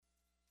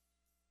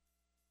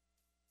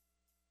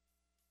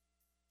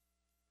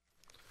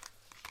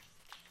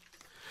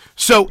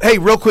So, hey,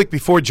 real quick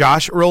before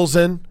Josh rolls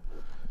in,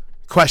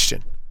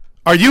 question: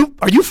 Are you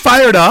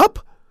fired up?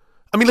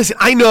 I mean, listen,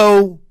 I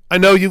know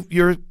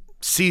you're a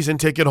season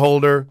ticket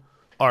holder,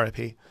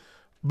 RIP,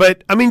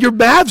 but I mean, your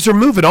Mavs are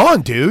moving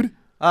on, dude.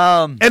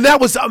 And that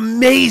was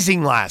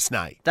amazing last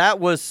night. That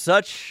was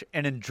such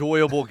an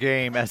enjoyable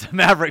game as a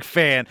Maverick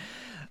fan.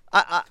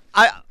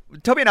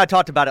 Toby and I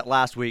talked about it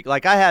last week.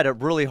 Like, I had a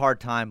really hard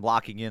time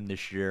locking in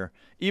this year,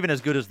 even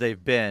as good as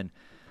they've been.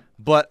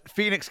 But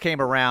Phoenix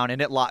came around,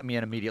 and it locked me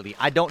in immediately.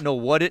 I don't know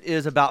what it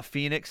is about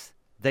Phoenix.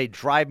 They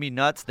drive me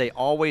nuts. They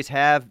always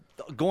have,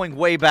 going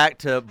way back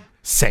to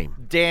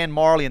Dan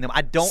Marley and them.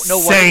 I don't know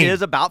what it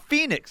is about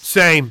Phoenix.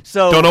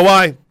 So don't know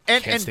why.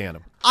 Can't stand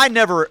them. I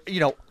never,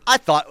 I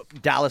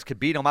thought Dallas could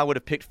beat them. I would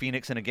have picked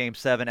Phoenix in a Game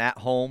 7 at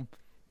home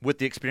with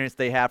the experience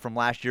they have from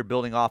last year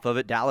building off of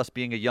it, Dallas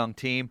being a young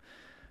team.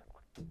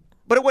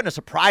 But it wouldn't have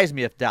surprised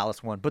me if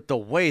Dallas won. But the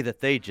way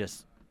that they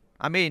 10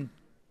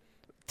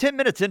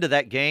 minutes into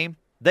that game,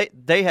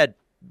 they had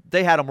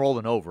them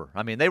rolling over.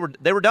 I mean, they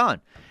were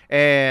done.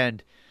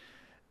 And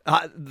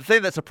the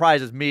thing that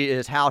surprises me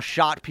is how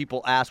shocked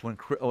people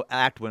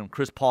act when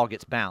Chris Paul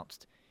gets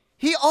bounced.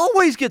 He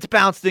always gets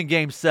bounced in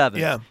Game 7.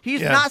 Yeah,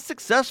 He's not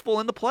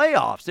successful in the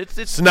playoffs.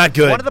 It's not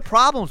good. One of the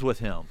problems with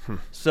him.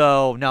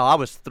 So no, I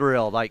was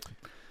thrilled. Like,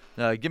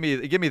 give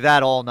me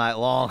that all night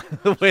long.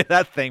 The way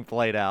that thing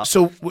played out.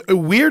 So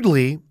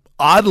weirdly,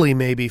 oddly,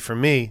 maybe for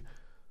me,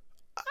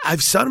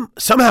 I've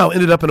somehow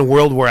ended up in a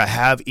world where I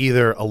have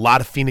either a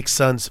lot of Phoenix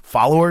Suns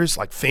followers,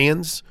 like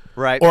fans,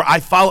 right, or I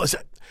follow.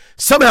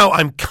 Somehow,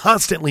 I'm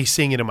constantly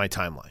seeing it in my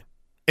timeline.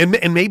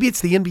 And maybe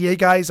it's the NBA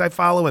guys I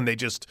follow, and they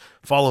just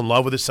fall in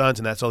love with the Suns,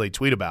 and that's all they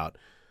tweet about.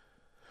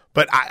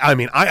 But, I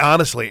mean, I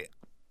honestly,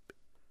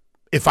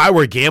 if I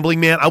were a gambling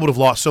man, I would have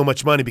lost so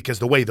much money because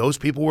the way those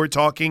people were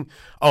talking,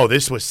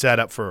 this was set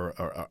up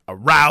for a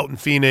rout in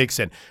Phoenix,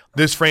 and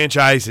this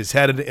franchise is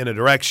headed in a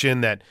direction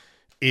that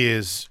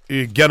is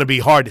going to be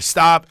hard to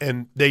stop,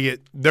 and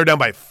they're down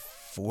by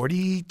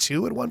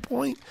 42 at one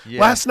point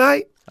last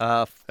night.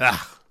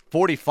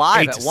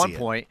 45 at one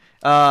point.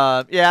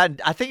 I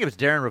think it was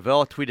Darren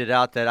Rovell tweeted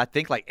out that I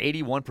think like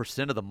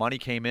 81% of the money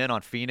came in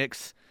on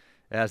Phoenix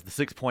as the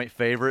 6-point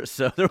favorite.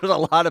 So there was a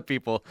lot of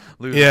people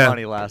losing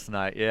money last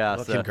night. Yeah,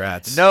 well,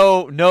 congrats.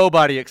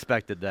 Nobody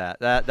expected that.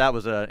 That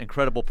was an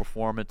incredible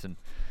performance. And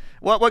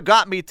what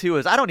got me too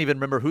is I don't even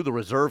remember who the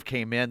reserve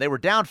came in. They were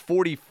down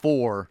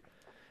 44.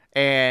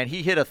 And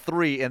he hit a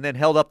 3 and then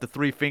held up the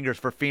 3 fingers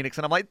for Phoenix.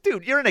 And I'm like,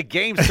 dude, you're in a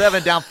Game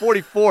 7 down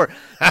 44.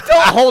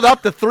 Don't hold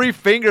up the 3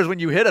 fingers when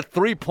you hit a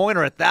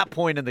 3-pointer at that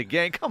point in the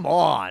game. Come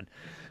on.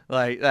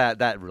 Like,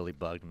 that really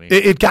bugged me.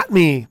 It got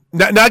me.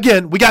 Now,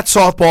 again, we got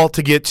softball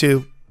to get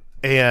to,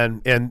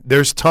 and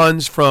there's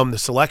tons from the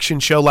selection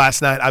show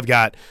last night. I've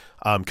got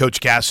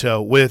Coach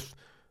Gasso with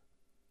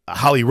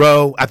Holly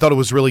Rowe. I thought it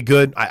was really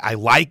good. I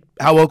like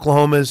how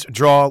Oklahoma's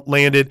draw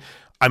landed.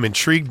 I'm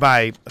intrigued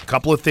by a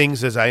couple of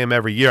things, as I am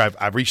every year.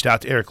 I've reached out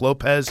to Eric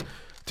Lopez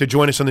to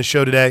join us on the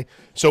show today.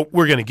 So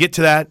we're going to get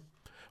to that.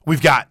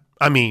 We've got,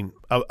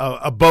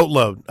 a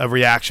boatload of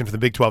reaction for the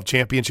Big 12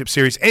 Championship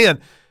Series.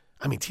 And,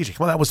 TJ,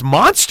 come on, that was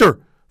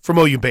monster from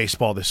OU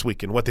baseball this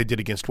weekend, what they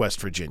did against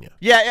West Virginia.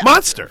 Yeah.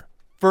 Monster.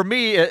 For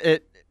me,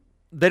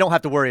 they don't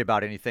have to worry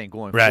about anything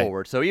going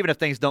forward. So even if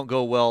things don't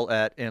go well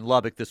in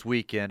Lubbock this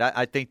weekend,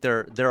 I think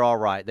they're all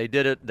right. They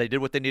did it. They did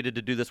what they needed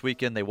to do this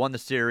weekend. They won the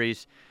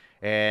series.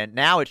 And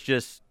now it's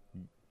just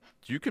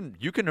you can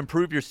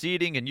improve your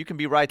seeding and you can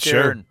be right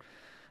there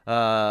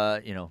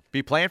and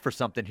be playing for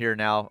something here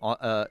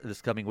now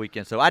this coming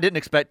weekend. So I didn't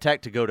expect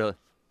Tech to go to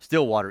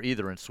Stillwater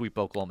either and sweep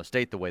Oklahoma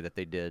State the way that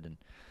they did. And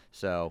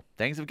so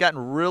things have gotten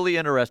really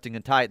interesting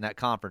and tight in that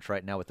conference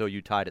right now with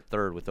OU tied at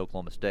 3rd with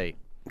Oklahoma State.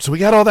 So we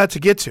got all that to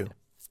get to.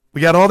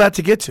 But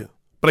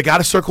I got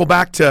to circle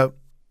back to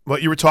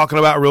what you were talking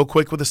about real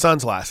quick with the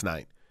Suns last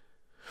night.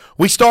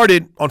 We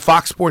started on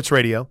Fox Sports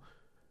Radio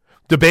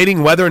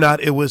debating whether or not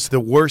it was the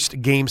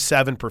worst Game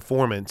 7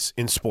 performance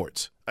in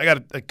sports. I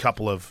got a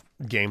couple of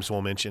games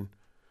we'll mention.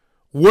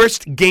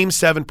 Worst Game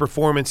 7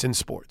 performance in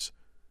sports.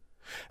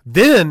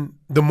 Then,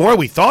 the more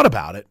we thought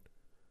about it,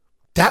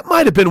 that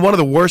might have been one of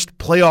the worst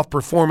playoff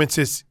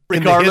performances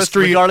in the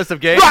history. Regardless of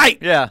games? Right.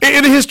 Yeah.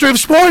 In the history of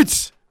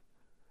sports.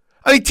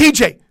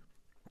 TJ,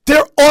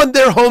 they're on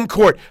their home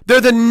court. They're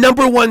the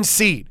number 1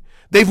 seed.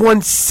 They've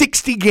won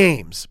 60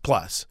 games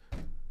plus.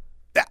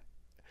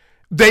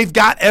 They've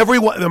got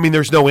everyone.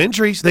 There's no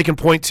injuries they can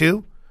point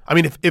to.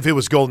 If it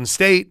was Golden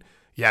State,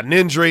 you had an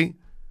injury.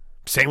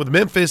 Same with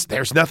Memphis.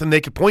 There's nothing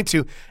they could point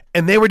to.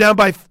 And they were down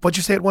by, what'd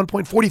you say at one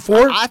point,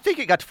 44? I think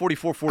it got to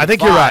 44-45 I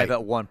think you're right.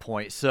 At one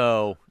point.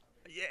 So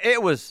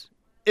it was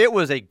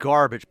a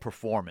garbage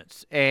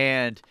performance.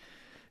 And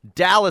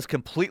Dallas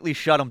completely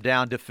shut them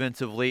down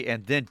defensively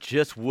and then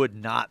just would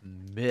not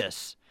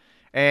miss.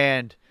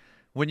 And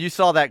when you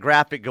saw that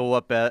graphic go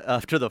up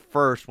after the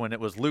first, when it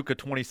was Luka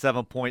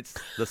 27 points,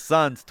 the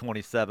Suns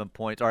 27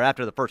 points, or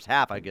after the first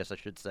half, I guess I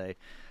should say,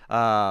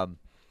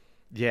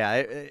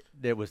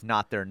 it was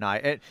not their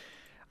night.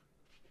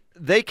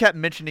 they kept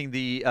mentioning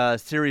the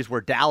series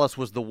where Dallas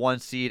was the 1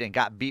 seed and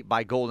got beat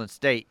by Golden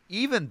State.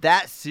 Even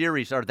that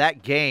series or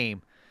that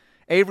game,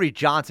 Avery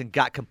Johnson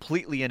got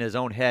completely in his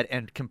own head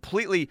and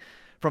completely,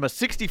 from a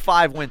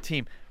 65-win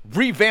team,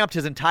 revamped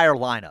his entire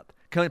lineup.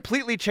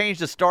 Completely changed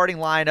the starting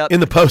lineup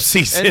in the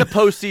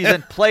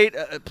postseason.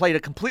 Played a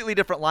completely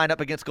different lineup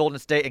against Golden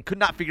State and could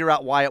not figure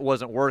out why it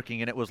wasn't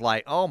working. And it was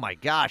like, oh my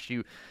gosh,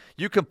 you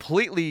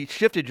completely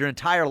shifted your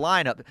entire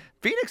lineup.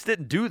 Phoenix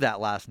didn't do that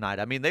last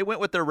night. I mean, they went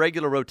with their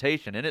regular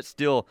rotation, and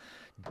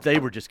they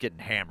were just getting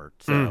hammered.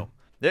 So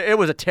it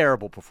was a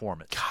terrible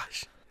performance.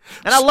 Gosh,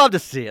 and I love to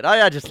see it.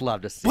 I just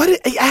love to see it.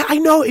 I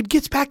know it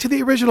gets back to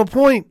the original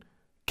point.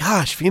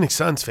 Gosh, Phoenix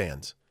Suns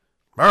fans,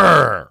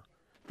 brr.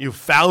 You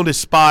found a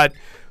spot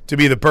to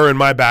be the burr in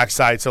my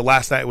backside. So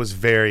last night was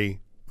very,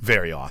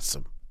 very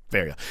awesome.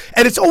 And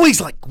it's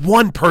always like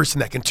one person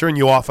that can turn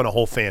you off on a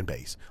whole fan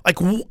base. Like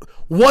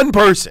one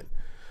person.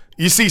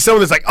 You see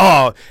someone that's like,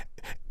 oh,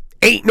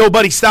 ain't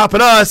nobody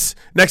stopping us.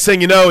 Next thing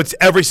you know, it's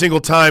every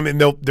single time,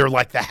 and they're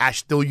like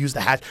they'll use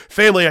the hash.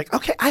 Family, like,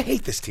 okay, I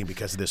hate this team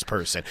because of this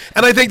person.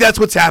 And I think that's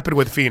what's happened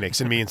with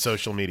Phoenix and me in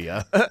social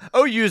media.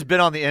 OU's been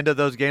on the end of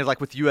those games, like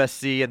with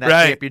USC and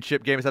that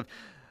championship game and stuff.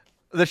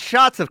 The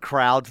shots of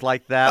crowds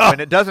like that,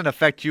 when it doesn't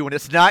affect you, when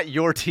it's not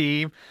your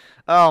team,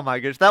 oh my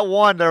goodness. That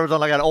one, there was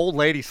like an old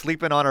lady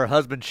sleeping on her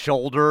husband's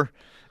shoulder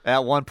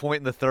at one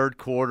point in the third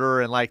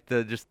quarter, and like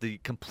the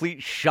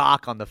complete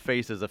shock on the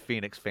faces of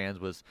Phoenix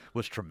fans was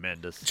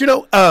tremendous. You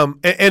know,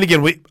 and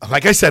again,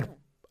 like I said,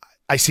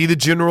 I see the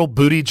general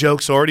booty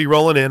jokes already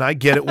rolling in. I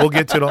get it. We'll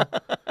get to them.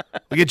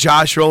 We'll get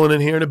Josh rolling in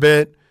here in a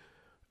bit.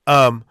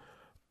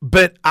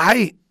 But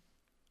I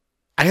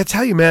gotta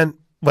tell you, man,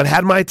 what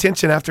had my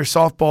attention after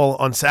softball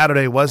on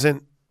Saturday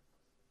wasn't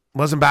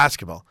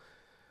basketball,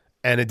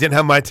 and it didn't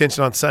have my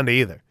attention on Sunday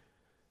either.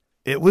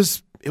 It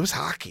was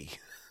hockey.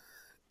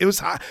 It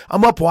was.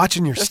 I'm up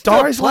watching your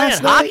Stars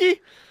last night.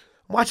 Hockey?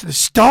 I'm watching the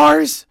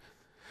Stars.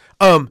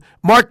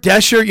 Mark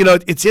Desher, you know,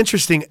 it's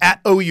interesting. At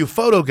OU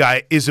Photo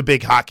Guy is a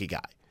big hockey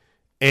guy,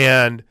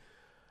 and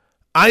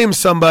I am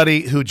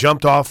somebody who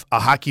jumped off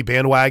a hockey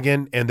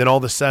bandwagon, and then all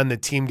of a sudden the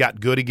team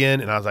got good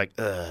again, and I was like,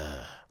 ugh.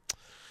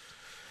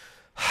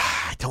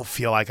 I don't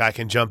feel like I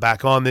can jump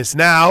back on this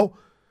now.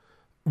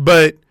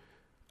 But,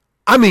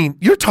 I mean,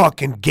 you're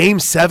talking Game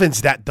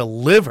 7s that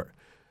deliver.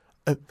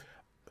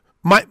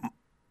 My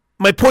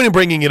point in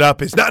bringing it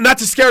up is not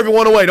to scare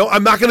everyone away.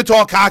 I'm not going to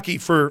talk hockey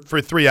for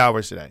 3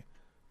 hours today.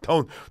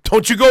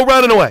 Don't you go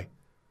running away.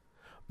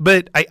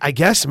 But I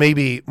guess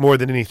maybe more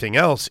than anything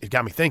else, it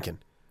got me thinking.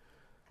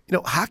 You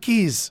know,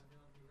 hockey's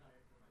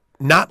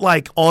not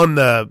like on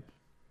the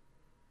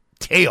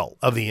tail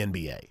of the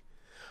NBA.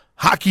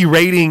 Hockey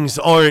ratings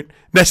aren't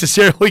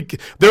necessarily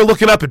 – they're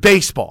looking up at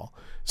baseball.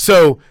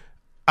 So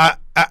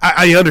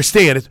I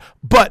understand it.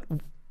 But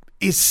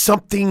is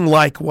something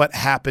like what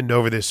happened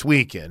over this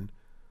weekend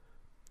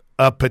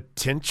a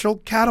potential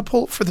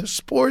catapult for the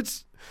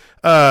sports?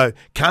 Kind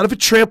of a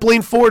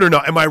trampoline forward, or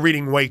no? Am I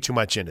reading way too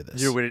much into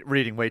this? You're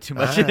reading way too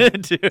much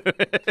into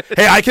it.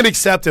 Hey, I can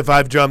accept if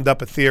I've drummed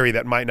up a theory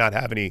that might not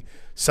have any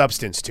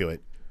substance to it.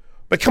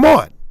 But come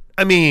on.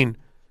 I mean,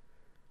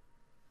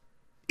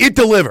 it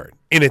delivered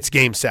in its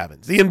Game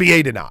 7s. The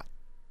NBA did not.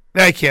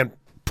 Now, I can't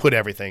put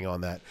everything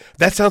on that.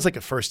 That sounds like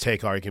a First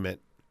Take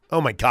argument.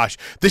 Oh, my gosh.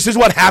 This is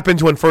what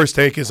happens when First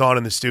Take is on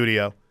in the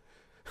studio.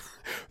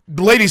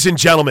 Ladies and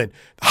gentlemen,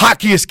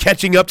 hockey is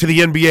catching up to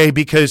the NBA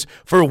because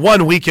for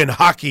one weekend,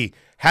 hockey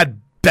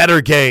had better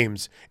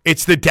games.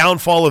 It's the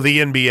downfall of the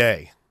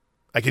NBA.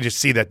 I can just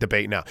see that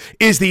debate now.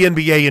 Is the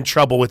NBA in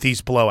trouble with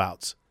these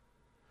blowouts?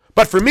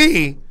 But for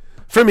me,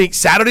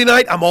 Saturday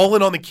night, I'm all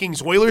in on the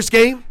Kings-Oilers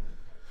game.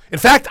 In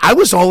fact, I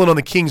was all in on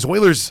the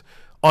Kings-Oilers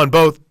on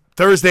both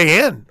Thursday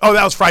and –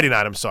 that was Friday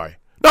night. I'm sorry.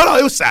 No,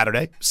 it was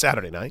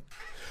Saturday night.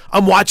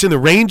 I'm watching the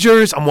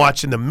Rangers. I'm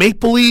watching the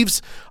Maple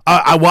Leafs.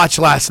 I watched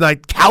last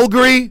night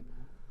Calgary.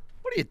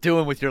 What are you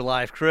doing with your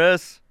life,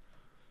 Chris?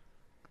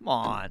 Come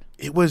on.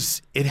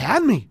 It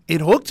had me. It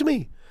hooked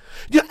me.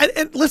 Yeah,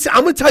 and listen,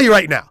 I'm going to tell you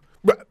right now,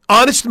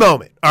 honest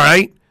moment, all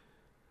right?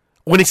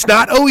 When it's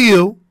not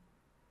OU,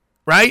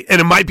 right, and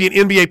it might be an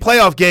NBA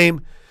playoff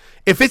game,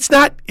 if it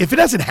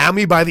doesn't have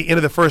me by the end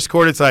of the first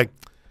quarter, it's like,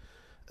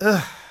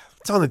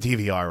 it's on the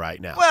DVR right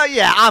now. Well,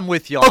 yeah, I'm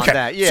with you on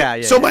that.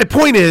 Yeah. So my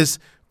point is,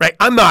 right,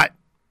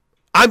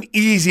 I'm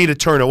easy to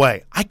turn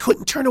away. I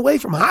couldn't turn away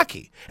from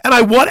hockey. And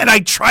I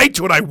tried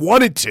to, and I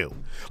wanted to.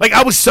 Like,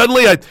 I was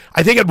suddenly,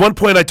 I think at one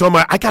point I told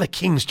I got a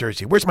Kings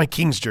jersey. Where's my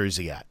Kings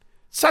jersey at?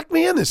 Sucked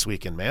me in this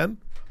weekend, man.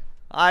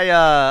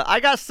 I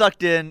got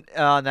sucked in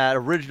on that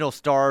original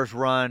Stars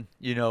run,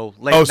 late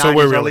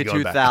 90s, early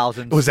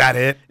 2000s. Was that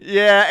it?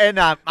 Yeah, and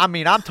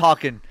I'm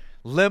talking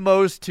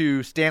limos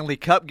to Stanley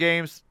Cup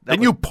games.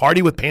 Didn't you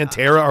party with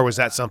Pantera, or was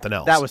that something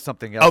else? That was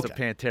something else at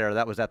Pantera.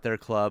 That was at their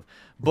club.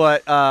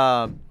 But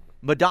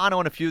Madonna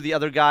and a few of the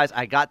other guys,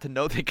 I got to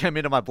know. They came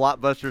into my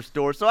Blockbuster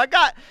store. So I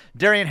got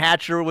Darian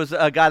Hatcher was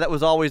a guy that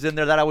was always in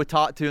there that I would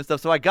talk to and stuff.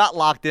 So I got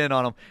locked in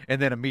on him,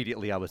 and then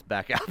immediately I was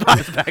back out. I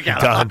was back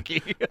out of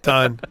hockey.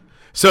 Done.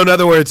 So in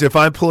other words, if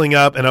I'm pulling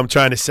up and I'm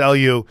trying to sell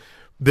you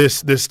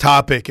this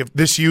topic, if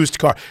this used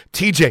car,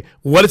 TJ,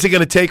 what is it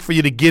going to take for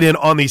you to get in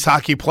on these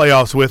hockey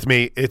playoffs with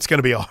me? It's going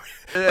to be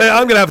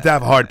I'm going to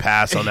have a hard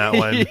pass on that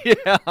one.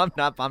 Yeah, I'm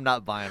not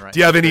buying right now. Do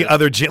you have any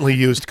other gently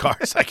used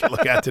cars I can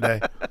look at today?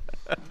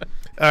 All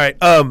right.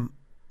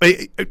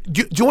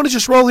 Do you want to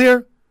just roll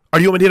here? Or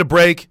do you want me to hit a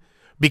break?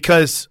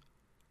 Because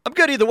I'm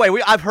good either way.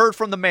 I've heard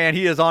from the man.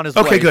 He is on his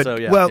way. Okay, good. So,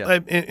 yeah, well, yeah.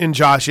 And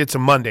Josh, it's a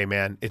Monday,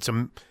 man. It's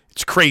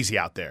crazy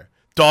out there.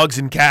 Dogs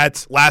and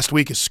cats. Last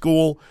week is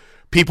school.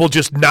 People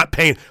just not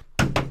paying.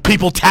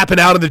 People tapping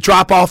out in the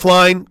drop-off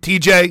line.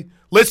 TJ,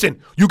 listen,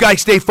 you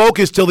guys stay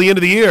focused till the end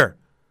of the year.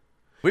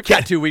 We've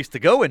got 2 weeks to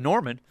go in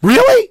Norman.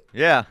 Really?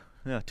 Yeah,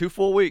 2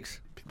 full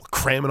weeks. People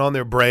cramming on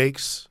their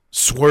brakes,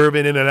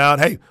 swerving in and out.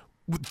 Hey,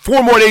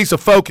 4 more days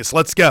of focus.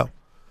 Let's go.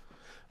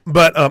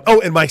 But,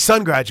 and my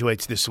son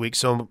graduates this week,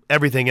 so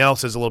everything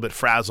else is a little bit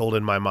frazzled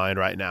in my mind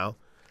right now.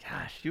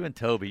 Gosh, you and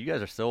Toby, you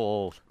guys are so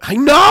old. I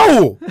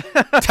know.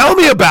 Tell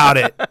me about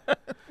it.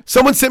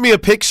 Someone sent me a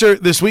picture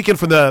this weekend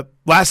from the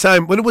last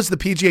time. When it was the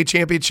PGA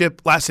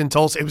Championship last in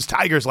Tulsa? It was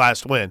Tiger's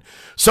last win.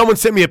 Someone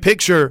sent me a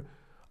picture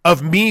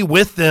of me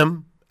with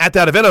them at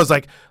that event. I was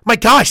like, my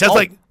gosh, that's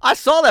like. I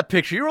saw that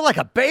picture. You were like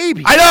a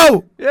baby. I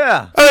know.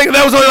 Yeah. I think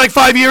that was only like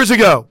 5 years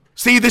ago.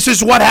 See, this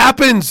is what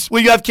happens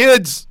when you have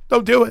kids.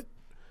 Don't do it.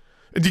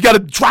 You got to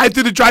drive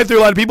through the drive-thru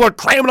line. People are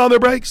cramming on their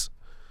brakes.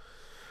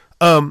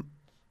 But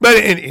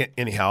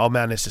anyhow, all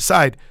madness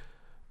aside,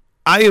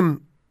 I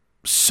am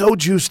so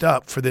juiced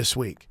up for this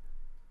week.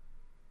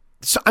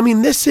 So, I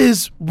mean, this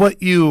is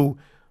what you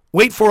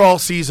wait for all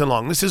season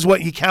long. This is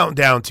what you count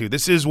down to.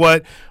 This is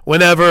what,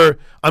 whenever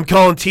I'm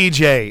calling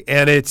TJ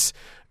and it's,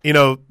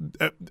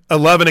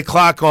 11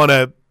 o'clock on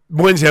a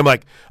Wednesday, I'm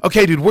like,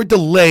 okay, dude, we're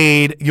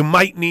delayed. You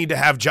might need to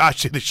have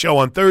Josh do the show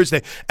on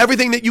Thursday.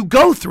 Everything that you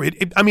go through,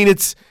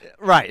 it's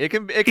right. It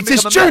can it's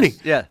this journey.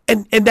 Yeah.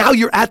 And now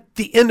you're at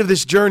the end of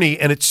this journey,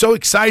 and it's so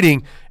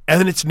exciting, and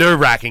then it's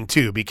nerve-wracking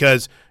too,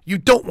 because you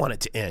don't want it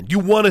to end. You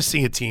want to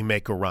see a team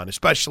make a run,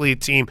 especially a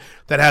team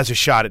that has a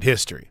shot at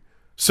history.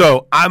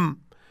 So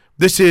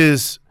this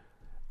is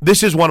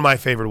one of my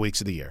favorite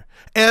weeks of the year.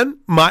 And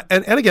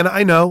again,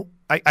 I know,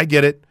 I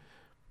get it.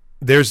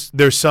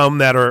 There's some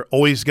that are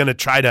always going to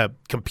try to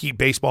compete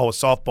baseball with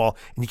softball,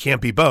 and you can't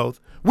be both.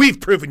 We've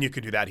proven you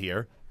could do that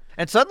here.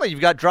 And suddenly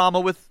you've got drama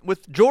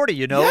with Jordy,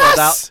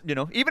 yes!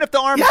 about, even if the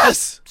arm yes!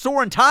 is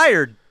sore and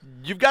tired,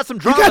 you've got some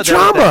drama. You got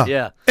drama.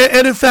 Yeah.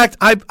 And in fact,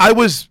 I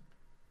was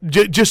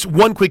just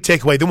one quick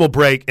takeaway, then we'll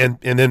break and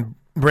then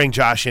bring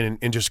Josh in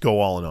and just go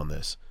all in on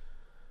this.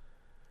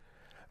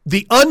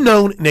 The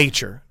unknown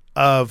nature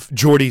of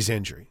Jordy's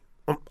injury.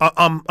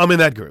 I'm in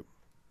that group.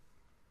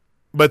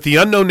 But the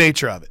unknown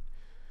nature of it.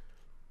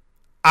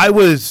 I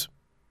was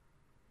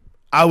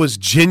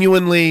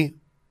genuinely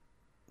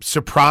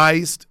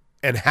surprised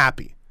and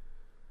happy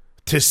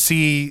to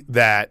see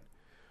that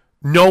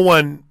no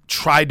one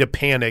tried to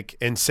panic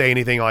and say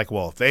anything like,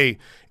 well,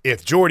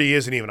 if Jordy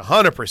isn't even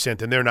 100%,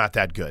 then they're not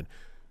that good.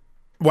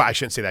 Well, I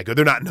shouldn't say that good.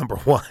 They're not number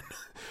one.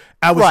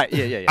 Right,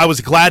 yeah. I was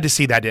glad to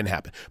see that didn't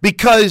happen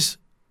because,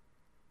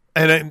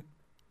 and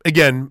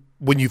again,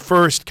 when you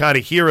first kind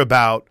of hear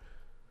about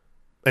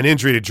an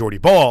injury to Jordy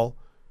Ball,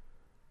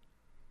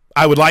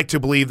 I would like to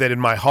believe that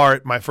in my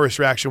heart, my first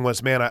reaction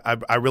was, man,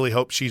 I really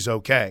hope she's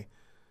okay.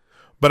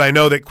 But I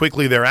know that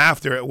quickly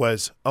thereafter it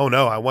was, oh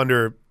no, I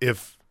wonder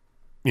if,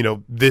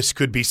 this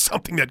could be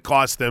something that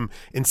cost them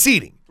in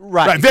seeding.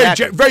 Right.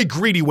 Exactly. Very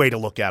greedy way to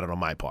look at it on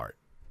my part.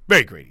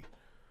 Very greedy.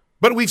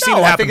 But we've seen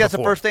it happen I think that's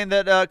before. the first thing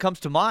that comes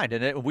to mind.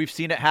 And we've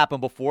seen it happen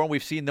before, and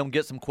we've seen them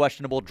get some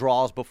questionable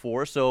draws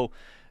before. So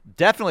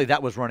definitely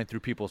that was running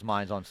through people's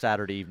minds on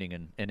Saturday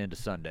evening and into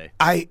Sunday.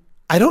 I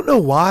don't know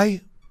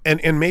why.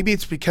 And maybe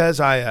it's because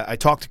I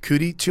talked to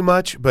Cootie too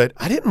much, but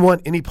I didn't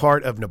want any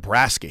part of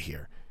Nebraska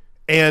here.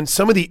 And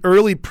some of the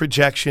early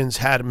projections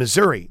had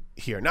Missouri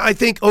here. Now, I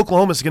think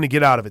Oklahoma's going to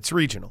get out of its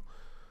regional.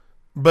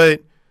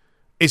 But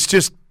it's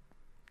just,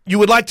 you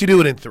would like to do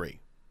it in 3.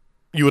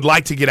 You would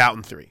like to get out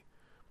in 3.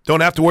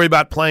 Don't have to worry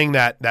about playing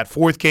that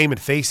fourth game and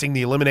facing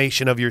the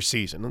elimination of your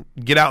season.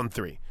 Get out in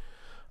 3.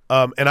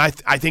 And I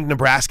think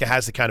Nebraska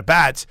has the kind of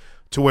bats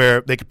to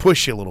where they could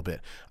push you a little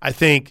bit. I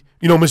think,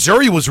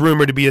 Missouri was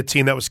rumored to be a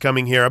team that was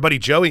coming here. Our buddy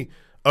Joey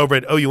over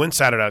at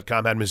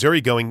OUinsider.com had Missouri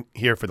going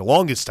here for the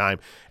longest time,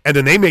 and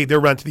then they made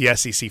their run to the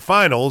SEC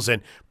Finals,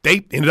 and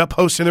they ended up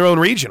hosting their own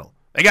regional.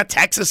 They got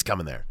Texas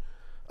coming there.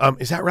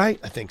 Is that right?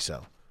 I think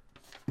so.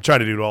 I'm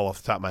trying to do it all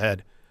off the top of my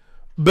head.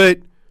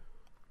 But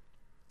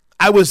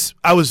I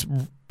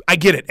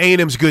get it.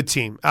 A&M's a good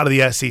team out of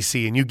the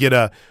SEC, and you get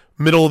a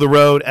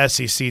middle-of-the-road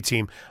SEC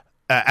team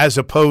as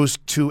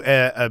opposed to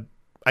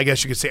I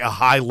guess you could say a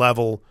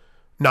high-level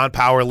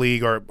non-power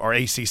league or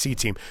ACC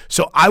team.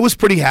 So I was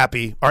pretty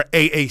happy, or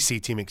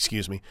AAC team,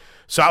 excuse me.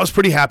 So I was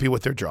pretty happy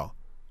with their draw,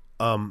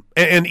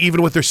 and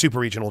even with their super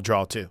regional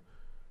draw too.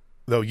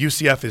 Though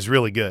UCF is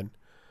really good.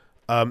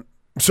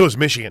 So is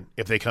Michigan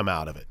if they come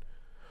out of it.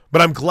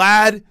 But I'm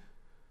glad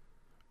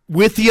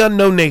with the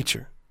unknown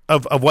nature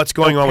of what's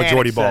going on with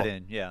Jordy Ball.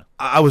 Yeah.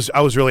 I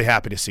was really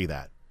happy to see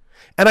that.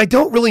 And I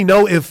don't really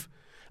know if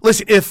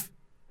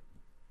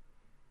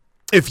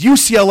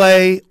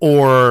UCLA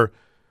or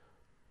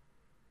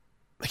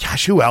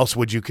gosh, who else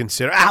would you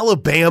consider?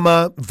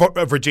 Alabama,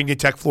 Virginia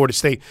Tech, Florida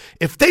State.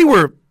 If they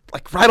were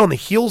like right on the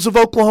heels of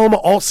Oklahoma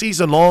all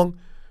season long,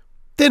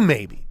 then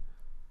maybe.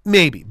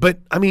 But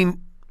I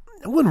mean,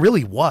 no one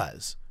really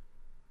was.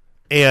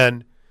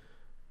 And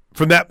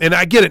from that, and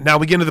I get it. Now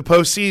we get into the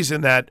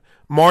postseason, that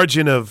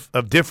margin of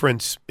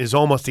difference is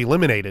almost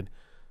eliminated.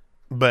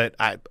 But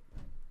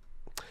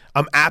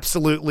I'm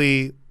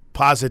absolutely,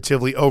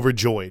 positively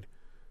overjoyed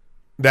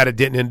that it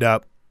didn't end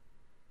up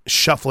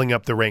shuffling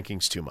up the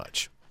rankings too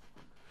much.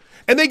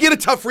 And they get a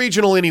tough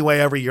regional anyway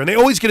every year, and they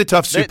always get a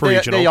tough super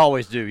regional. They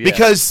always do, yeah.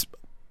 Because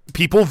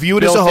people view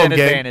it as a home game.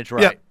 Advantage,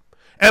 right. Yeah.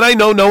 And I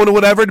know no one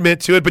would ever admit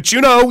to it, but you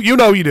know you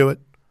do it.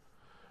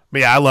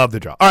 But yeah, I love the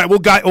draw. All right, we'll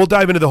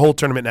dive into the whole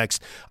tournament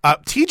next.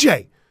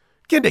 TJ,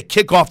 getting to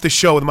kick off the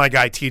show with my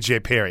guy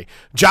TJ Perry.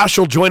 Josh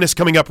will join us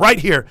coming up right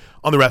here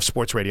on the Ref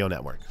Sports Radio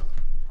Network.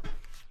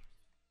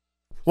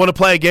 Want to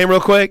play a game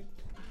real quick?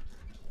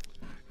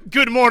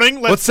 Good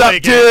morning. What's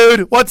up,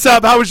 dude? What's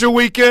up? How was your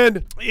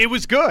weekend? It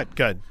was good.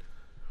 Good.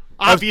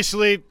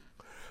 Obviously,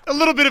 a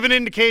little bit of an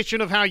indication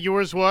of how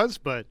yours was,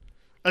 but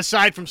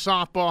aside from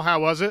softball,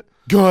 how was it?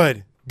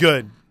 Good.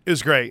 It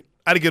was great.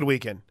 I had a good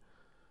weekend.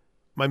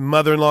 My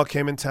mother-in-law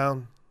came in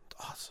town.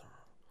 Awesome.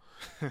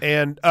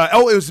 And,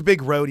 it was a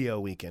big rodeo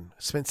weekend.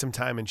 Spent some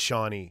time in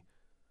Shawnee,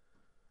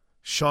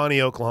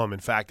 Oklahoma. In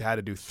fact, I had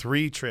to do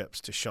 3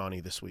 trips to Shawnee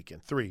this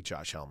weekend. 3,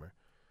 Josh Helmer.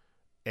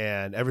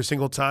 And every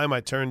single time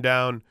I turned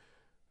down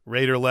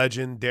Raider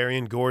legend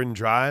Darian Gordon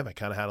Drive, I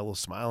kind of had a little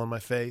smile on my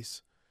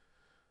face.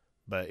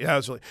 But, yeah, it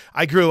was really –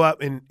 I grew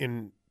up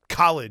in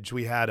college.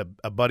 We had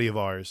a buddy of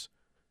ours,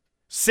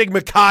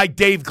 Sigma Chi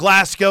Dave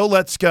Glasgow,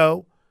 let's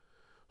go,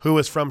 who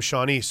was from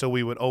Shawnee, so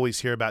we would always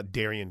hear about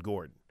Darian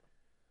Gordon.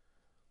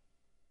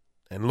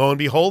 And lo and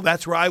behold,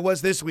 that's where I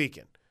was this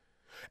weekend.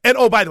 And,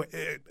 oh, by the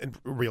way, and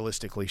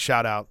realistically,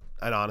 shout out,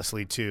 and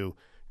honestly, to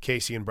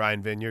Casey and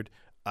Brian Vineyard.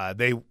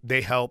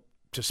 They helped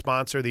to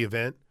sponsor the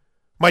event.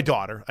 My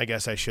daughter, I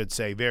guess I should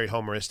say, very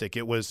humoristic.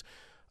 It was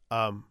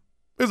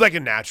like a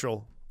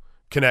natural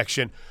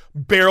connection.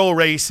 Barrel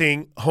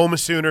racing, home of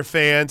Sooner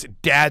fans,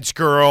 dad's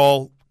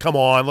girl, come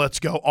on, let's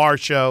go, our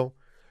show.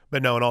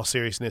 But no, in all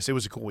seriousness, it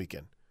was a cool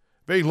weekend.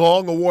 Very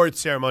long award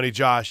ceremony,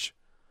 Josh.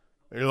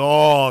 Very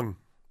long.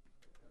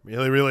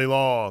 Really, really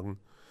long.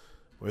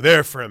 We're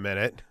there for a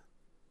minute.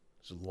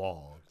 It was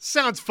long.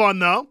 Sounds fun,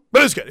 though. But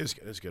it was good.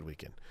 It was a good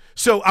weekend.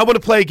 So I want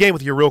to play a game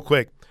with you real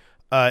quick.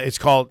 It's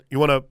called, you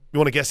want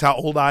to guess how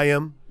old I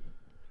am?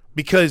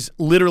 Because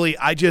literally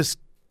I just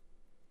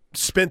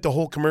spent the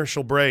whole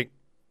commercial break,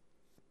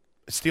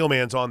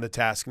 Steelman's on the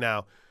task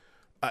now,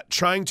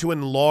 trying to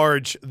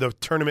enlarge the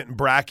tournament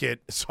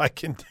bracket so I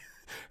can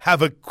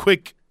have a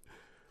quick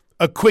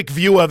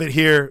view of it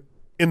here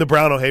in the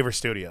Brown O'Haver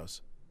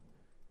studios.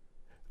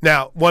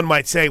 Now, one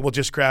might say, well,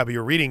 just grab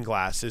your reading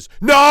glasses.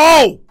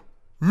 No!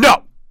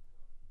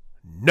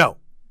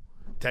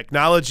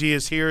 Technology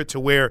is here to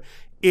where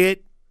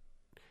it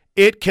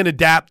can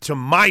adapt to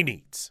my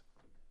needs.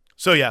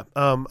 So, yeah,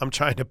 I'm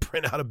trying to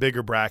print out a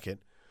bigger bracket.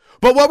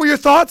 But what were your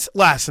thoughts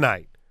last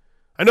night?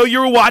 I know you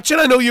were watching.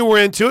 I know you were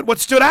into it. What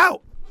stood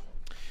out?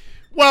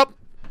 Well,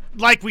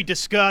 like we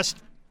discussed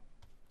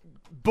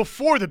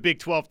before the Big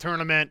 12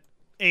 tournament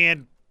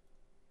and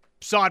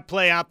saw it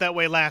play out that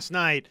way last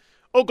night,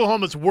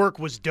 Oklahoma's work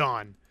was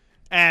done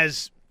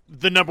as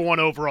the number 1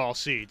 overall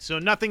seed. So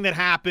nothing that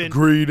happened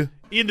Agreed.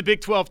 in the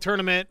Big 12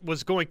 tournament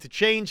was going to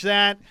change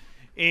that.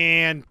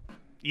 And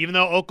even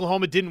though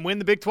Oklahoma didn't win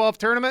the Big 12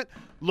 tournament,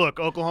 look,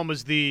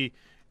 Oklahoma's the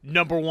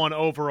number 1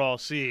 overall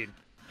seed.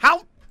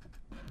 How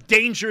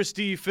dangerous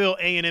do you feel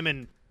A&M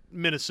and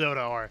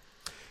Minnesota are?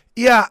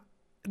 Yeah,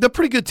 they're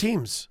pretty good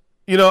teams.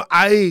 You know,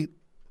 I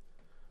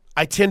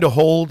tend to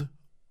hold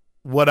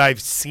what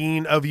I've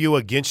seen of you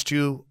against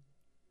you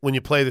when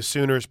you play the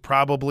Sooners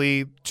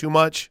probably too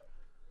much.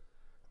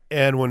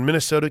 And when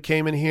Minnesota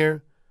came in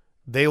here,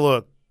 they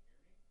look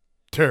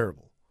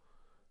terrible.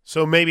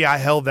 So maybe I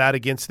held that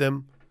against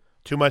them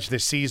too much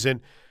this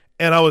season.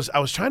 And I was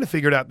trying to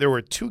figure it out. There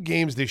were 2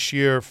 games this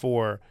year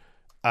for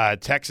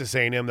Texas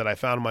A&M that I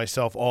found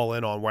myself all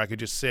in on, where I could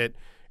just sit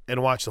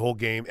and watch the whole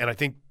game. And I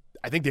think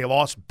they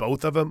lost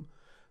both of them.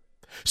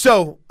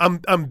 So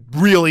I'm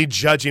really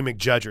judging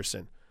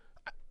McJudgerson.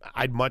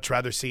 I'd much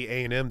rather see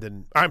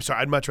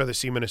I'd much rather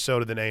see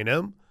Minnesota than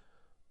A&M.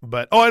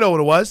 But I know what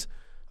it was.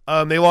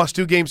 They lost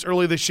 2 games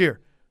early this year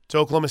to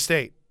Oklahoma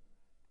State.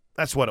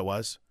 That's what it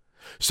was.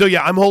 So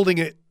yeah, I'm holding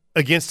it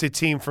against a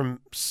team from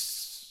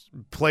some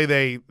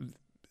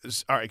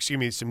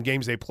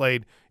games they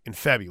played in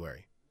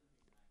February.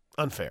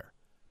 Unfair.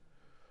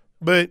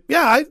 But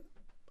yeah,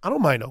 I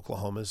don't mind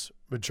Oklahoma's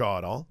draw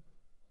at all.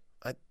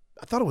 I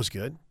thought it was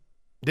good.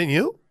 Didn't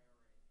you?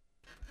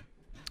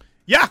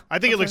 Yeah, I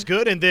think it looks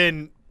good. And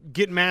then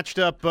get matched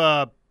up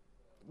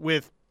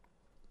with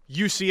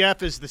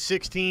UCF as the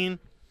 16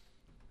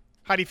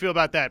 How do you feel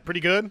about that? Pretty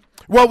good?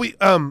 Well,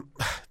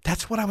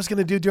 that's what I was going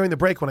to do during the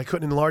break when I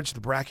couldn't enlarge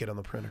the bracket on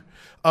the printer.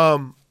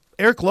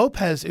 Eric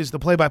Lopez is the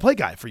play-by-play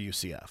guy for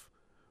UCF.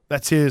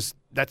 That's his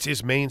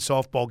main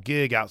softball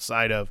gig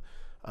outside of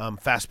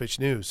Fast Pitch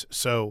News.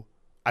 So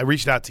I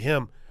reached out to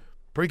him.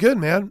 Pretty good,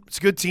 man. It's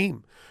a good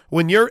team.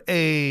 When you're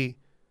a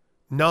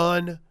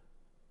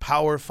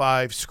non-Power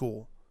 5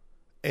 school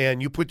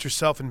and you put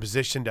yourself in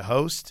position to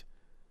host,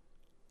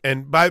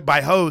 and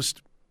by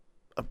host,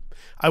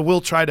 I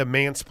will try to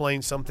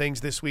mansplain some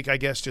things this week, I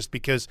guess, just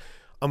because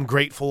I'm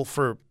grateful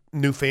for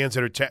new fans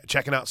that are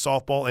checking out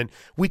softball. And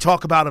we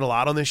talk about it a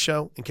lot on this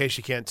show, in case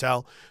you can't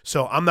tell.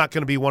 So I'm not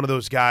going to be one of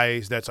those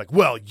guys that's like,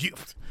 well, you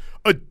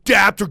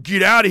adapt or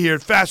get out of here.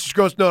 Fastest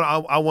growth. No,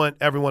 I want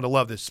everyone to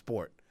love this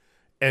sport.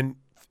 And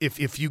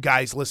if you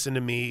guys listen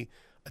to me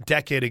a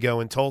decade ago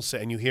in Tulsa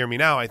and you hear me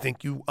now, I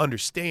think you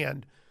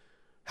understand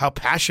how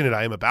passionate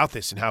I am about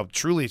this and how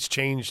truly it's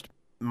changed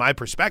my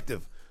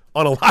perspective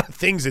on a lot of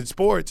things in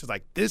sports. It's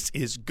like, this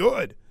is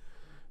good.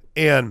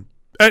 And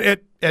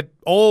at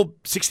all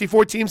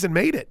 64 teams that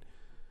made it.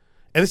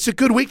 And it's a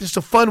good week. This is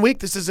a fun week.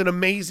 This is an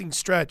amazing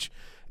stretch.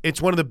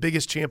 It's one of the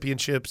biggest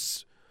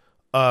championships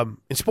in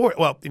sport,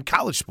 well, in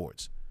college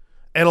sports.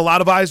 And a lot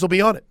of eyes will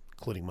be on it,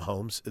 including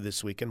Mahomes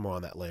this weekend. More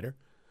on that later.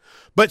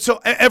 But so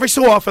every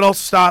so often I'll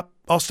stop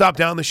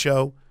down the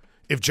show.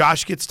 If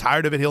Josh gets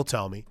tired of it, he'll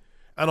tell me.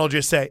 And I'll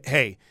just say,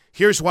 hey,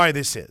 here's why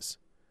this is.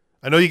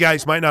 I know you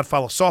guys might not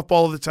follow softball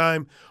all the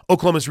time.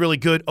 Oklahoma's really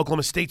good.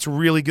 Oklahoma State's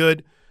really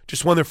good.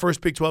 Just won their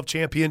first Big 12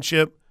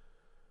 championship.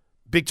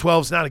 Big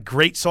 12's not a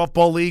great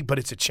softball league, but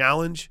it's a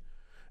challenge.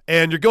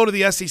 And you're going to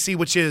the SEC,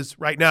 which is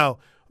right now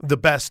the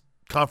best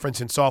conference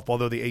in softball,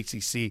 though the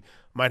ACC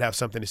might have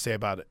something to say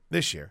about it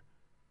this year.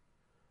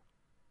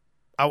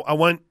 I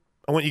want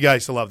you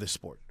guys to love this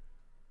sport.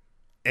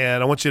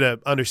 And I want you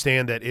to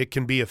understand that it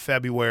can be a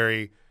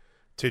February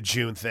to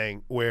June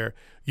thing where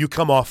you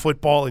come off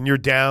football and you're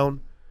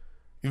down.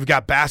 You've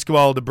got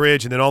basketball at the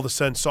bridge, and then all of a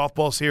sudden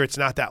softball's here. It's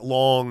not that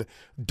long,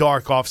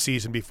 dark off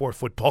season before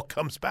football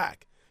comes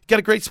back. You got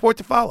a great sport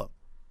to follow.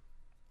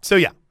 So,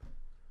 yeah.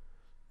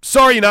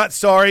 Sorry, not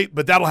sorry,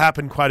 but that'll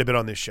happen quite a bit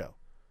on this show.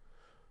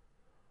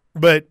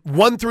 But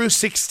 1 through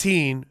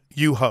 16,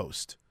 you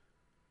host.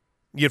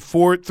 You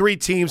get 3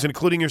 teams,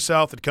 including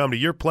yourself, that come to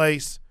your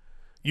place.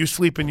 You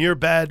sleep in your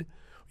bed.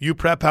 You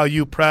prep how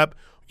you prep.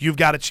 You've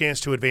got a chance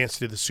to advance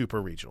to the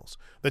Super Regionals.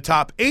 The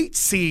top 8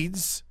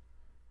 seeds,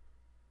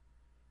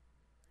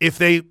 if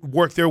they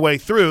work their way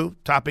through,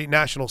 top 8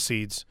 national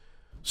seeds,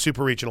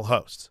 Super Regional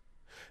hosts.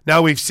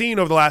 Now, we've seen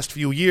over the last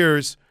few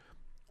years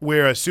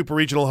where a Super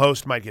Regional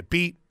host might get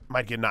beat,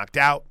 might get knocked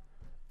out,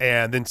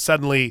 and then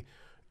suddenly,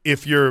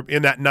 if you're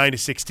in that 9 to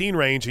 16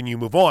 range and you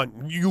move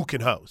on, you can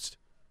host.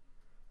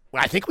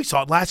 Well, I think we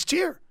saw it last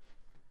year.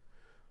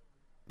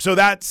 So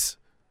that's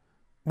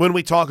when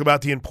we talk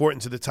about the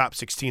importance of the top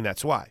 16,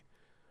 that's why.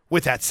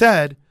 With that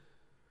said,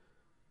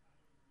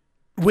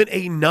 when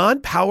a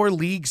non-power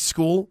league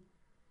school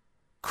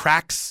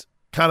cracks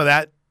kind of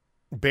that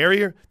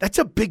barrier, that's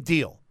a big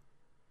deal.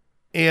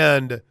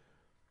 And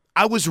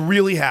I was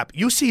really happy.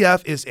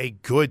 UCF is a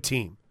good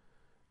team,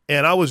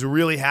 and I was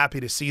really happy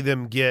to see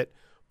them get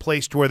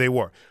placed where they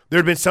were. There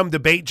had been some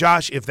debate,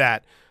 Josh, if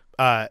that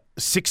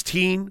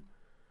 16,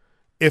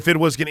 if it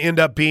was going to end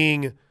up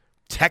being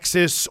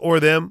Texas or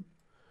them.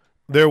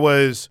 There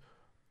was,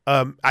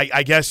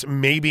 I guess,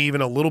 maybe even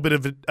a little bit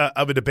of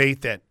a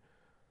debate that,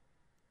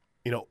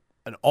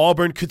 an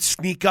Auburn could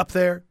sneak up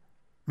there.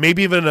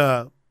 Maybe even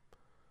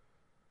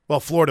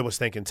Florida was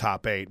thinking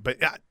top 8. But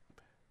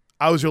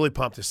I was really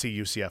pumped to see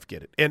UCF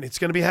get it. And it's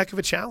going to be a heck of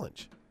a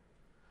challenge.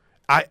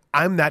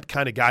 I'm that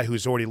kind of guy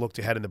who's already looked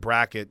ahead in the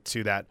bracket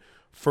to that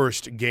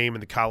first game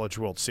in the College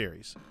World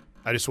Series.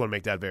 I just want to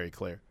make that very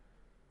clear.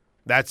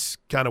 That's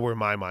kind of where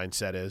my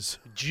mindset is.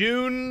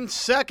 June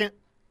 2nd.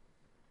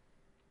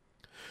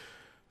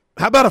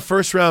 How about a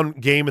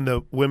first-round game in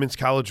the Women's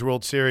College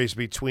World Series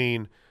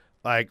between,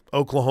 like,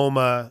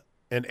 Oklahoma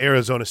and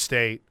Arizona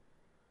State,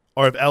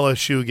 or if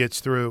LSU gets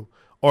through,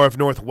 or if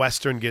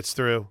Northwestern gets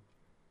through?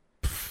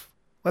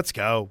 Let's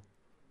go.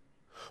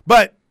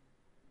 But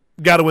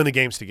got to win the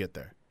games to get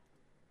there.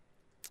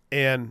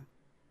 And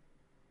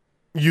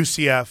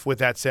UCF, with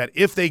that said,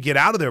 if they get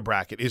out of their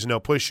bracket, is no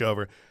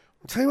pushover.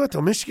 I'll tell you what,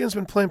 though, Michigan's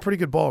been playing pretty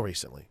good ball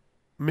recently.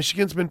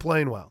 Michigan's been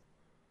playing well.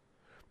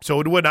 So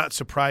it would not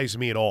surprise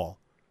me at all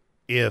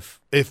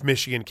if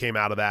Michigan came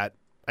out of that,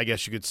 I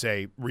guess you could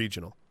say,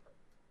 regional.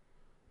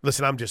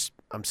 Listen,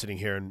 I'm sitting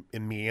here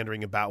and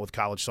meandering about with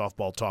college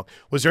softball talk.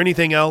 Was there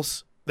anything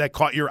else that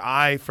caught your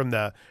eye from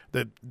the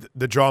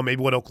draw?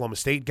 Maybe what Oklahoma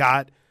State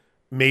got?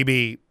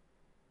 Maybe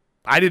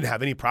I didn't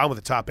have any problem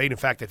with the top 8. In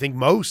fact, I think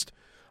most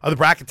of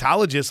the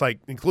bracketologists, like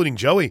including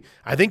Joey,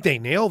 I think they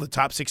nailed the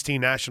top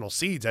 16 national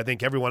seeds. I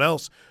think everyone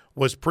else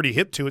was pretty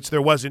hip to it, so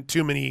there wasn't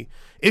too many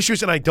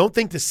issues. And I don't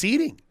think the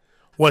seeding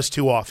was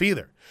too off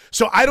either.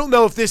 So I don't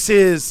know if this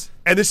is,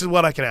 and this is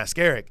what I can ask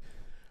Eric,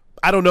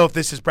 I don't know if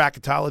this is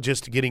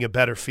bracketologists getting a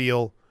better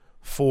feel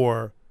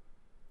for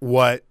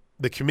what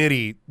the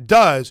committee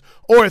does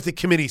or if the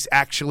committee's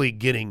actually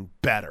getting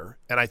better.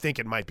 And I think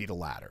it might be the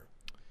latter.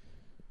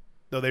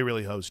 Though they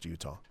really host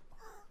Utah.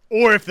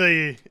 Or if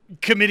the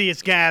committee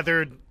has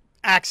gathered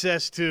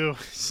access to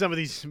some of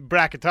these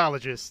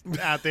bracketologists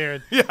out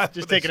there and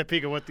just taking a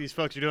peek at what these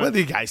folks are doing. What do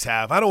you guys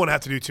have? I don't want to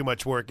have to do too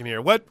much work in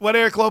here. What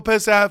Eric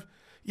Lopez have?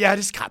 Yeah,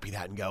 just copy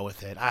that and go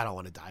with it. I don't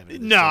want to dive into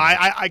this. No,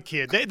 I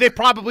kid. They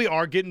probably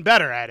are getting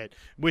better at it,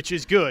 which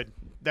is good.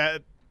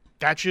 That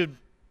should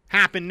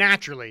happen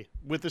naturally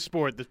with the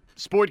sport. The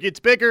sport gets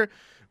bigger,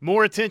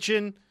 more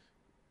attention.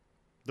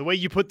 The way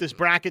you put this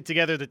bracket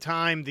together, the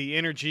time, the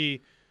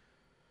energy,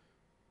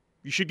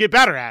 you should get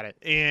better at it.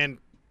 And,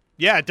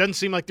 yeah, it doesn't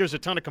seem like there's a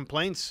ton of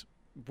complaints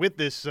with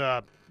this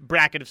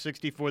bracket of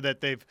 64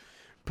 that they've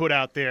put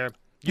out there.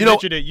 You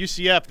mentioned it,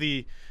 UCF,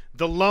 the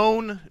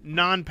lone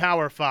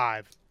non-Power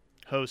 5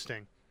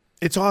 hosting.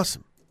 It's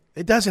awesome.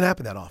 It doesn't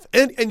happen that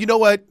often. And you know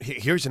what?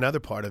 Here's another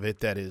part of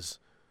it that is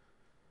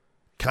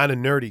kind of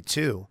nerdy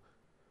too.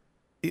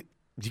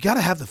 You got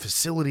to have the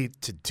facility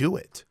to do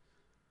it.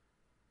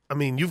 I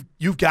mean,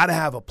 you've got to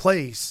have a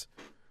place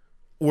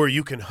where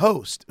you can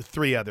host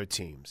 3 other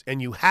teams,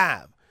 and you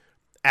have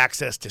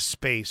access to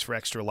space for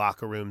extra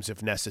locker rooms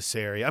if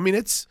necessary. I mean,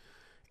 it's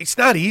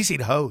not easy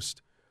to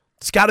host.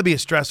 It's got to be a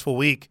stressful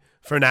week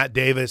for Nat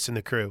Davis and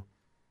the crew.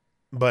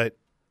 But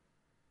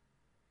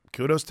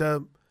kudos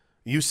to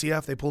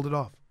UCF. They pulled it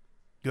off.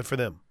 Good for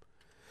them.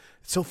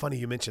 It's so funny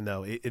you mentioned,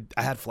 though.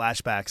 I had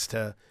flashbacks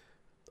to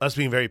us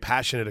being very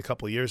passionate a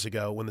couple of years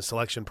ago when the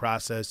selection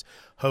process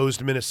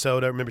hosed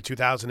Minnesota. Remember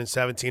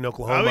 2017,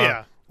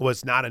 Oklahoma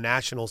was not a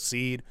national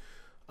seed,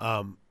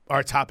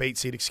 our top 8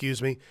 seed, excuse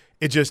me.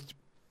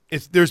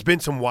 There's been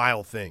some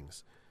wild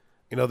things,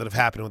 that have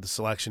happened with the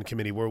selection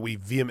committee where we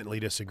vehemently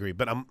disagree.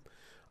 But I'm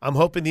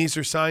hoping these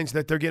are signs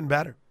that they're getting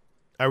better.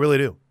 I really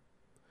do.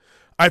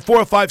 All right,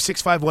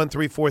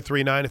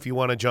 405-651-3439 if you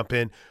want to jump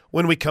in.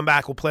 When we come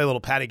back, we'll play a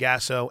little Patty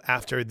Gasso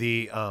after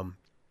the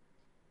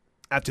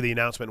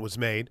announcement was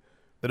made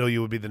that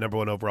OU would be the number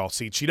 1 overall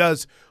seed. She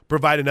does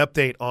provide an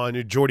update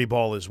on Jordy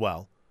Ball as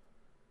well.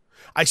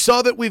 I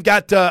saw that we've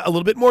got a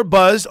little bit more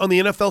buzz on the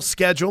NFL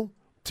schedule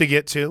to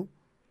get to,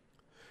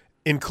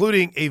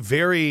 including a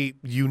very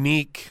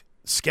unique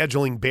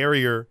scheduling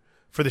barrier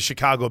for the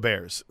Chicago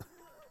Bears.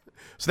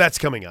 So that's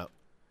coming up.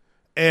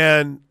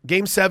 And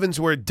Game 7s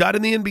were a dud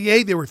in the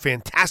NBA. They were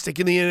fantastic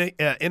in the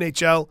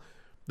NHL,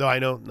 though I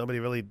know nobody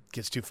really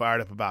gets too fired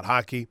up about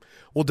hockey.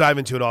 We'll dive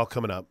into it all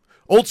coming up.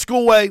 Old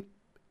school way,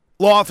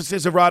 law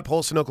offices of Rod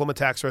Polson, Oklahoma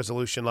Tax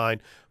Resolution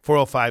Line,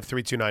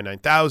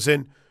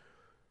 405-329-9000.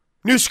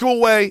 New school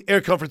way,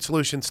 Air Comfort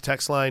Solutions,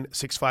 text line,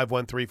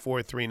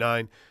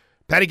 651-3439.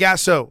 Patty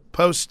Gasso,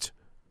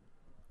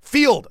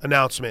 post-field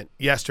announcement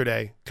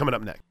yesterday, coming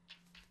up next.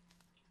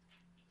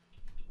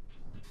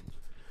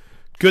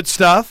 Good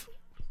stuff.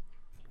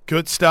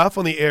 Good stuff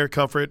on the Air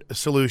Comfort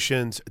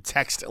Solutions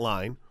text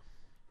line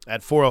at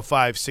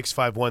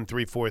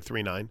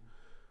 405-651-3439.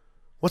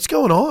 What's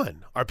going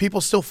on? Are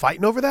people still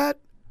fighting over that?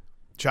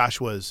 Josh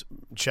was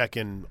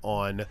checking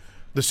on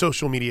the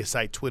social media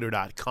site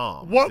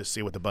twitter.com to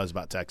see what the buzz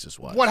about Texas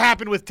was. What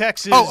happened with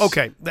Texas? Oh,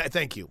 okay.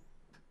 Thank you.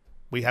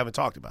 We haven't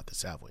talked about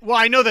this, have we? Well,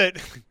 I know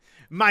that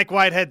Mike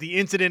White had the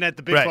incident at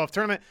the Big 12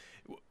 tournament.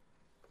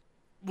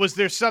 Was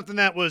there something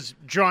that was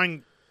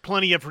drawing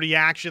plenty of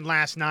reaction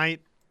last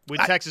night when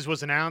Texas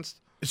was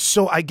announced?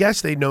 So I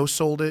guess they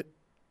no-sold it.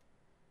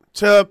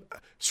 It's a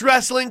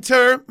wrestling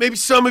term. Maybe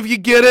some of you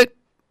get it.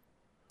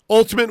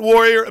 Ultimate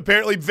Warrior,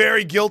 apparently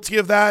very guilty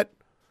of that.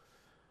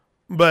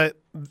 But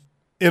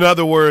in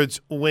other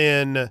words,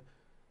 when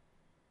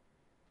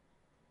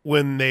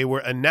they were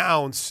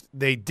announced,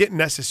 they didn't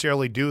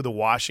necessarily do the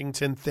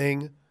Washington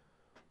thing.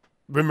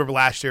 Remember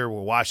last year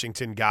where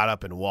Washington got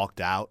up and walked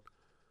out?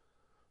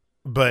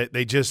 But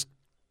they didn't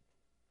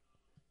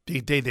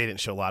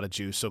show a lot of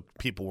juice, so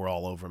people were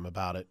all over him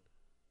about it.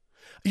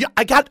 Yeah,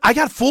 I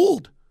got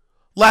fooled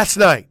last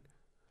night.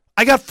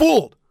 I got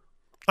fooled.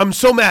 I'm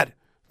so mad.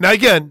 Now,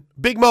 again,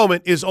 big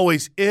moment is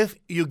always if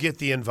you get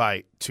the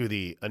invite to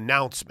the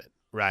announcement,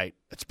 right?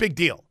 That's a big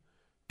deal.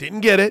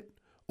 Didn't get it,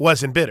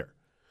 wasn't bitter.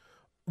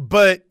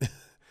 But,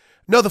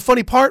 no, the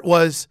funny part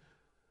was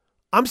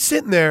I'm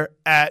sitting there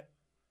at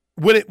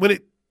when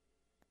it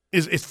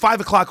is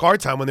 5 o'clock our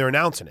time when they're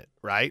announcing it,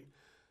 right?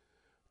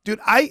 Dude,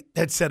 I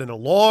had set an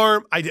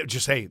alarm. I did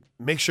just, hey,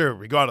 make sure,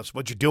 regardless of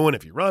what you're doing,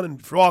 if you're running,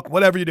 if you're walking,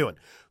 whatever you're doing,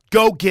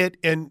 go get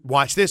and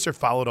watch this or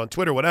follow it on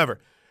Twitter, whatever.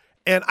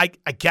 And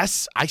I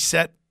guess I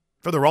set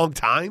for the wrong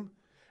time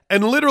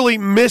and literally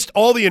missed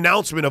all the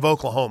announcement of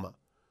Oklahoma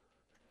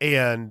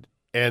and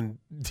him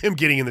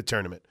getting in the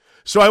tournament.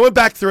 So I went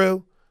back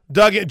through,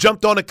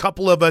 jumped on a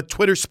couple of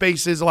Twitter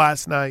spaces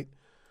last night,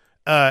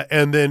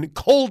 and then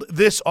culled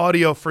this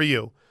audio for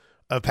you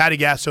of Patty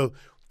Gasso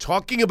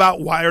talking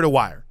about wire to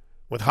wire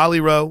with Holly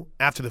Rowe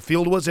after the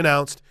field was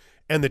announced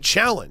and the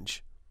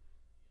challenge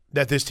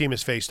that this team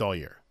has faced all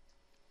year.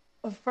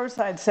 Well, first,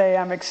 I'd say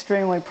I'm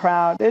extremely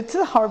proud. It's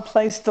a hard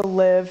place to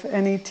live.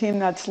 Any team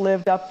that's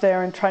lived up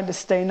there and tried to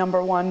stay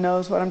number 1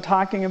 knows what I'm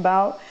talking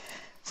about.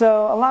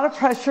 So a lot of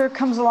pressure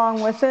comes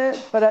along with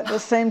it, but at the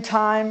same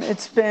time,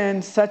 it's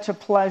been such a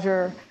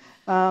pleasure.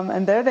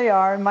 And there they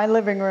are in my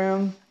living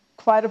room.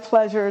 Quite a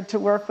pleasure to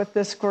work with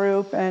this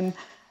group, and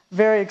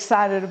very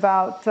excited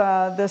about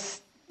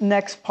this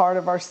next part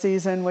of our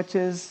season, which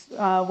is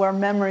where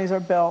memories are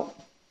built.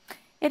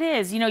 It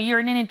is. You're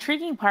in an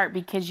intriguing part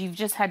because you've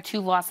just had 2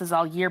 losses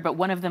all year, but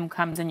one of them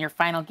comes in your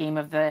final game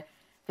of the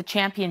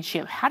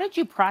championship. How did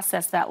you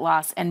process that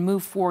loss and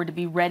move forward to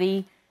be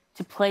ready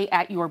to play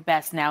at your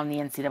best now in the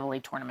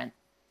NCAA tournament?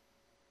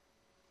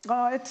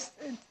 Oh, it's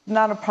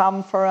not a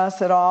problem for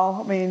us at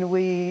all. I mean,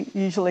 we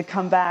usually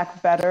come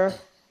back better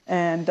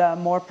and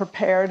more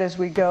prepared as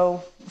we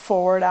go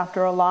forward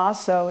after a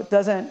loss, so it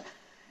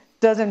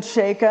doesn't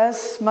shake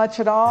us much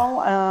at all.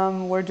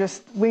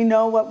 We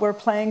know what we're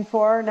playing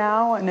for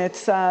now, and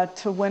it's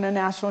to win a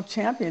national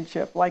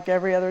championship like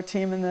every other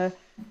team in the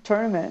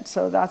tournament.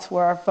 So that's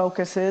where our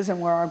focus is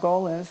and where our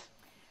goal is.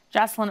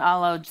 Jocelyn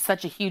Alo,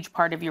 such a huge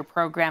part of your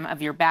program,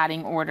 of your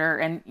batting order.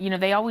 And,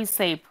 they always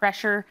say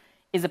pressure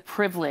is a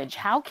privilege.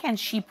 How can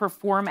she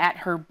perform at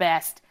her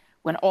best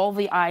when all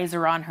the eyes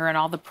are on her and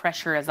all the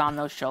pressure is on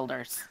those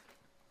shoulders?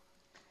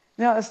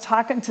 I was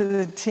talking to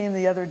the team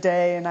the other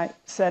day, and I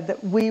said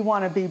that we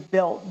want to be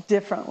built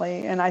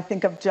differently. And I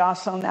think of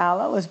Jocelyn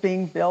Alo as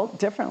being built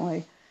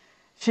differently.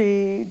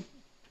 She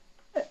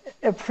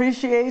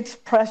appreciates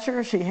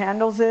pressure. She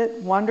handles it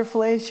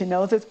wonderfully. She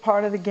knows it's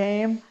part of the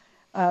game.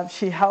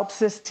 She helps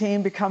this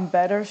team become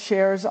better,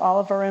 shares all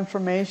of her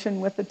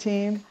information with the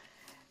team.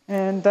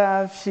 And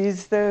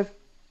she's the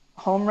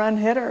home run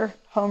hitter,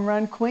 home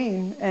run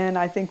queen. And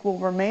I think will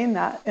remain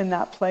in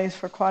that place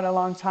for quite a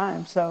long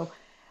time. So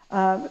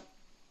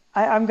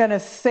I'm going to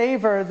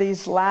savor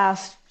these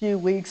last few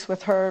weeks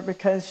with her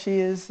because she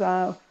is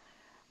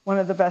one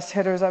of the best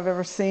hitters I've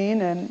ever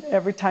seen. And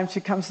every time she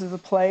comes to the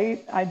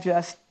plate, I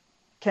just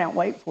can't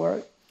wait for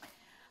it.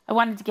 I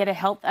wanted to get a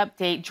health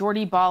update.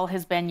 Jordy Bahl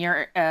has been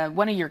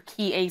one of your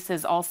key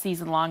aces all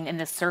season long in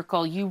this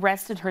circle. You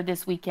rested her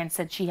this weekend,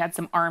 said she had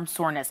some arm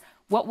soreness.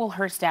 What will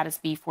her status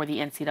be for the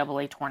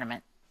NCAA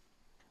tournament?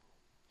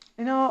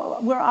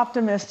 We're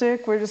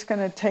optimistic. We're just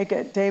going to take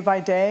it day by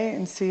day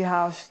and see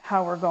how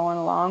we're going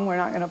along. We're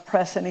not going to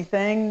press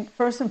anything.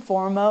 First and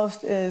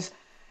foremost is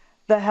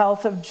the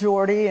health of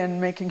Jordy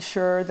and making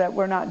sure that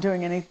we're not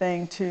doing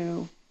anything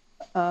to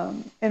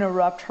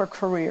interrupt her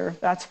career.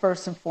 That's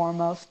first and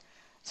foremost.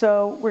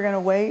 So we're going to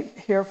wait,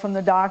 hear from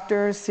the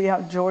doctors, see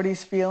how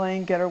Jordy's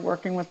feeling, get her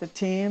working with the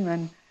team,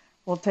 and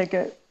we'll take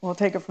it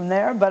from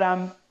there. But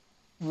I'm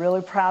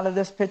really proud of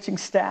this pitching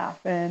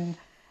staff, and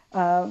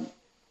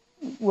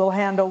we'll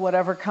handle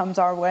whatever comes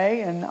our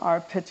way, and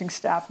our pitching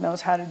staff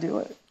knows how to do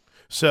it.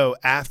 So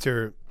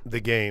after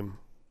the game,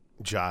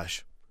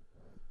 Josh,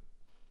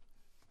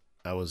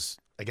 I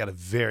got a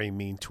very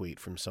mean tweet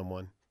from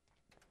someone.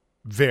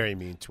 Very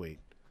mean tweet.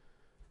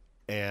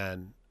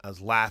 And I was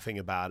laughing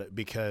about it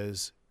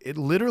because it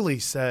literally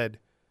said,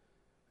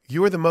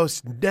 "You are the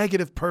most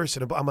negative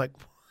person." I'm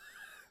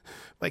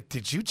like,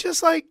 did you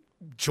just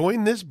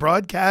join this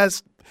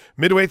broadcast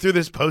midway through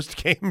this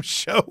post-game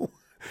show?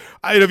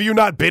 Have you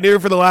not been here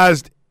for the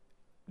last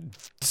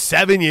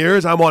 7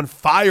 years? I'm on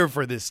fire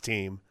for this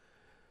team.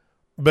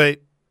 But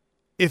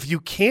if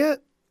you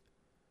can't,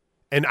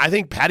 and I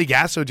think Patty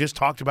Gasso just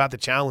talked about the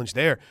challenge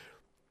there,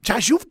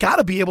 Josh, you've got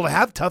to be able to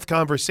have tough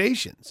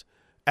conversations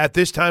at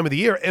this time of the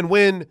year. And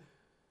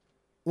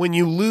when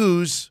you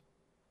lose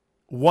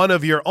one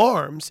of your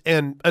arms,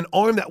 and an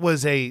arm that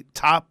was a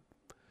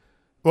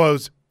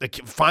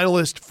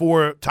finalist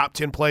for top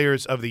 10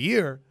 players of the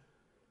year,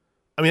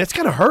 I mean, that's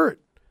going to hurt.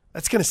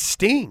 That's going to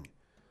sting.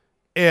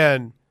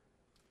 And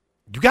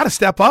you got to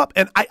step up.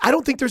 And I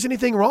don't think there's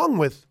anything wrong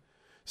with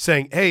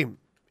saying, hey,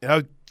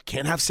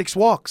 can't have 6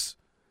 walks.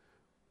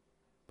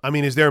 I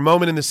mean, is there a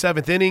moment in the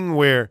 7th inning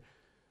where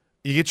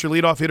you get your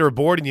leadoff hitter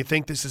aboard and you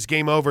think this is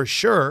game over?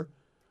 Sure.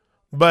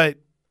 But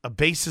a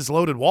bases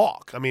loaded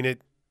walk. I mean,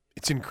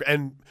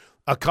 and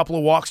a couple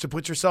of walks to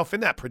put yourself in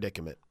that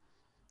predicament.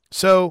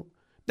 So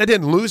that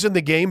didn't lose in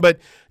the game, but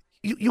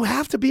you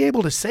have to be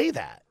able to say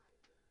that,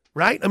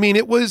 right? I mean,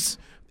 it was,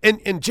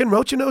 and Jen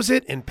Rocha knows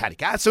it, and Patty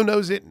Gasso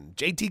knows it, and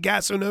JT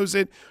Gasso knows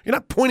it. You're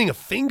not pointing a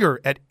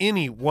finger at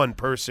any one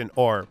person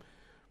or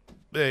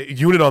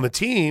unit on the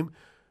team.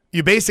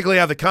 You basically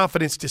have the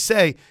confidence to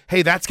say,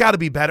 hey, that's got to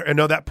be better. And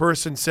no, that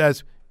person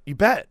says, you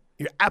bet.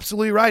 You're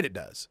absolutely right, it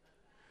does.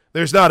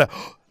 There's not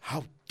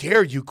how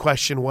dare you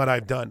question what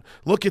I've done?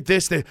 Look at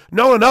this.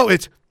 No,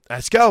 it's,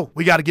 let's go.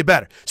 We got to get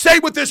better. Same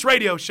with this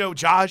radio show,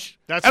 Josh.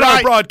 That's right.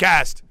 Our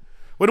broadcast.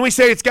 When we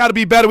say it's got to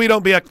be better, we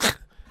don't be like,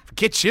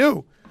 forget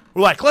you.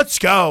 We're like, let's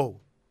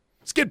go.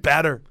 Let's get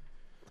better.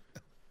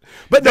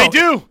 But no,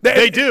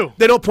 They do.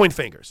 They don't point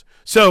fingers.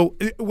 So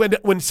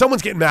when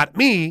someone's getting mad at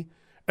me,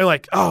 they're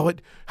like, oh,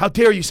 how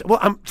dare you say?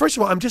 Well, first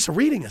of all, I'm just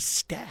reading a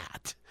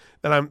stat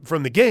that I'm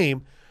from the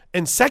game.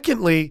 And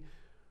secondly,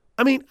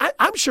 I mean,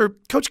 I'm sure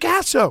Coach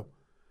Gasso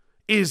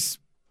is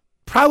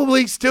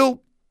probably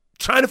still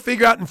trying to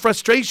figure out in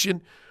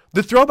frustration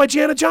the throw by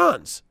Jana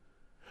Johns,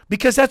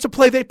 because that's a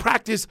play they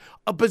practice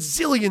a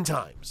bazillion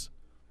times.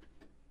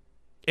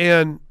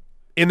 And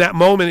in that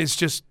moment,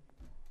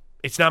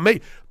 it's not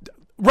me.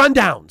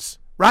 Rundowns,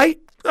 right?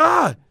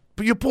 But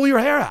you pull your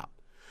hair out.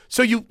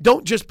 So you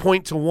don't just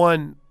point to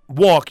one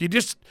walk. You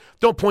just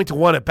don't point to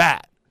one at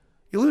bat.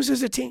 You lose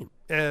as a team.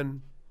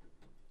 And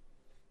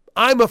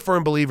I'm a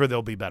firm believer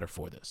they'll be better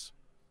for this.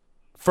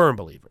 Firm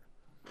believer.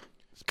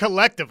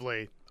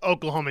 Collectively,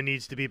 Oklahoma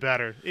needs to be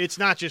better. It's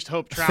not just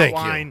Hope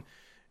Troutwine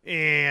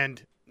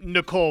and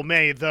Nicole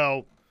May,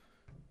 though.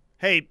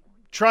 Hey,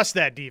 trust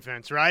that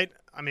defense, right?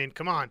 I mean,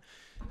 come on.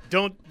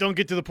 Don't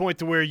get to the point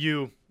to where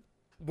you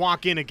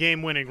walk in a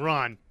game-winning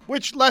run,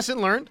 which lesson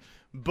learned,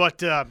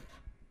 but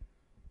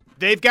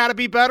they've got to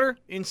be better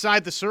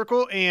inside the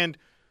circle. And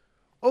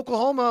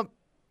Oklahoma,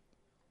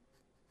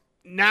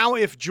 now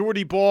if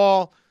Jordy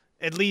Ball,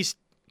 at least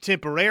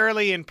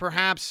temporarily and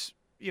perhaps,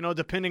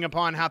 depending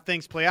upon how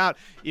things play out,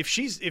 if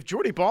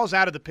Jordy Ball's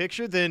out of the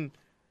picture, then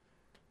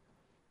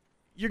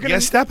you're going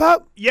to step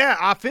up? Yeah,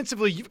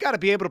 offensively, you've got to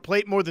be able to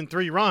plate more than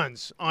 3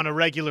 runs on a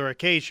regular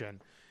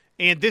occasion.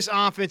 And this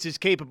offense is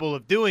capable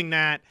of doing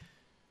that.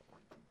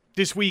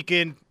 This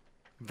weekend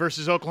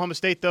versus Oklahoma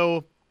State,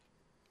 though,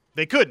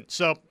 they couldn't.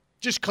 So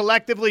just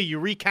collectively, you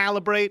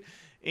recalibrate,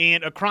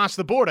 and across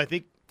the board, I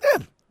think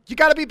you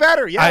got to be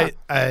better. Yeah,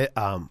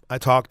 I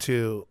talked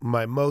to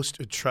my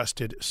most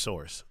trusted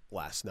source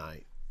last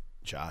night,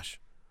 Josh,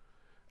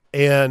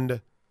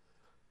 and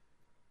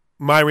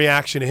my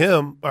reaction to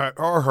him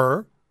or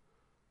her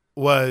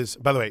was,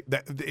 by the way,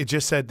 it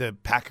just said the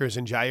Packers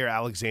and Jair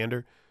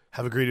Alexander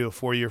have agreed to a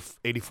 4-year,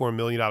 $84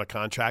 million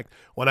contract.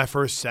 When I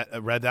first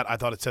read that, I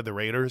thought it said the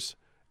Raiders,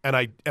 and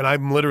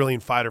I'm literally in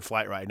fight or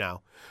flight right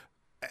now.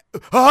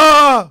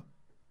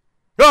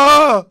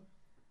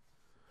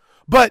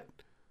 But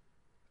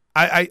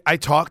I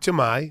talked to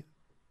my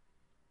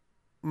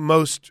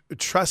most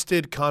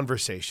trusted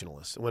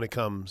conversationalist when it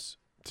comes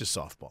to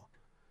softball,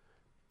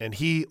 and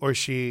he or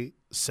she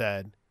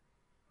said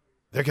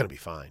they're going to be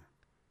fine,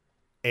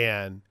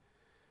 and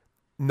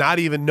not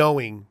even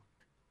knowing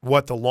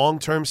what the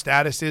long-term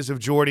status is of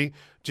Jordy,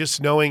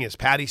 just knowing, as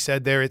Patty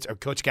said there, or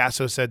Coach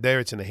Gasso said there,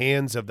 it's in the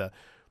hands of the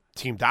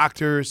team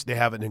doctors. They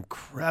have an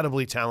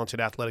incredibly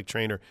talented athletic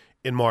trainer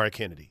in Mara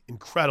Kennedy,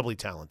 incredibly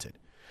talented.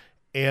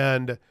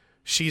 And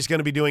she's going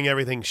to be doing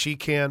everything she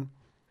can.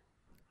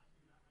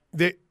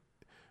 They're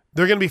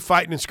going to be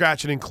fighting and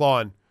scratching and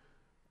clawing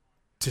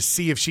to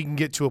see if she can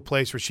get to a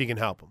place where she can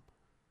help them.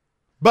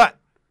 But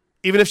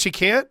even if she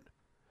can't,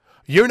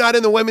 you're not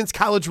in the Women's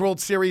College World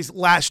Series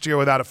last year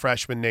without a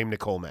freshman named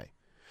Nicole May.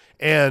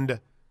 And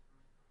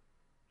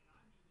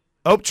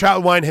Hope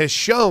Troutwine has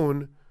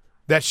shown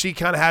that she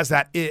kind of has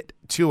that it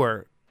to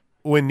her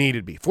when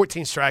needed be.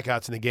 14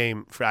 strikeouts in the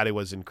game Friday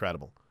was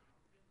incredible.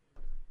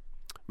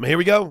 But here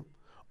we go.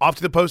 Off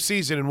to the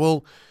postseason, and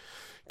we'll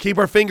keep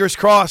our fingers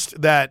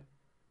crossed that,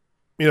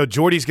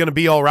 Jordy's going to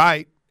be all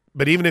right.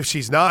 But even if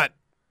she's not,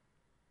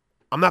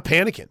 I'm not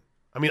panicking.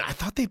 I mean, I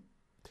thought they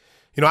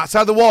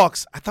outside the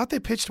walks, I thought they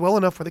pitched well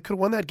enough where they could have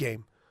won that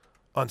game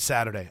on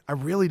Saturday. I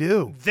really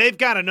do. They've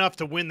got enough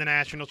to win the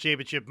national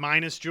championship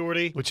minus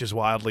Jordy. Which is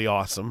wildly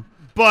awesome.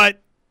 But,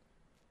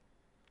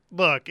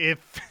 look,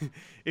 if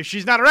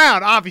she's not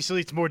around,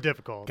 obviously it's more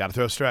difficult. Got to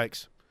throw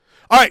strikes.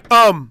 All right.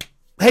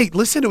 Hey,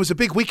 listen, it was a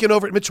big weekend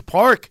over at Mitchell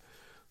Park.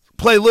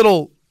 Play a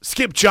little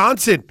Skip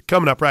Johnson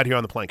coming up right here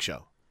on The Plank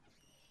Show.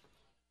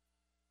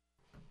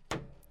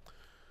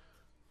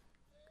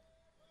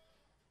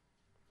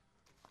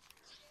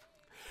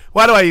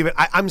 Why do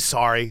I'm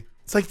sorry.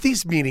 It's like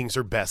these meetings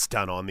are best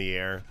done on the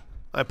air.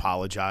 I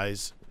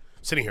apologize.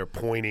 I'm sitting here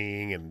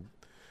pointing, and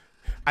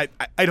I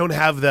don't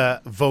have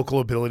the vocal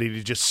ability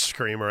to just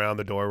scream around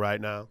the door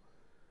right now.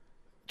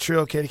 True,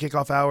 okay to kick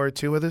off hour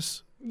 2 with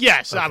us?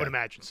 Yes, okay. I would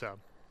imagine so.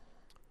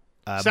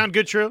 Sound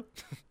good, True?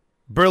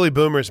 Burley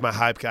Boomer is my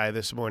hype guy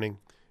this morning,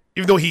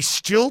 even though he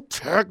still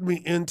tagged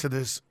me into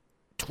this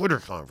Twitter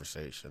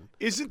conversation.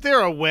 Isn't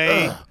there a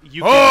way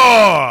you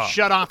can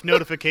shut off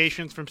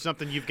notifications from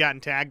something you've gotten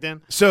tagged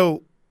in?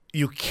 So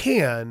you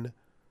can,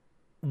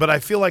 but I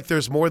feel like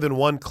there's more than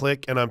one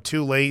click, and I'm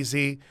too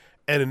lazy,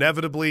 and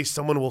inevitably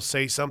someone will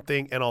say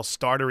something, and I'll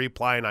start a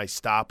reply, and I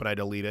stop, and I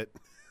delete it.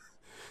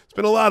 It's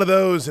been a lot of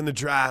those in the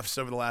drafts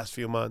over the last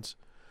few months.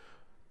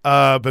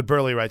 But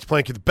Burley writes,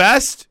 Plank, you're the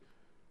best,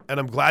 and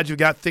I'm glad you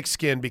got thick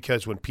skin,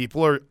 because when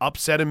people are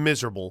upset and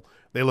miserable,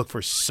 they look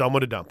for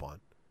someone to dump on.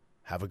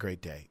 Have a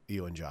great day,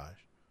 you and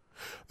Josh.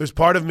 There's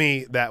part of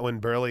me that when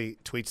Burley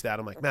tweets that,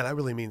 I'm like, man, that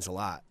really means a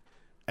lot.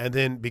 And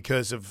then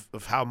because of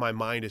how my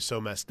mind is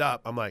so messed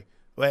up, I'm like,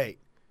 wait,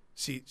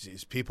 see,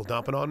 is people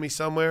dumping on me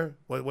somewhere?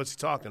 What's he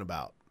talking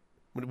about?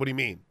 What do you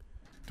mean?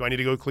 Do I need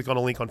to go click on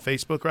a link on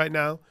Facebook right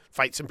now?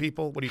 Fight some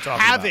people? What are you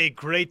talking about? Have a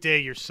great day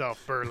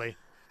yourself, Burley.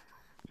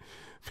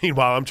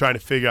 Meanwhile, I'm trying to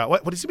figure out,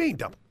 what does he mean,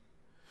 dump?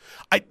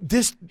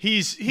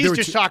 He's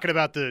just talking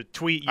about the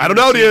tweet I don't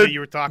know, dude. that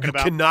you were talking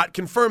about. You cannot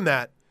confirm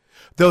that.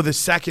 Though the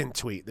second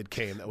tweet that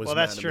came that was well,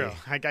 mad that's at true. me.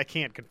 I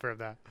can't confirm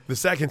that. The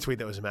second tweet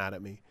that was mad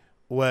at me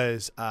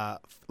was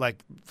like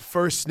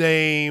first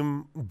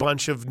name,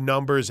 bunch of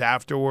numbers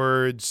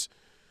afterwards,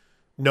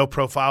 no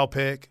profile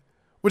pic,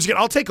 Which, again,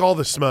 I'll take all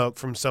the smoke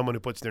from someone who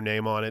puts their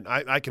name on it.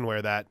 I can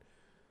wear that.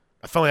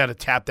 I finally had a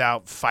tapped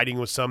out fighting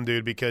with some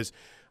dude because,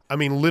 I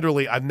mean,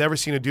 literally, I've never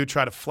seen a dude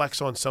try to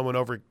flex on someone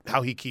over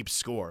how he keeps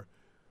score.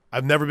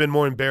 I've never been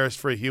more embarrassed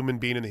for a human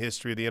being in the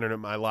history of the internet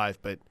in my life,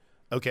 but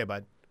okay,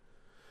 bud.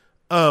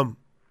 But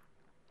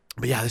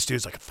yeah, this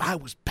dude's like, if I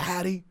was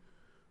Patty,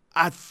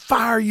 I'd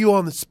fire you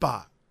on the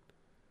spot.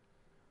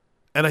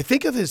 And I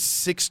think of his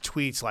 6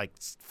 tweets, like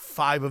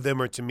 5 of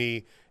them are to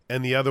me,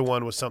 and the other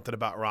one was something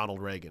about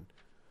Ronald Reagan.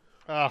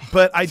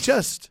 But I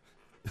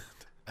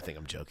think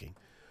I'm joking.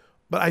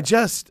 But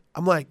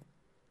I'm like,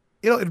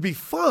 it'd be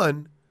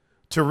fun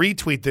to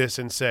retweet this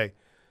and say,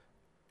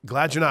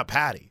 glad you're not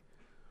Patty.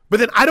 But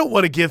then I don't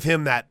want to give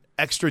him that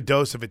extra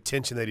dose of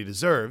attention that he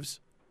deserves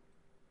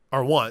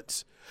or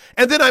wants.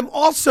 And then I'm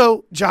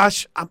also,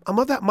 Josh, I'm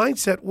of that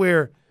mindset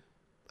where,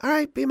 all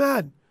right, be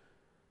mad.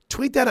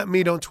 Tweet that at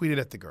me. Don't tweet it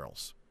at the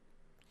girls.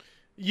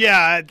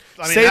 Yeah,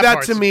 I mean, say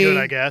that to me. Good,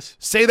 I guess.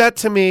 Say that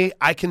to me.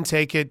 I can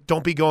take it.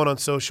 Don't be going on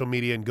social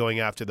media and going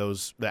after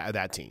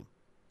that team.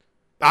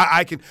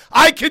 I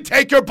can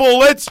take your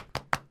bullets.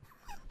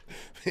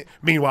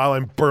 Meanwhile,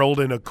 I'm burled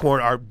in a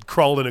corner or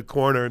crawled in a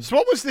corner. So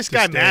what was this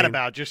guy mad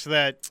about? Just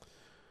that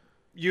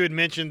you had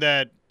mentioned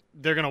that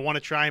they're going to want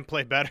to try and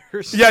play better.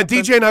 Yeah,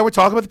 DJ and I were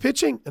talking about the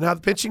pitching and how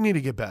the pitching need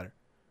to get better.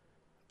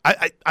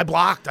 I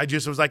blocked. I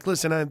just was like,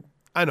 listen,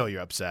 I know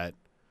you're upset.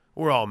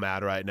 We're all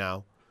mad right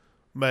now.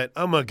 But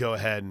I'm going to go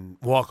ahead and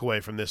walk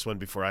away from this one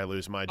before I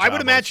lose my job. I would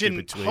imagine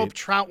Hope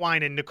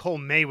Troutwine and Nicole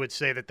May would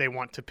say that they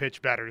want to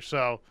pitch better.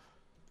 So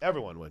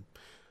everyone would.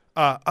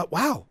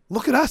 Wow,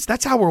 look at us.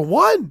 That's how we're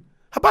won.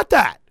 How about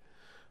that?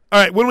 All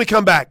right, when we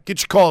come back,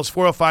 get your calls,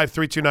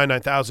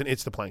 405-329-9000.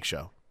 It's The Plank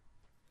Show.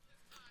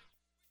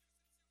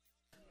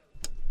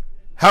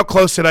 How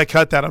close did I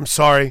cut that? I'm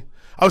sorry.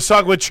 I was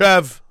talking with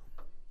Trev.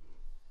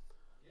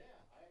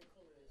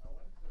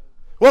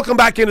 Welcome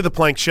back into The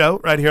Plank Show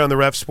right here on the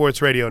Ref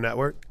Sports Radio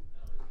Network.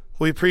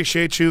 We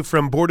appreciate you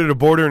from border to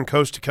border and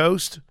coast to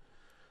coast.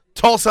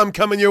 Tulsa, I'm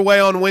coming your way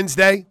on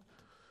Wednesday.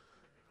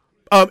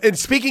 And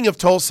speaking of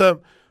Tulsa,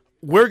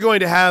 we're going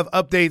to have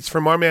updates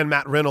from our man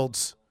Matt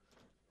Reynolds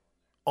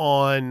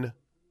on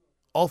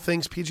all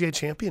things PGA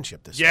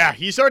Championship this week. Yeah,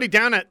 he's already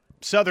down at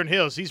Southern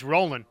Hills. He's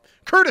rolling.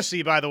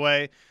 Courtesy, by the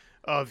way,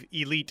 of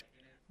Elite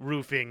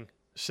Roofing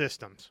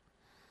Systems.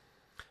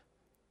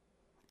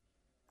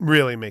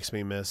 Really makes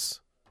me miss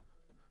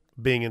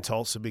being in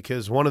Tulsa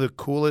because one of the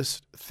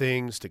coolest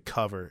things to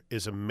cover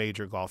is a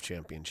major golf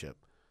championship.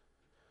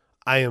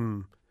 I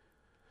am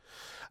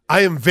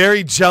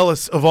very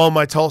jealous of all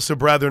my Tulsa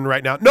brethren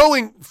right now,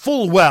 knowing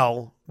full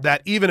well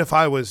that even if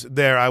I was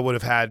there, I would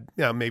have had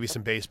maybe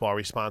some baseball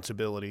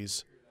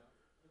responsibilities.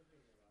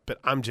 But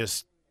I'm in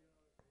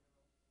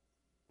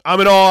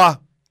awe.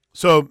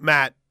 So,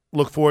 Matt,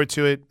 look forward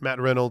to it.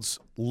 Matt Reynolds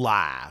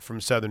live from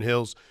Southern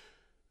Hills.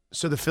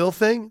 So the Phil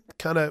thing,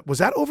 was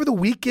that over the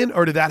weekend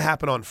or did that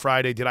happen on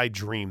Friday? Did I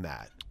dream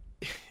that?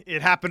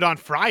 It happened on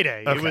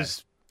Friday. Okay. It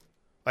was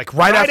like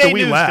right Friday after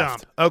we news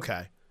left. dump.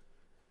 Okay.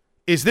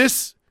 Is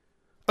this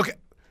 – okay.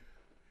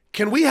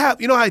 Can we have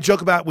 – how I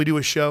joke about we do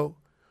a show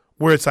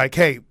where it's like,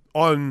 hey,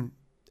 and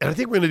I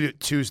think we're going to do it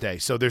Tuesday,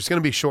 so there's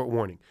going to be short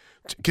warning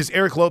because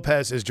Eric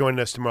Lopez is joining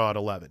us tomorrow at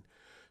 11.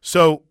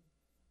 So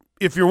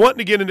if you're wanting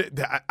to get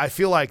into – I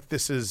feel like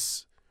this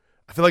is –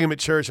 I feel like I'm at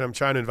church and I'm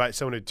trying to invite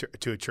someone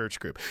to a church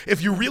group.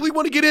 If you really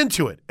want to get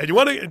into it and you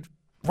want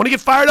to get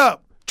fired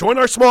up, join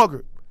our small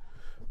group.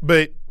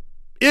 But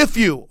if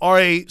you are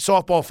a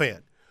softball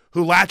fan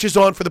who latches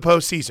on for the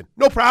postseason,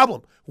 no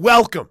problem.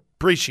 Welcome.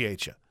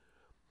 Appreciate you.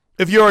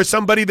 If you are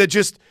somebody that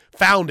just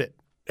found it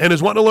and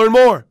is wanting to learn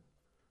more,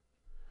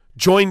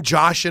 join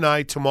Josh and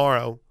I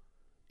tomorrow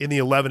in the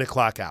 11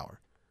 o'clock hour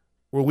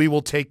where we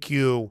will take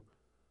you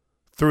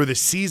through the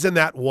season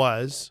that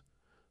was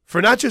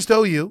for not just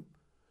OU,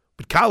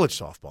 but college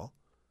softball.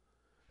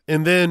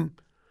 And then,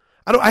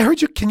 I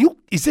heard you,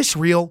 is this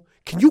real?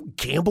 Can you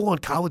gamble on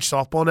college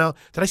softball now?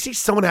 Did I see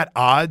someone had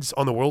odds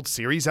on the World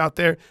Series out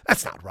there?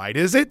 That's not right,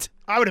 is it?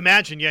 I would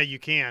imagine, yeah, you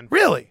can.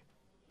 Really?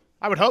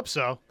 I would hope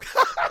so.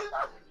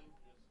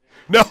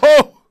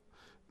 No.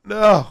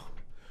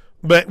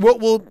 But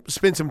we'll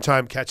spend some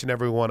time catching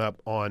everyone up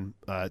on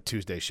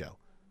Tuesday's show.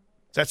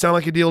 Does that sound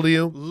like a deal to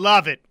you?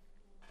 Love it.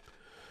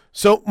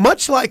 So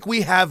much like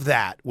we have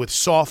that with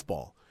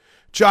softball,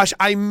 Josh,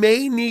 I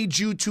may need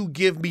you to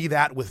give me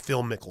that with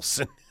Phil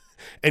Mickelson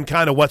and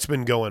kind of what's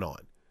been going on.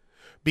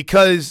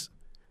 Because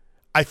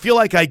I feel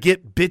like I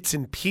get bits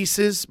and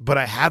pieces, but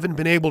I haven't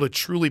been able to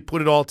truly put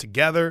it all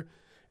together.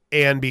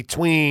 And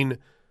between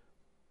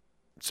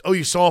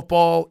OU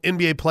softball,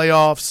 NBA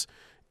playoffs,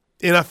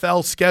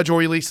 NFL schedule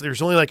release,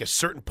 there's only like a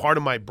certain part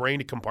of my brain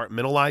to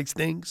compartmentalize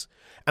things.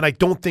 And I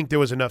don't think there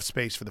was enough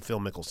space for the Phil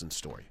Mickelson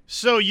story.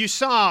 So you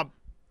saw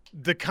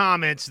the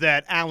comments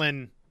that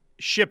Alan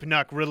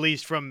Shipnuck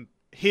released from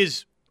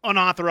his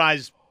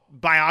unauthorized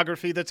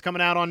biography that's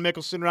coming out on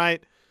Mickelson,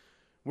 right?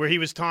 Where he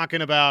was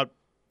talking about,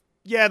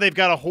 yeah, they've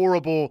got a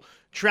horrible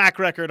track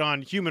record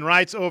on human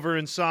rights over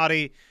in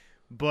Saudi,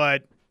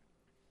 but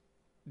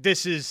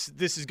this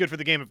is good for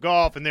the game of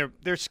golf, and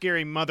they're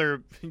scary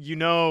mother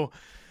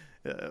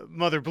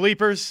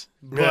bleepers,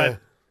 but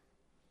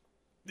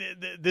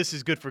this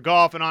is good for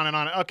golf, and on and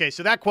on. Okay,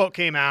 so that quote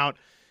came out,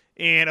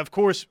 and of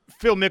course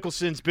Phil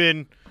Mickelson's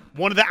been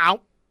one of the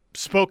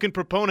outspoken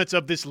proponents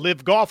of this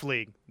LIV Golf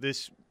League,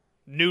 this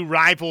new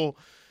rival.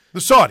 The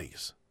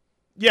Saudis.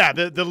 Yeah,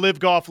 the LIV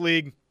Golf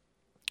League.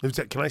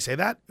 Can I say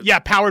that? Yeah,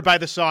 powered by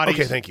the Saudis.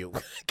 Okay, thank you.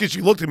 Because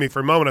you looked at me for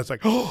a moment, I was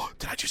like, oh,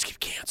 did I just get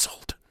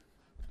canceled?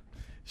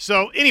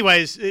 So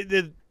anyways,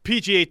 the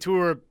PGA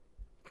Tour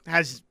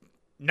has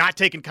not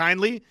taken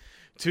kindly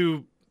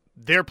to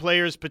their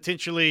players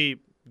potentially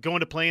going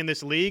to play in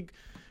this league.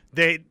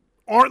 They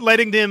aren't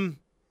letting them.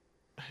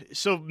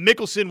 So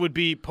Mickelson would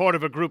be part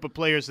of a group of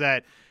players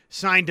that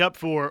signed up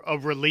for a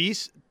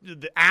release,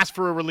 asked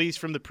for a release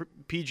from the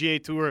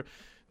PGA Tour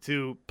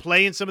to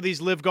play in some of these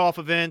LIV Golf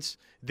events.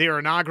 Their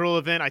inaugural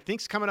event, I think,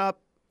 is coming up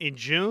in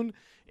June.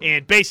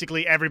 And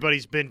basically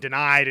everybody's been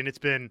denied, and it's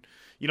been,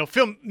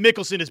 Phil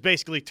Mickelson has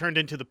basically turned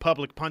into the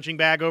public punching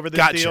bag over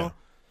this deal.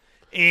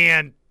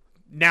 And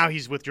now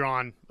he's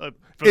withdrawn from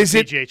the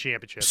PGA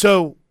Championship.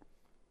 So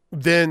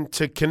then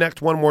to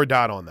connect one more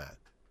dot on that,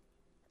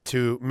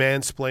 to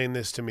mansplain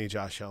this to me,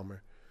 Josh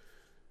Helmer,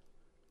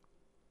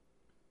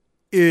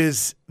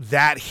 is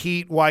that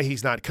heat why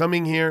he's not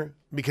coming here?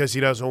 Because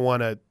he doesn't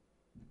want to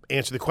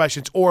answer the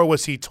questions? Or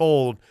was he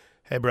told,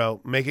 hey,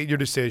 bro, make it your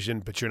decision,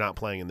 but you're not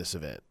playing in this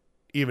event,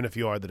 even if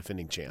you are the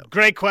defending champ?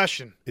 Great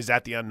question. Is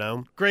that the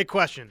unknown? Great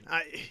question.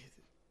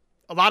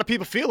 A lot of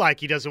people feel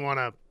like he doesn't want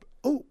to.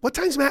 Oh, what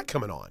time's Matt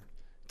coming on?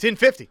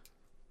 10:50.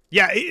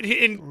 Yeah,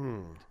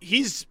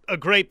 he's a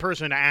great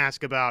person to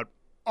ask about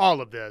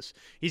all of this.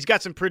 He's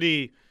got some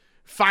pretty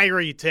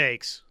fiery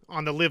takes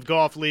on the LIV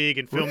Golf League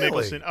and Phil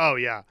Mickelson. Oh,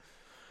 yeah.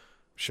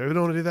 Sure we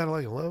don't want to do that at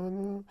like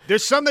 11?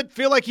 There's some that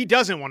feel like he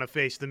doesn't want to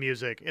face the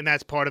music, and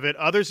that's part of it.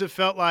 Others have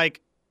felt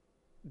like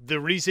the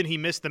reason he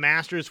missed the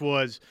Masters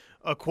was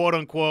a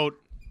quote-unquote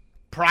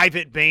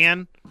private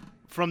ban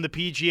from the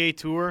PGA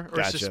Tour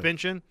or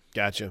suspension.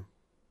 Gotcha.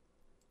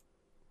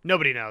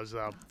 Nobody knows,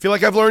 though. Feel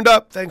like I've learned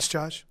up. Thanks,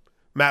 Josh.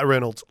 Matt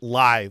Reynolds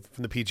live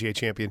from the PGA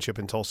Championship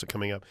in Tulsa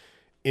coming up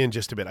in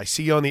just a bit. I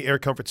see you on the Air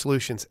Comfort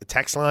Solutions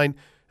text line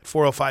at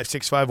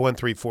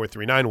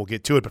 405-651-3439. We'll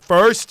get to it. But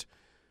first,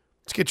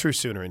 let's get True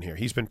Sooner in here.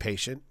 He's been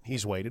patient.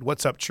 He's waited.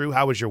 What's up, True?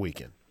 How was your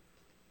weekend?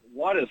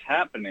 What is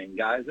happening,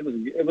 guys? It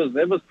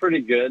was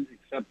pretty good,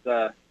 except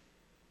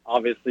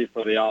obviously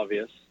for the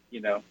obvious,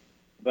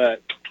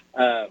 But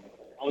I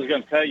was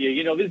going to tell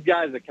you, these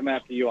guys that come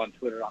after you on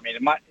Twitter,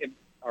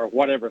 or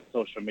whatever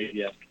social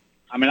media.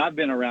 I've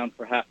been around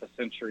for half a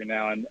century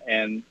now,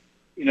 and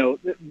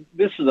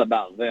this is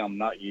about them,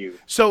 not you.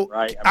 So,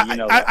 right?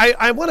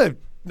 I want to.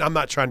 I'm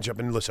not trying to jump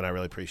in. Listen, I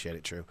really appreciate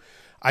it, True.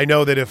 I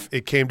know that if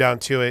it came down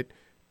to it,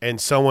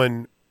 and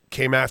someone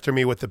came after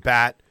me with the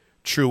bat,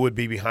 True would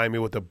be behind me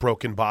with a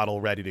broken bottle,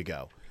 ready to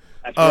go.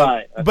 That's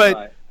right. That's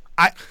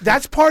right.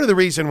 That's part of the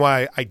reason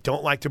why I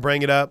don't like to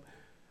bring it up,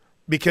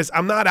 because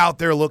I'm not out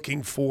there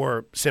looking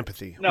for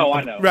sympathy. No,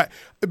 I know. Right,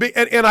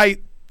 and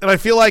I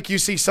feel like you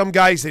see some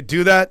guys that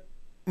do that.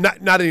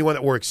 Not anyone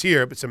that works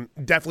here, but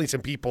definitely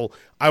some people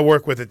I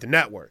work with at the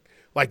network.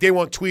 Like, they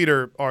won't tweet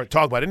or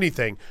talk about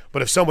anything,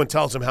 but if someone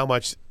tells them how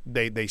much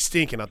they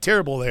stink and how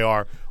terrible they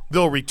are,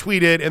 they'll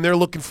retweet it, and they're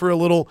looking for a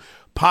little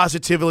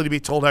positivity to be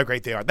told how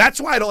great they are.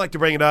 That's why I don't like to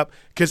bring it up,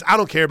 because I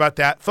don't care about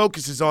that.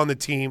 Focus is on the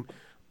team.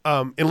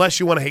 Unless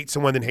you want to hate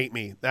someone, then hate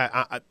me.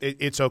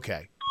 It's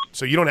okay.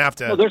 So you don't have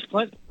to. Well, there's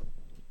plenty.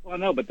 Well,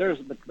 no, but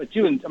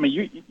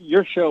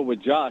your show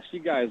with Josh, you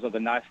guys are the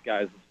nice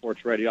guys of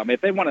sports radio.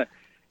 If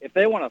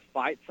they want to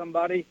fight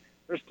somebody,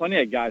 there's plenty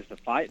of guys to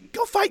fight.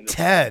 Go fight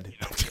Ted.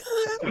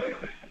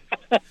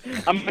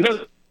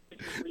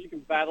 You can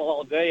battle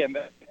all day and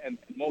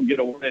won't get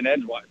a word in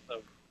edgewise.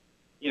 So,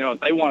 if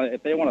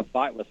they want to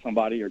fight with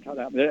somebody or try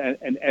to,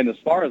 and as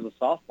far as the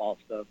softball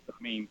stuff,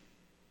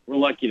 we're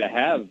lucky to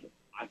have.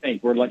 I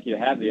think we're lucky to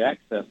have the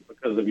access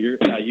because of you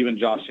and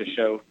Josh's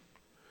show.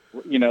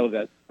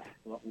 That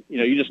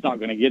you're just not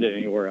going to get it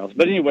anywhere else.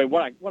 But anyway,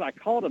 what I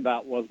called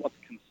about was what's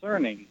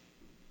concerning.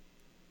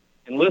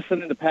 And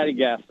listening to Patty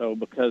Gasso,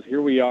 because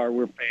here we are,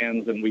 we're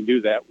fans, and we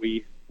do that.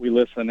 We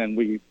listen and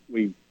we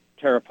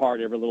tear apart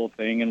every little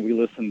thing, and we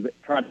listen,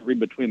 try to read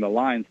between the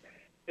lines.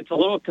 It's a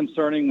little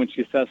concerning when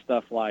she says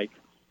stuff like,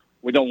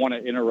 "We don't want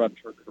to interrupt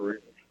her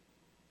career."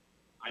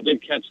 I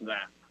did catch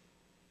that,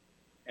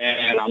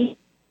 and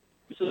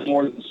this is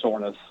more than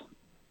soreness.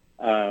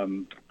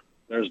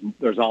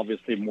 There's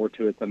obviously more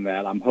to it than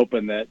that. I'm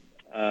hoping that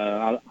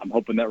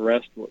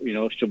rest,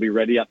 she'll be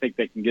ready. I think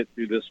they can get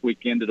through this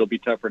weekend. It'll be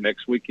tougher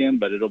next weekend,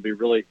 but it'll be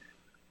really,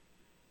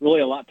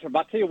 really a lot tougher.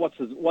 I'll tell you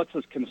what's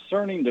as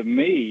concerning to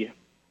me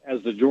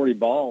as the Jordy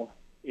Ball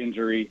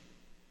injury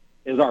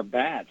is our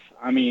bats.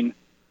 How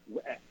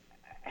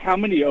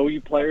many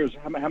OU players,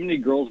 how many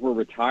girls were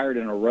retired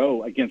in a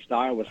row against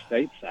Iowa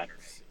State Saturday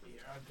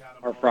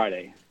or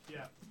Friday?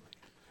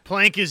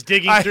 Plank is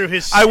digging through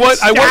his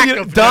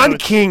Don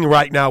King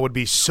right now would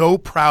be so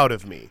proud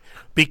of me,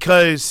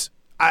 because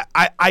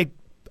I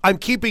I'm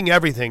keeping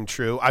everything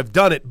true. I've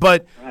done it,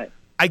 but Right.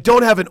 I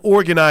don't have an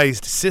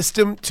organized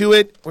system to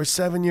it. We're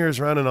 7 years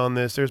running on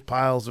this. There's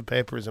piles of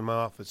papers in my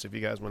office if you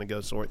guys want to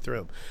go sort through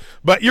them.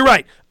 But you're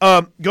right.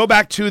 Go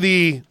back to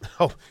the –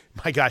 oh,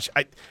 my gosh.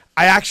 I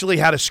actually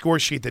had a score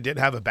sheet that didn't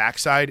have a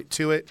backside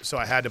to it, so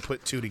I had to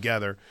put two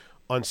together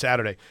on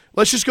Saturday.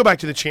 Let's just go back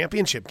to the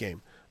championship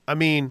game. I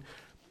mean,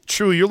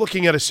 true, you're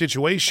looking at a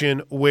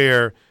situation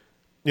where,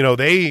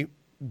 they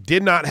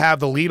did not have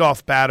the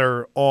leadoff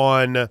batter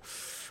on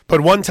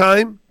but one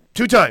time,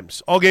 2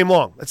 times all game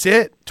long. That's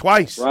it.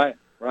 Twice. Right.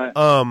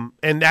 And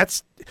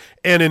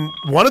in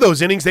one of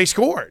those innings they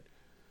scored.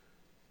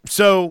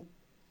 So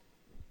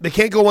they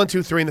can't go 1,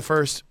 2, 3 in the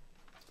first,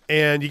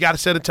 and you got to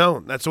set a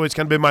tone. That's always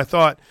kind of been my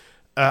thought.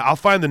 I'll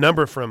find the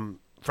number from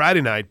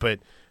Friday night, but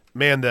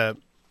man,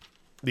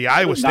 the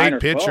Iowa State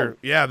pitcher,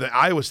 the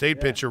Iowa State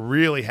pitcher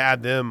really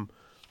had them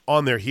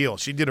on their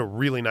heels. She did a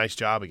really nice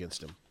job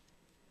against him.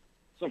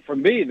 So for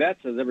me, that's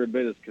every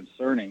bit as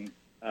concerning.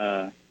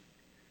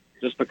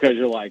 Just because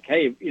you're like,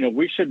 hey,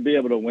 we should be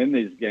able to win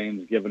these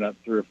games giving up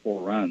 3 or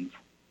 4 runs.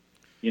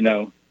 I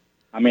know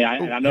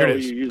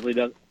you usually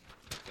does.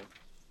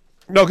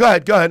 No, go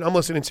ahead. I'm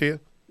listening to you.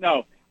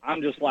 No,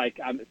 I'm just like,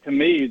 to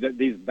me, that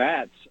these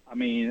bats,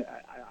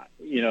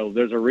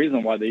 there's a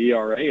reason why the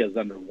ERA is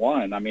under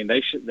 1. I mean,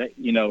 they should,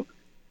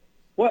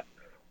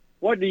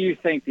 what do you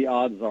think the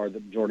odds are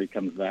that Jordy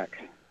comes back?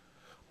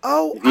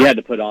 Oh, if you had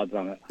to put odds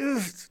on it.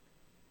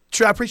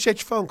 True, I appreciate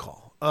your phone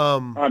call.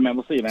 All right, man.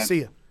 We'll see you, man. See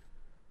you.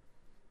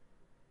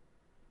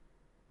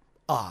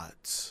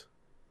 Odds.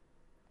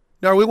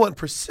 Now, are we wanting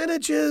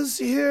percentages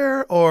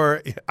here,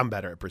 or I'm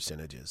better at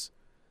percentages?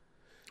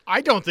 I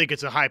don't think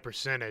it's a high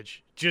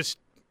percentage. Just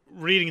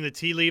reading the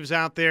tea leaves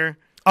out there.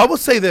 I will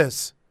say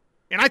this.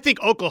 And I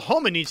think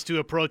Oklahoma needs to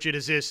approach it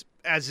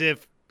as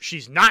if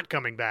she's not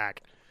coming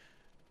back.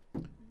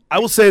 I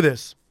will say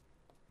this.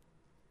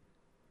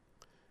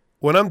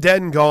 When I'm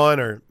dead and gone,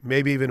 or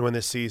maybe even when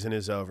this season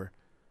is over,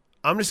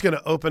 I'm just going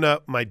to open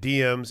up my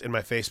DMs and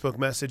my Facebook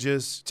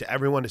messages to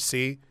everyone to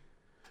see,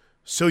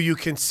 so you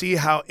can see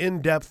how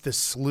in-depth the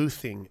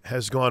sleuthing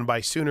has gone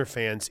by Sooner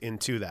fans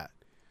into that.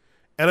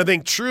 And I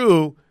think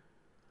True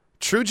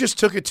just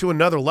took it to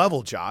another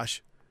level,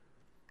 Josh,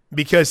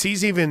 because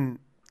he's even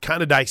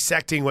kind of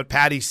dissecting what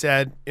Patty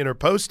said in her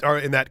post or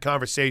in that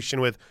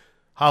conversation with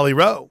Holly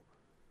Rowe.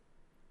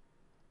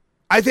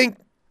 I think,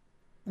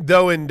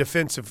 though, in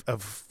defense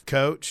of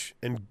Coach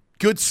and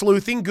good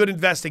sleuthing, good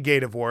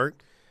investigative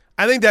work,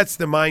 I think that's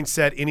the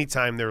mindset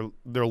anytime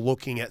they're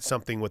looking at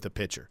something with a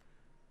pitcher,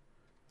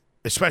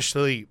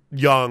 especially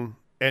young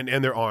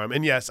and their arm.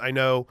 And, yes, I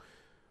know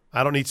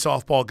I don't need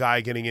softball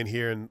guy getting in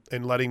here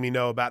and letting me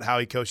know about how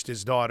he coached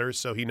his daughters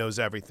so he knows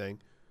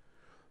everything.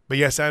 But,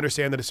 yes, I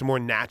understand that it's more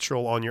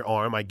natural on your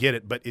arm. I get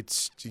it, but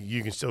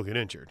you can still get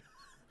injured.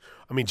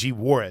 I mean, G.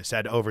 Warris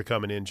had to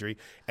overcome an injury,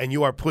 and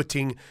you are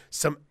putting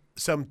some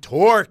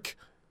torque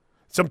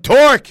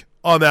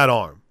on that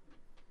arm.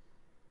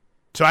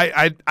 So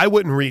I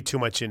wouldn't read too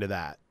much into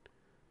that.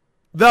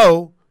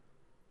 Though,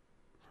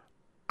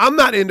 I'm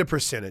not into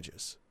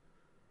percentages.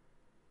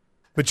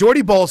 But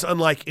Jordy Ball's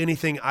unlike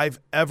anything I've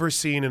ever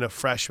seen in a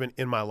freshman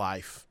in my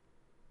life.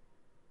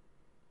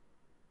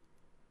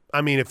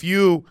 I mean, if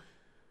you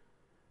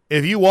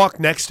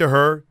walk next to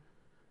her,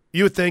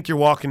 you would think you're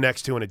walking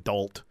next to an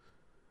adult.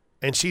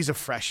 And she's a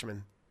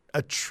freshman,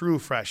 a true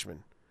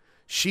freshman.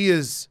 She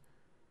is,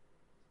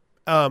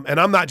 and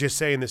I'm not just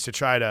saying this to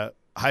try to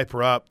hype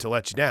her up to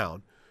let you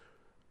down.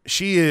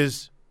 She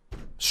is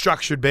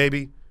structured,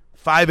 baby.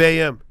 5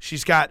 a.m.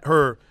 She's got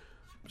her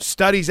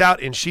studies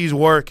out and she's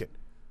working.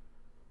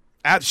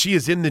 She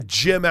is in the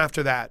gym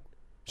after that.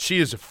 She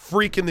is a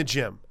freak in the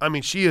gym. I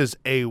mean, she is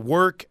a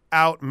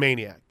workout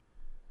maniac.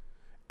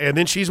 And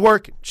then she's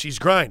working. She's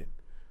grinding.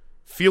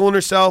 Fueling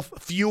herself,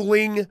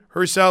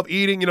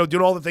 eating,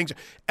 doing all the things.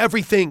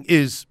 Everything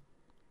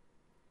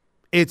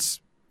it's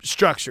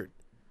structured.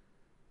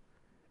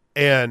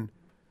 And,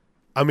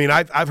 I mean,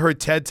 I've heard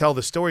Ted tell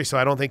the story, so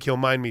I don't think he'll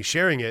mind me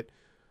sharing it.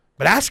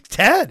 But ask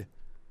Ted.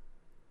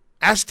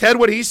 Ask Ted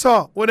what he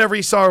saw whenever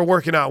he saw her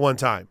working out one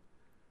time.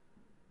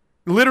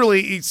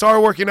 Literally, he saw her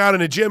working out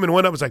in a gym and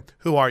went up and was like,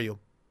 who are you?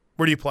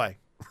 Where do you play?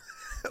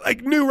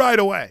 Like, knew right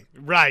away.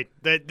 Right,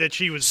 that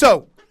she was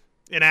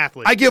an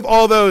athlete. I give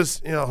all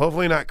those,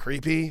 hopefully not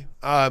creepy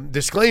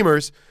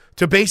disclaimers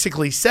to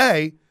basically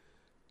say,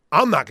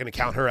 I'm not going to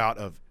count her out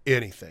of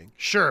anything.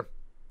 Sure.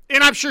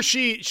 And I'm sure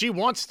she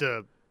wants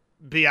to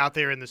be out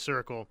there in the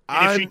circle.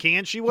 And if she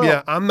can, she will.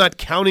 Yeah, I'm not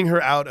counting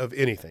her out of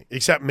anything,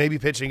 except maybe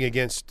pitching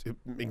against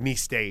McNeese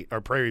State, or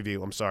Prairie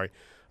View,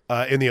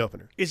 in the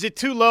opener. Is it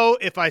too low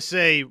if I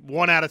say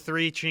 1 out of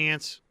 3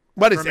 chance?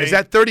 What is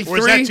that, 33? Or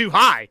is that too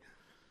high?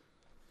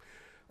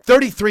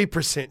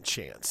 33%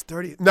 chance.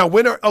 30. Now,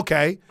 winner.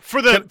 Okay.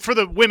 For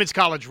the Women's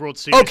College World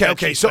Series.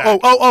 Okay. So,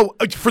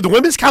 for the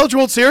Women's College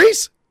World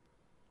Series?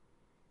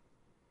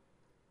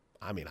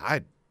 I mean,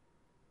 I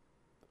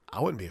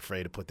wouldn't be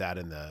afraid to put that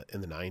in the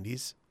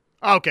 90s.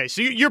 Okay,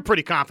 so you're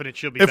pretty confident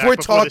she'll be if back we're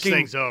before talking this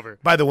thing's over.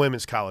 By the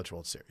Women's College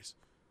World Series.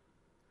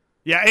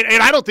 Yeah,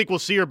 and I don't think we'll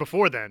see her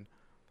before then.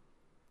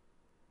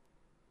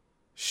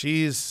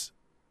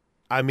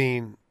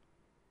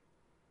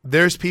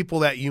 There's people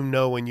that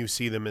when you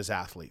see them as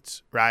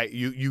athletes, right?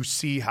 You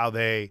see how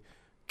they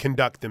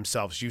conduct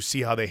themselves. You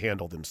see how they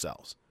handle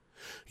themselves.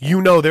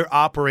 They're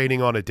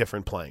operating on a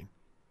different plane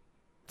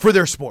for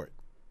their sport.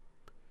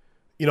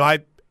 I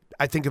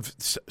think of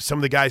some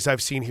of the guys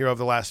I've seen here over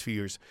the last few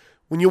years.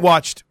 When you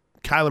watched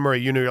Kyler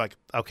Murray, you're like,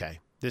 okay,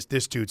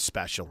 this dude's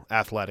special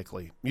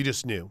athletically. You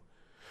just knew.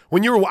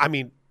 When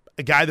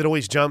a guy that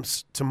always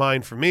jumps to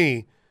mind for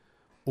me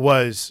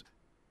was,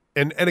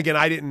 and again,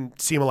 I didn't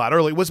see him a lot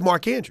early, was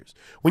Mark Andrews.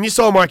 When you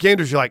saw Mark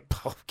Andrews, you're like,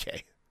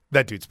 okay,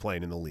 that dude's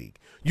playing in the league.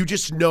 You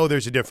just know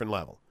there's a different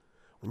level.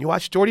 When you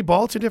watch Jordy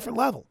Ball, it's a different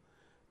level.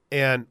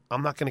 And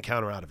I'm not going to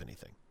counter out of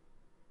anything,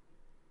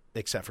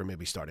 except for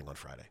maybe starting on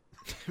Friday.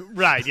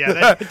 Right,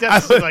 yeah. It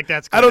doesn't seem like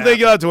that's I don't think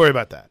you'll have to worry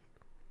about that.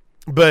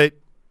 But,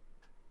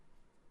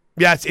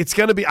 yeah, it's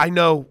going to be – I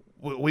know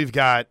we've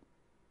got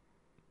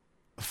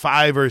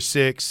 5 or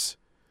 6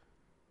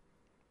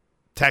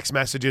 text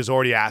messages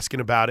already asking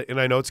about it, and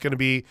I know it's going to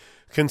be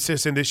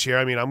consistent this year.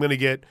 I'm going to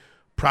get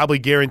probably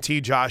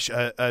guaranteed, Josh,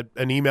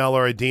 an email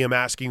or a DM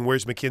asking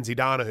where's Mackenzie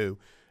Donahue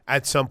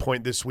at some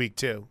point this week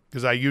too,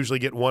 because I usually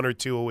get 1 or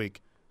 2 a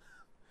week.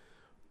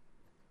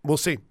 We'll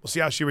see. We'll see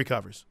how she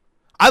recovers.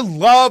 I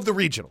love the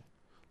regional.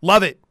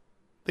 Love it.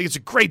 I think it's a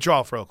great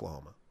draw for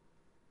Oklahoma.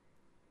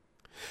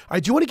 All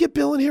right, do you want to get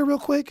Bill in here real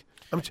quick?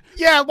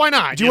 Yeah, why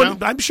not?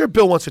 I'm sure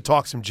Bill wants to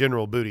talk some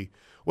general booty.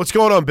 What's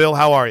going on, Bill?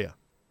 How are you?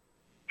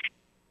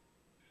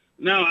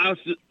 No, I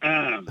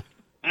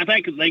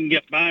think they can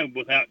get by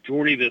without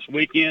Jordy this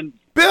weekend.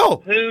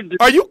 Bill,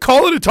 are you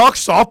calling to talk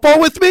softball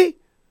with me?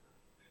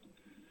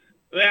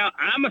 Well,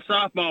 I'm a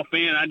softball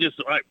fan. I just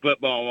like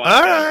football. All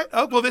right.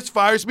 Oh, well, this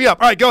fires me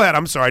up. All right, go ahead.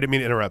 I'm sorry. I didn't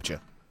mean to interrupt you.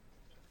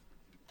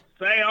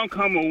 Say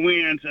Oklahoma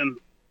wins, and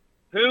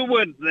who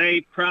would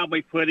they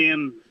probably put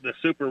in the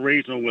super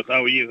regional with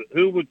OU?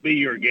 Who would be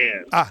your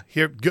guess?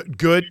 Here,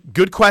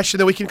 good question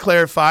that we can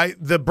clarify.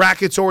 The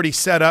bracket's already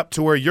set up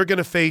to where you're going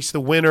to face the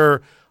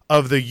winner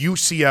of the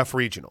UCF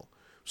regional.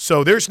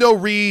 So there's no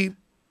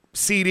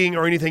reseeding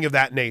or anything of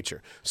that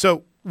nature.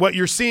 So what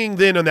you're seeing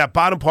then on that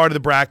bottom part of the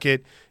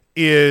bracket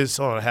is,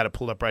 I had it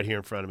pulled up right here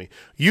in front of me.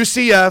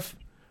 UCF,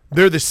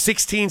 they're the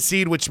 16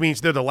 seed, which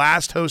means they're the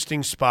last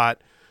hosting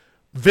spot.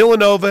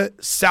 Villanova,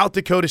 South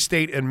Dakota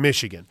State, and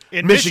Michigan.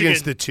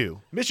 Michigan's the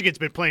 2. Michigan's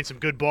been playing some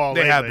good ball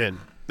lately.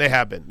 They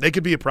have been. They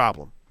could be a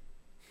problem.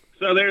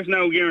 So there's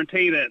no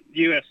guarantee that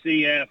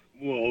USCF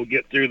will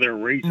get through their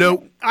regional?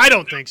 No. I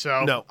don't think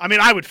so. No.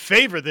 I would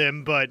favor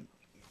them, but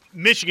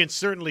Michigan's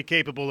certainly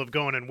capable of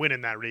going and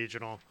winning that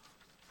regional.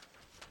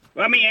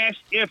 Let me ask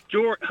if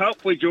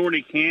hopefully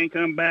Jordy can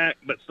come back,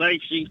 but say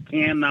she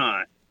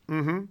cannot.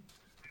 Mm-hmm.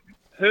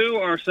 Who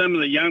are some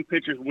of the young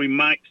pitchers we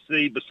might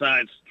see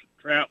besides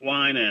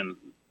Troutwine and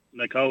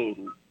Nicole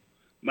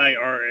May,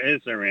 or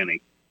is there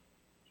any?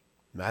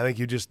 I think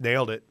you just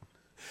nailed it.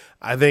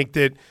 I think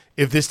that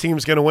if this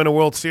team's going to win a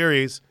World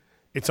Series,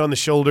 it's on the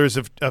shoulders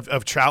of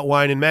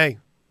Troutwine and May.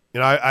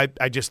 I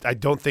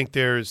don't think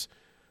there's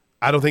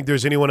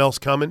anyone else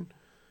coming.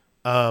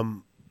 I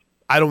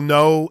don't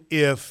know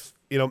if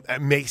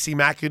Macy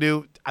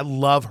McAdoo. I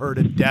love her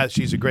to death.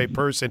 She's a great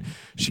person.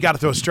 She got to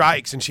throw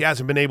strikes, and she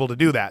hasn't been able to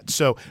do that.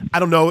 So I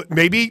don't know.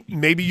 Maybe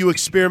you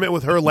experiment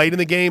with her late in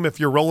the game if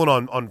you're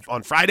rolling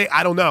on Friday.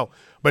 I don't know.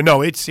 But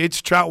no, it's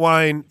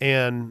Troutwine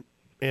and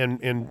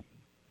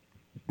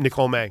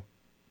Nicole May.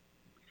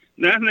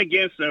 Nothing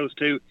against those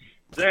two.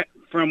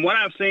 From what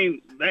I've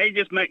seen, they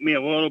just make me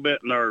a little bit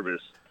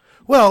nervous.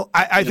 Well,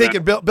 I think,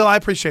 and Bill, I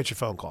appreciate your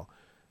phone call.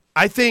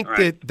 I think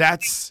right.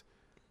 that's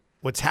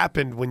what's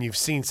happened when you've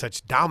seen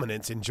such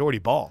dominance in Jordy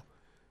Ball.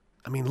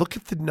 Look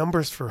at the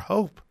numbers for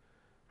Hope.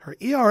 Her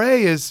ERA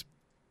is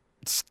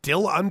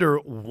still under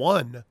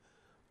 1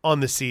 on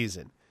the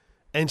season,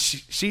 and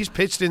she's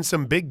pitched in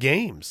some big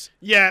games.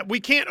 Yeah, we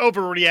can't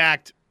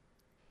overreact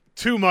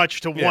too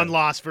much to one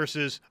loss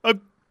versus an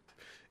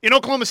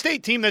Oklahoma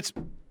State team that's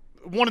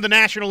one of the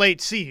national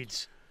 8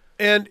 seeds.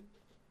 And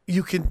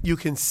you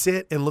can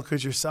sit and look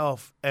at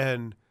yourself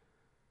and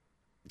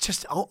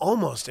just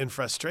almost in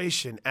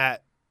frustration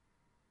at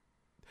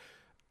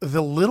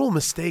the little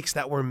mistakes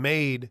that were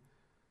made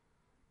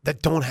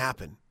that don't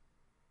happen.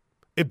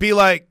 It'd be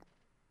like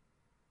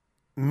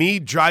me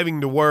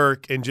driving to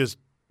work and just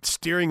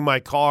steering my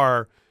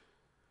car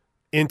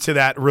into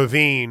that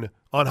ravine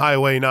on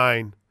Highway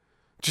 9.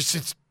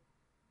 It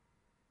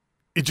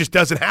just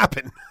doesn't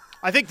happen.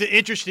 I think the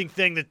interesting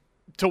thing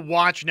to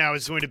watch now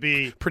is going to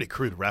be pretty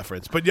crude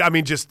reference, but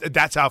just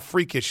that's how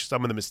freakish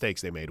some of the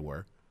mistakes they made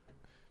were.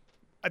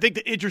 I think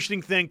the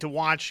interesting thing to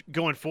watch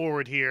going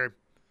forward here,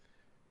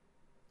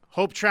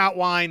 Hope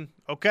Troutwine,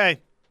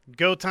 okay,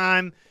 go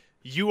time.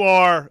 You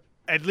are,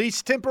 at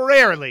least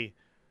temporarily,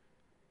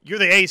 you're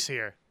the ace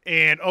here,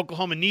 and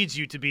Oklahoma needs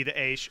you to be the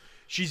ace.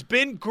 She's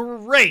been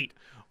great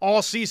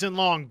all season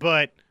long,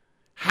 but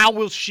how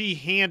will she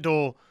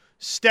handle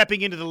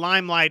stepping into the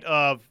limelight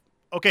of,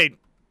 okay,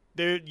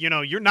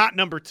 you're not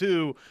number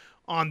 2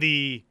 on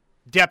the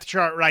depth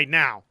chart right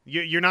now.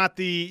 You're not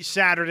the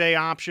Saturday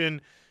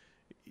option.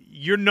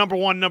 You're number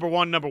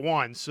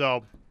one.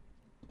 So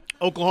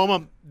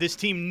Oklahoma, this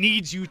team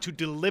needs you to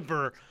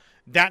deliver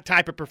that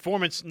type of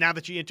performance now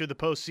that you enter the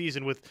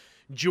postseason with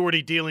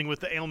Jordy dealing with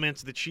the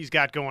ailments that she's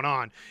got going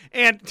on.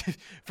 And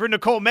for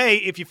Nicole May,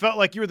 if you felt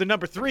like you were the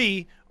number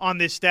 3 on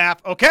this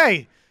staff,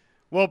 okay,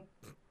 well,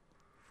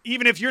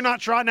 even if you're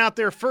not trotting out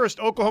there first,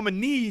 Oklahoma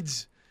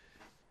needs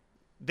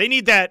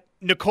that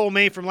Nicole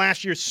May from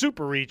last year's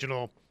Super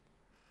Regional.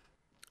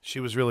 She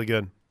was really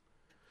good.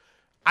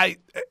 I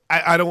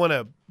don't want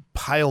to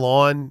pile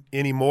on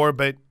anymore,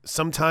 but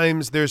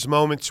sometimes there's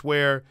moments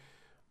where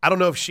I don't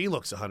know if she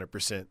looks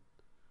 100%.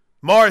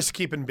 Mara's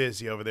keeping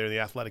busy over there in the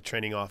athletic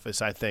training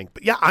office, I think.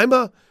 But yeah, I'm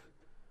not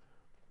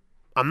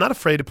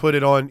afraid to put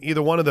it on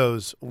either one of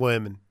those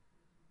women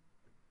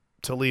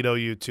to lead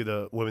OU to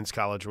the Women's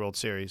College World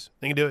Series.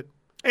 They can do it.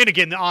 And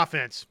again, the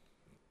offense.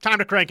 Time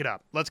to crank it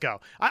up. Let's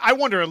go. I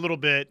wonder a little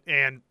bit,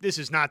 and this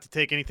is not to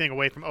take anything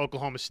away from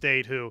Oklahoma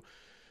State, who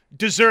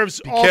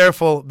deserves Be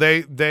careful.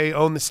 They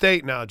own the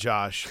state now,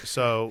 Josh.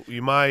 So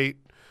you might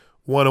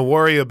want to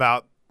worry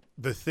about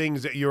the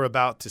things that you're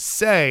about to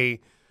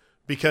say,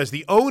 because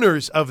the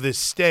owners of this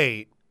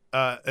state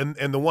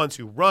and the ones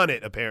who run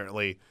it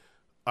apparently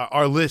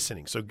are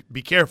listening. So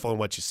be careful in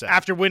what you say.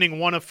 After winning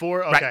 1 of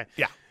 4? Okay. Right.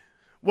 Yeah.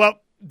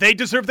 Well, they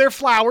deserve their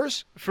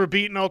flowers for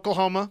beating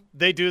Oklahoma.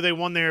 They do. They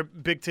won their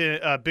Big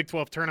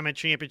 12 tournament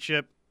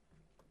championship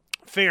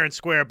fair and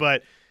square.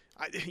 But,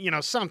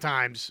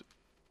 sometimes,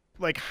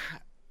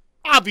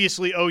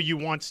 obviously OU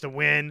wants to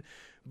win.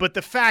 But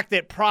the fact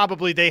that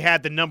probably they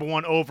had the number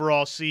 1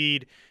 overall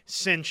seed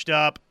cinched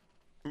up.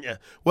 Yeah.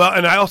 Well,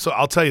 and I'll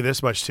tell you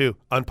this much too.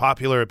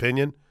 Unpopular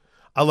opinion.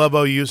 I love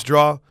OU's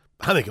draw.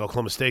 I think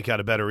Oklahoma State got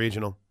a better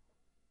regional.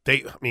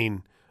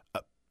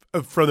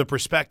 From the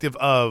perspective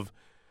of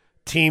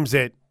teams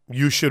that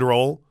you should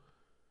roll.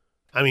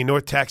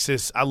 North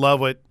Texas, I love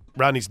what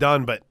Rodney's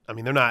done, but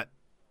they're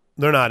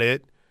not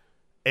it.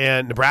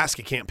 And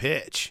Nebraska can't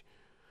pitch.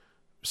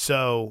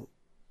 So,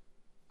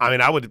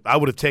 I would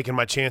have taken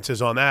my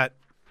chances on that.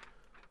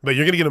 But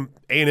you're going to get an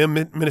A&M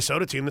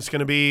Minnesota team that's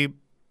going to be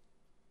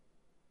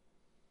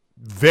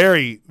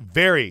very,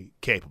 very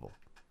capable.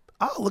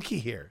 Oh, looky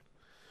here.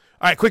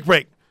 All right, quick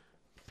break.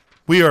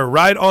 We are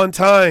right on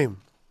time.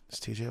 Has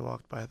TJ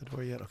walked by the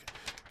door yet? Okay.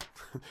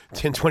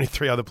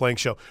 10:23 on the Playing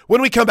Show.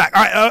 When we come back,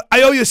 all right,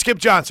 I owe you Skip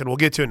Johnson. We'll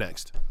get to it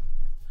next.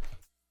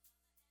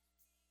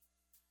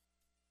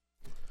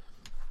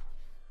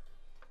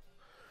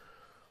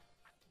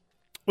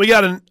 We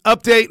got an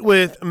update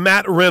with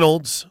Matt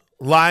Reynolds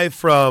live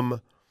from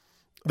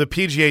the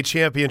PGA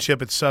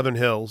Championship at Southern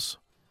Hills.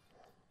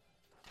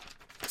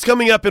 It's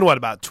coming up in,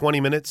 about 20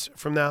 minutes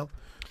from now?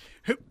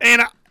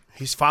 And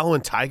he's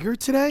following Tiger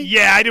today?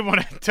 Yeah, I didn't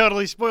want to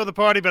totally spoil the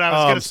party, but I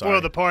was going to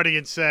spoil the party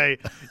and say,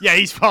 yeah,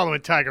 he's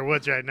following Tiger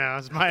Woods right now.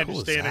 Is my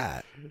understanding. Is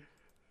that?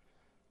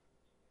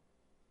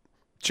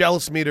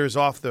 Jealous meter is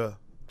off the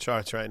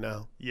charts right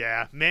now.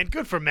 Yeah, man,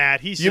 good for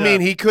Matt. You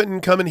mean he couldn't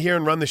come in here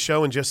and run the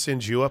show and just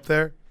send you up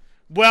there?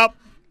 Well,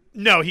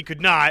 no, he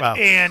could not. Wow.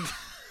 And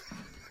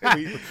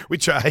we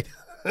tried.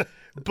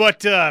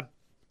 But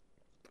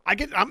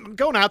I'm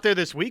going out there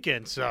this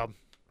weekend, so.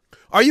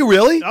 Are you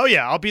really? Oh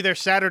yeah, I'll be there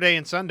Saturday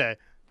and Sunday.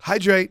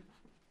 Hydrate.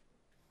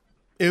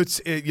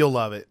 You'll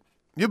love it.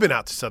 You've been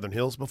out to Southern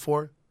Hills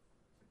before,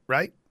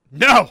 right?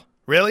 No.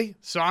 Really?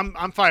 So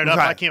I'm fired up.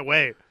 I can't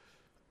wait.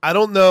 I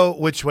don't know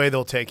which way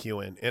they'll take you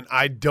in, and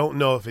I don't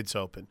know if it's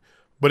open.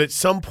 But at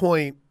some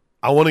point,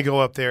 I want to go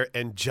up there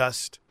and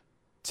just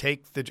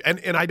take the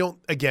and I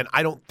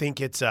don't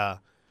think it's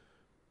a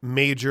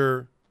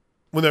major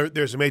when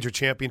there's a major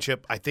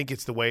championship. I think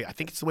it's the way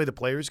the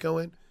players go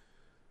in.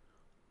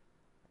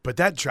 But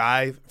that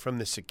drive from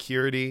the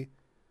security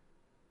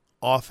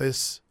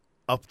office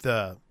up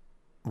the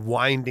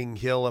winding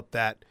hill, up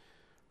that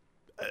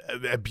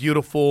a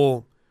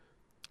beautiful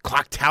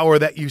clock tower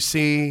that you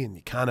see, and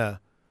you kind of,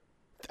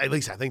 at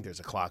least I think there's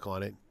a clock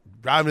on it.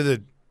 Driving to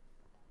the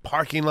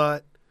parking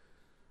lot.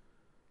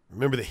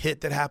 Remember the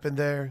hit that happened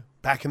there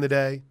back in the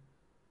day?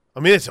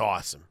 It's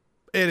awesome.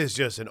 It is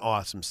just an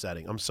awesome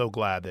setting. I'm so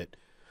glad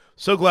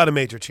a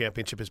major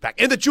championship is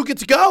back and that you get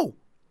to go.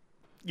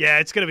 Yeah,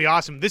 it's going to be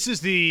awesome. This will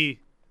be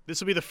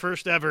the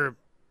first ever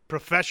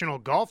professional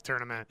golf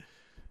tournament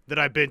that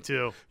I've been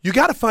to. You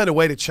got to find a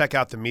way to check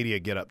out the media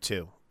get up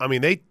too.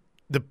 At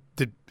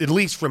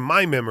least from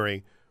my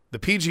memory, the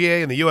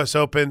PGA and the U.S.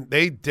 Open,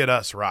 they did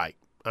us right.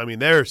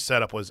 Their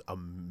setup was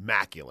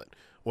immaculate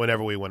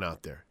whenever we went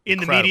out there. In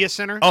the media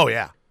center? Oh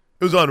yeah,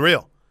 it was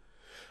unreal.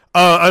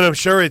 And I'm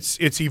sure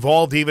it's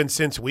evolved even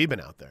since we've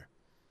been out there.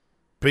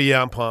 But yeah,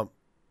 I'm pumped.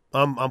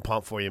 I'm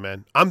pumped for you,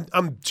 man.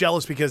 I'm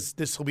jealous because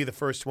this will be the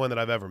first one that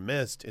I've ever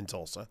missed in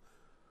Tulsa.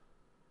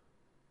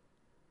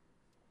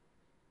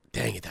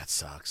 Dang it, that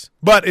sucks.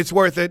 But it's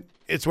worth it.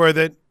 It's worth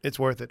it. It's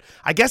worth it.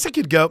 I guess I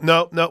could go.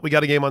 No, we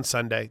got a game on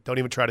Sunday. Don't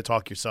even try to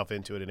talk yourself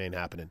into it. It ain't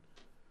happening.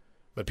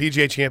 But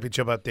PGA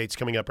Championship updates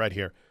coming up right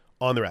here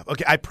on the Wrap.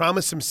 Okay, I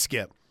promised some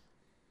Skip.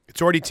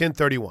 It's already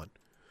 10:31.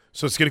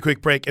 So let's get a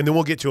quick break, and then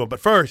we'll get to them. But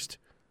first,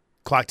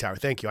 Clock Tower.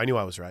 Thank you. I knew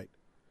I was right.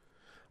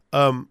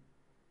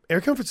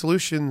 Air Comfort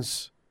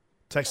Solutions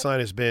text line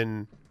has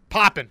been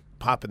popping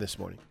this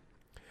morning.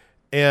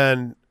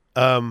 And,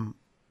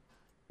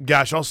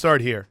 gosh, I'll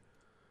start here.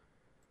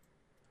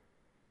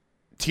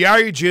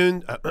 Tiare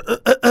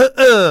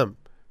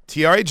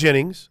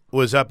Jennings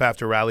was up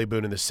after Riley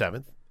Boone in the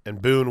 7th, and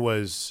Boone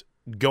was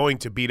going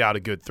to beat out a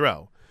good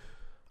throw.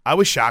 I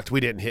was shocked we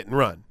didn't hit and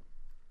run.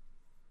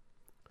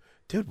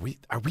 Dude,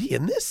 are we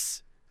in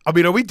this? I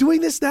mean, are we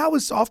doing this now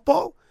with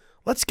softball?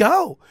 Let's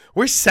go.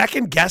 We're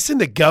second-guessing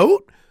the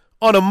GOAT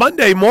on a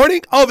Monday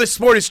morning? Oh, this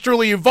sport is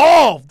truly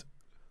evolved.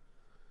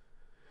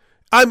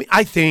 I mean,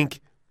 I think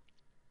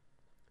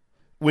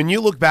when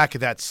you look back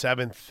at that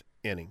 7th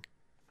inning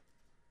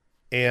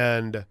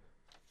and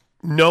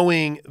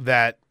knowing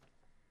that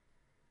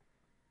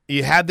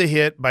you had the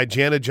hit by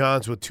Jana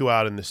Johns with 2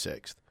 out in the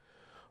 6th,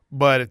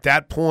 but at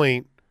that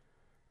point,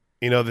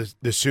 you know,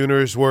 the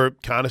Sooners were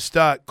kind of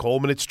stuck.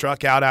 Coleman had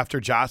struck out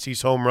after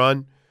Jossie's home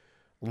run.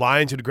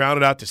 Lyons had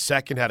grounded out to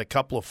second, had a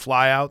couple of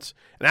flyouts.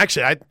 And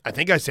actually, I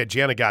think I said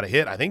Jana got a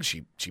hit. I think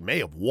she may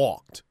have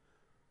walked.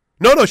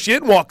 No, she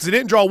didn't walk because they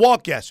didn't draw a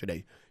walk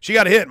yesterday. She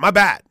got a hit. My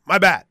bad.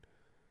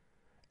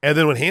 And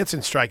then when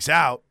Hansen strikes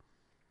out,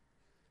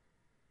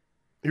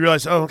 you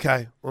realize, oh,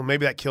 okay, well,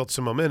 maybe that killed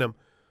some momentum.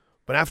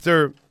 But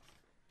after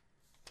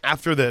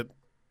the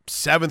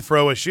 7th for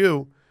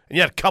OSU, and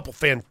you had a couple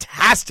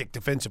fantastic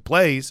defensive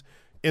plays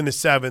in the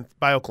 7th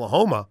by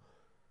Oklahoma,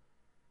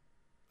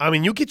 I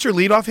mean, you get your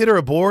leadoff hitter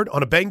aboard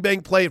on a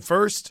bang-bang play at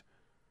first.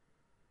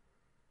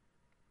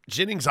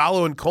 Jennings,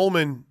 Alo, and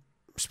Coleman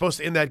were supposed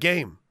to end that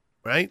game,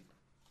 right?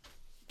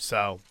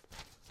 So,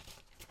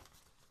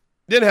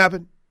 didn't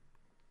happen.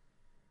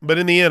 But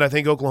in the end, I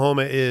think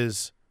Oklahoma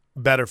is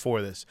better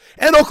for this.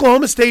 And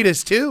Oklahoma State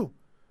is too,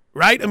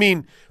 right? I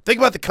mean, think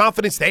about the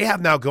confidence they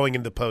have now going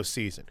into the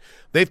postseason.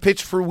 They've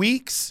pitched for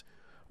weeks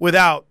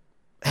without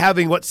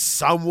having what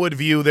some would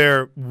view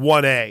their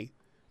 1A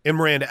in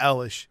Miranda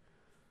Elish.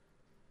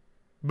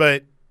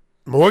 But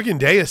Morgan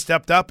Day has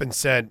stepped up and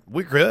said,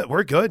 we're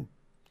good.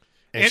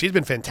 And she's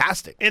been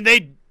fantastic. And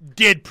they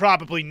did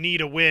probably need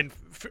a win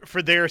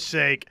for their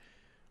sake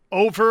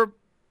over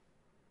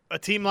a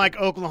team like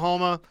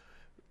Oklahoma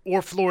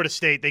or Florida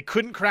State. They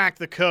couldn't crack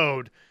the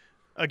code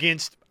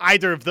against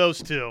either of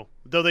those two,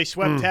 though they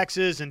swept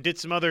Texas and did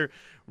some other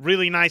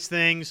really nice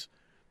things.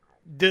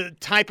 The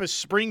type of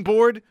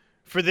springboard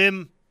for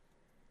them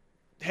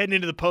heading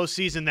into the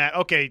postseason that,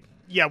 okay,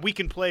 yeah, we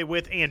can play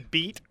with and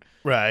beat.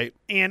 Right.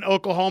 And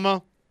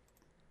Oklahoma,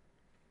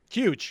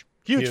 huge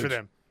for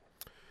them.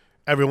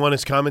 Everyone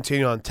is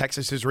commenting on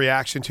Texas's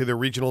reaction to the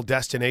regional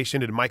destination.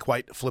 Did Mike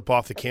White flip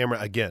off the camera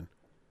again?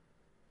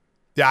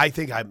 Yeah, I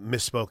think I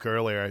misspoke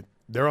earlier.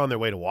 They're on their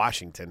way to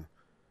Washington.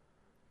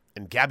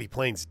 And Gabby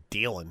Plain's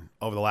dealing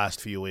over the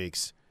last few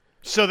weeks.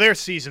 So their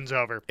season's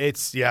over. They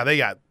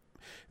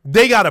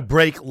got a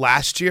break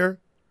last year.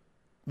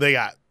 They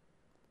got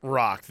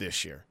rocked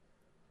this year.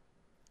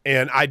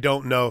 And I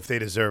don't know if they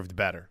deserved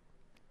better.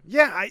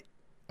 Yeah,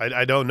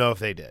 I don't know if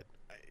they did.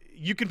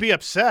 You can be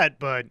upset,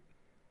 but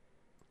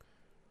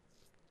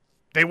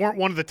they weren't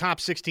one of the top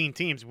 16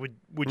 teams.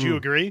 Would you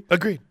agree?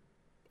 Agreed.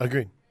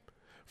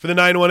 For the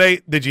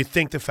 918, did you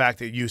think the fact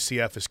that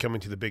UCF is coming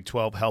to the Big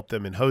 12 helped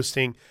them in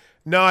hosting?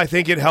 No, I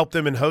think it helped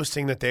them in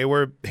hosting that they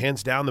were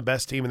hands down the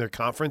best team in their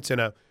conference and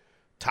a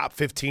top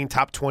 15,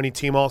 top 20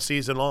 team all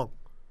season long.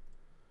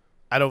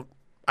 I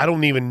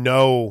don't even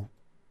know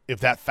if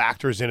that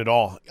factors in at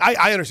all.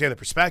 I understand the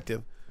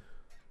perspective,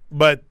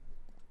 but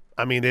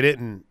I mean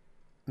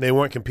they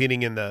weren't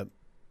competing in the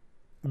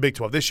Big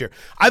 12 this year.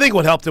 I think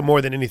what helped them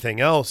more than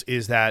anything else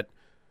is that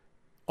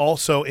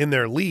also in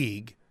their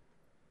league,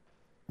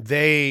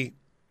 they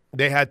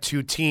had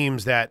two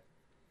teams that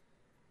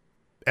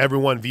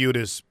everyone viewed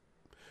as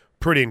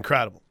pretty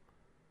incredible.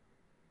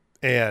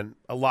 And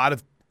a lot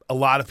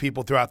of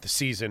people throughout the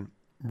season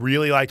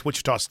really liked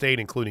Wichita State,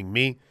 including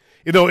me.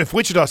 You know, if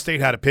Wichita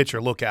State had a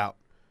pitcher, look out.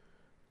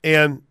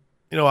 And,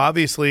 you know,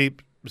 obviously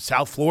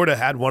South Florida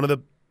had one of the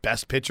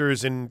best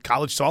pitchers in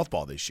college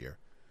softball this year.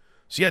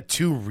 So you had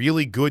two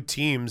really good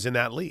teams in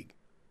that league.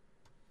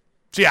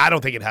 So, yeah, I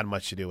don't think it had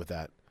much to do with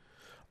that.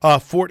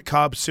 Fort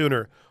Cobb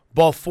Sooner.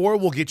 Ball 4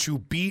 will get you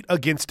beat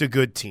against a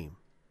good team.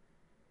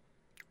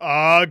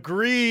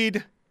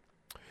 Agreed.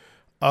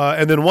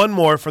 And then one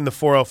more from the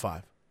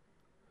 405.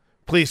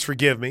 Please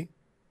forgive me,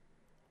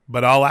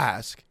 but I'll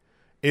ask,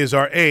 is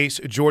our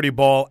ace, Jordy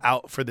Ball,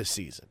 out for the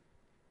season?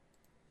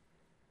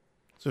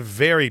 It's a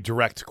very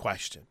direct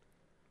question.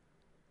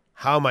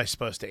 How am I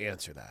supposed to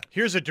answer that?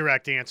 Here's a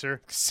direct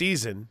answer.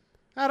 Season.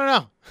 I don't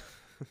know.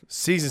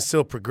 Season's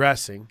still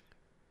progressing.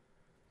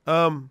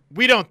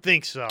 We don't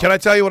think so. Can I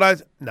tell you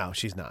what No,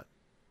 she's not.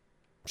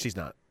 She's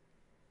not.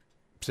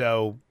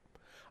 So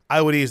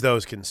I would ease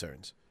those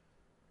concerns.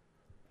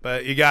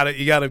 But you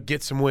gotta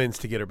get some wins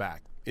to get her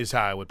back, is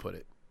how I would put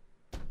it.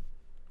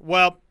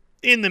 Well,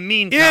 in the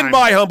meantime. In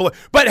my humble.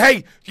 But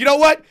hey, you know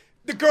what?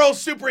 The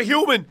girl's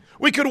superhuman.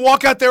 We could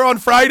walk out there on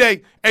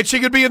Friday and she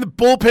could be in the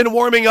bullpen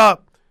warming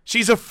up.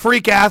 She's a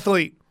freak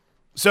athlete.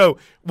 So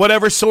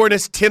whatever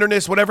soreness,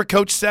 tenderness, whatever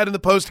coach said in the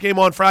postgame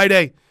on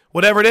Friday,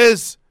 whatever it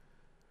is,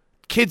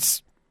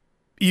 kids,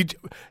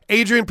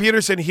 Adrian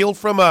Peterson healed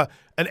from an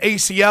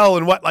ACL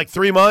in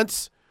 3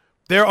 months?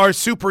 There are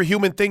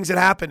superhuman things that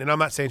happen. And I'm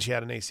not saying she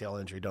had an ACL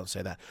injury. Don't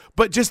say that.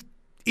 But just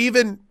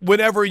even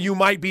whenever you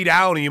might be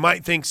down and you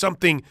might think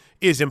something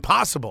is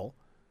impossible,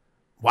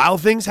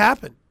 wild things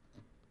happen.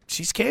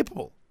 She's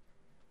capable.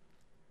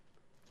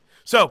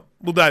 So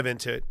we'll dive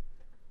into it.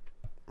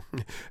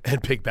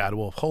 And Big Bad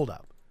Wolf, hold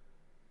up.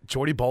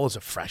 Jordy Ball is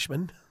a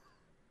freshman?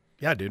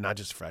 Yeah, dude, not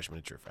just a freshman.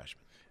 It's your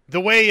freshman. The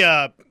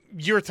way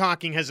you're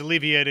talking has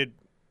alleviated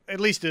at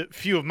least a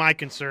few of my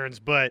concerns,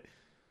 but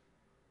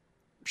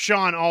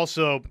Sean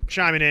also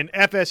chiming in.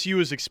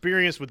 FSU is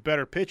experienced with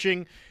better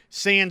pitching.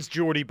 Sans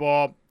Jordy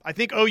Ball. I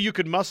think OU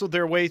could muscle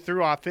their way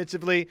through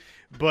offensively,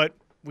 but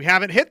we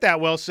haven't hit that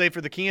well, save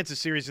for the Kansas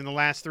series in the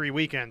last 3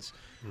 weekends.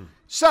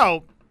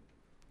 So,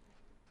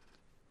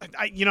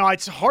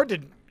 it's hard to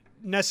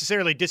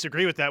necessarily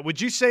disagree with that.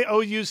 Would you say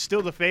OU's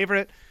still the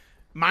favorite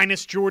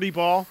minus Jordy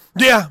Ball?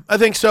 Yeah, I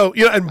think so.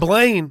 And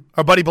Blaine,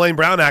 our buddy Blaine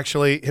Brown,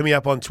 actually hit me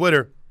up on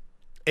Twitter.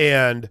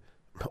 And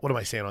what am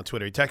I saying on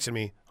Twitter? He texted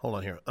me. Hold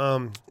on here.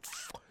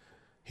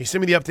 He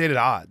sent me the updated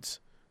odds.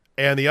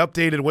 And the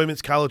updated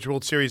Women's College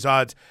World Series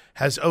odds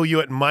has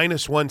OU at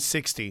minus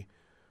 160.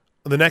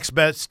 The next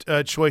best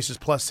choice is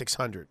plus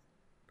 600.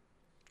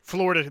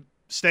 Florida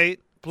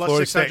State plus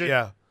Florida 600? State,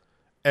 yeah.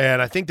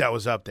 And I think that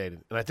was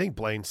updated. And I think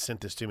Blaine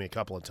sent this to me a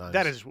couple of times.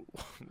 That is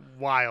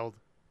wild.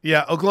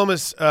 Yeah,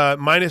 Oklahoma's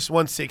minus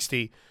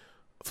 160.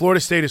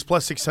 Florida State is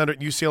plus 600.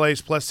 UCLA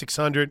is plus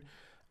 600.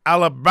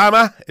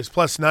 Alabama is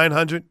plus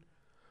 900.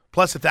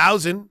 Plus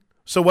 1,000.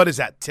 So what is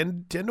that,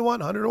 10 to 1,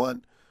 100 to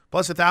 1?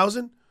 Plus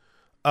 1,000?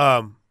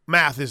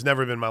 Math has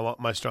never been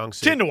my strong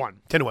suit. 10 to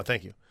 1. 10 to 1,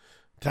 thank you.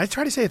 Did I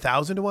try to say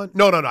 1,000 to 1?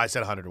 No, I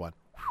said 100 to 1.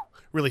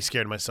 Really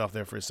scared myself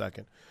there for a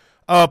second.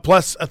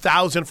 Plus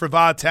 1,000 for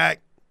Va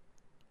Tech.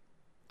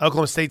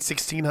 Oklahoma State,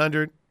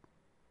 1,600.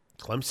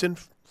 Clemson,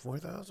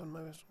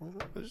 4,000.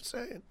 I'm just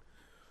saying.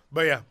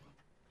 But, yeah.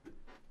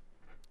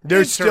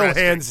 They're still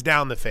hands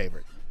down the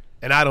favorite.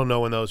 And I don't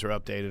know when those are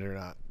updated or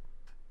not.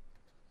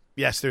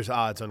 Yes, there's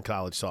odds on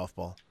college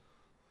softball.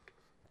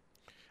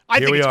 I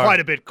think it's quite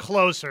a bit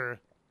closer.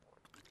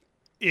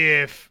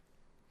 If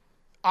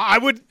I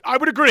would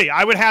agree.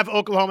 I would have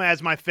Oklahoma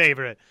as my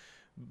favorite.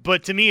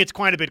 But to me, it's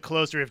quite a bit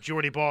closer if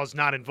Jordy Ball is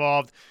not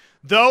involved.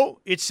 Though,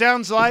 it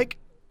sounds like,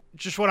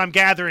 just what I'm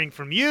gathering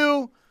from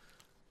you,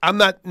 I'm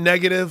not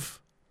negative.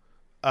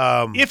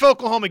 If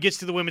Oklahoma gets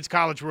to the Women's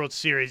College World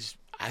Series,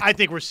 I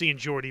think we're seeing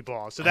Jordy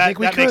Ball. So that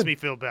makes me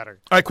feel better.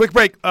 All right, quick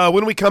break.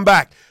 When we come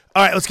back,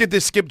 all right, let's get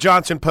this Skip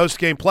Johnson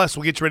post-game plus.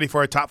 We'll get you ready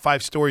for our top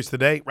 5 stories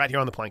today right here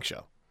on The Plank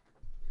Show.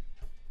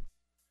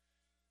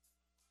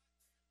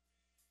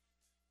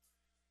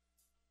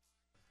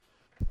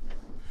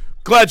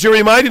 Glad you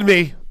reminded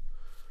me.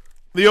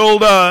 The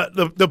old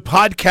the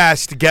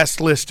podcast guest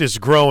list is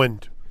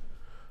growing.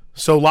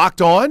 So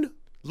Locked On?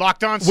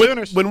 Locked On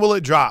Sooners. When will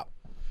it drop?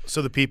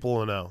 So the people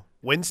will know.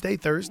 Wednesday,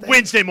 Thursday?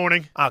 Wednesday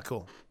morning. Ah,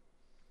 cool.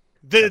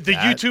 The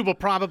YouTube will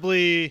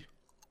probably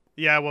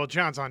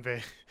John's on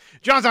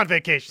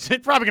vacation.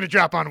 It's probably going to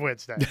drop on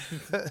Wednesday.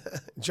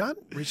 John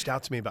reached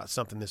out to me about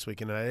something this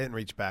weekend, and I didn't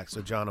reach back.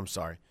 So, John, I'm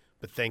sorry.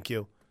 But thank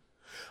you.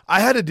 I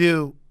had to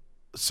do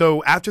 –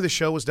 so after the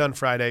show was done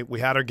Friday,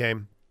 we had our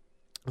game.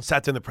 I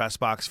sat in the press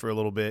box for a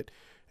little bit,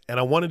 and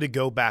I wanted to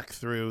go back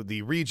through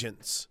the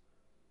Regents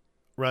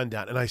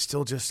rundown, and I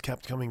still just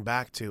kept coming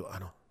back to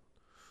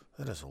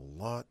that is a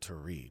lot to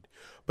read.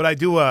 But I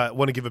do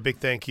want to give a big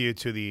thank you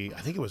to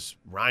I think it was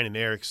Ryan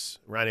and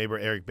Ryan Aber,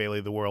 Eric Bailey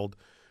of the World.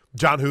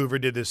 John Hoover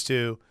did this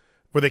too,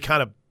 where they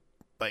kind of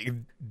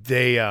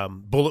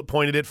bullet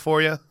pointed it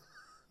for you.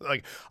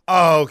 Like,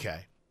 oh,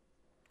 okay.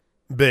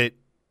 But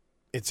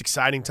it's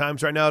exciting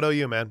times right now at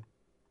OU, man.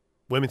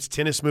 Women's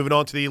tennis moving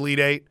on to the Elite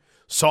Eight.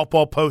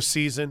 Softball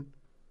postseason.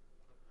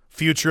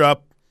 Future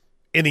up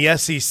in the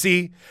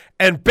SEC.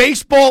 And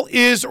baseball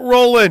is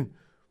rolling.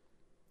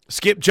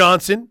 Skip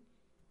Johnson,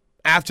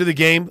 after the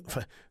game.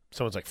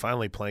 Someone's like,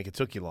 finally, Plank, it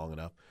took you long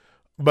enough.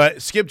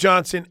 But Skip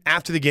Johnson,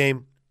 after the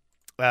game,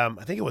 I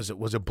think was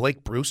it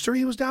Blake Brewster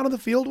he was down on the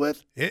field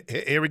with?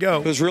 Here we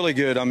go. It was really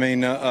good. I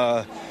mean,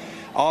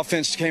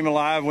 offense came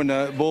alive when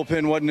the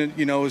bullpen wasn't,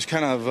 was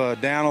kind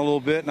of down a little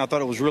bit, and I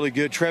thought it was really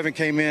good. Trevin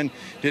came in,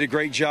 did a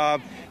great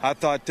job. I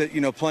thought that,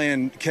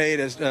 playing Cade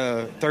as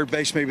third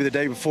base maybe the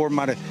day before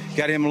might have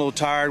got him a little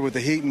tired with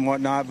the heat and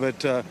whatnot,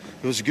 but it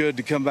was good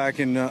to come back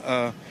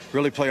and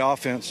really play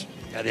offense.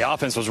 Yeah, the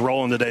offense was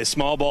rolling today.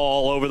 Small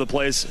ball all over the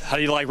place. How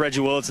do you like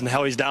Reggie Willis and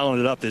how he's dialing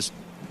it up this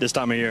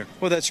time of year?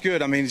 Well, that's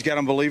good. I mean, he's got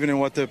them believing in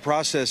what the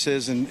process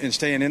is and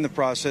staying in the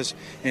process,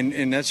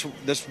 and that's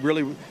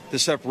really the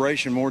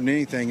separation more than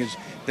anything is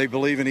they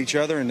believe in each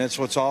other, and that's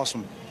what's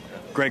awesome.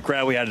 Great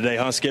crowd we had today,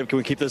 huh, Skip? Can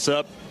we keep this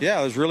up?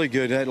 Yeah, it was really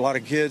good. Had a lot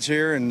of kids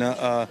here,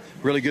 and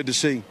really good to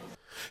see.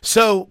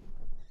 So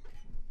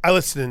I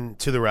listen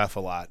to the ref a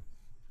lot.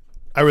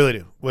 I really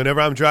do. Whenever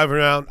I'm driving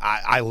around,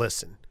 I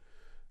listen.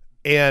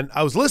 And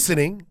I was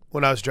listening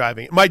when I was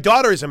driving. My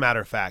daughter, as a matter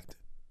of fact,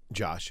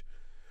 Josh,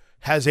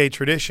 has a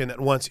tradition that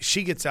once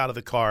she gets out of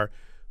the car,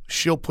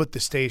 she'll put the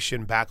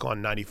station back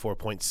on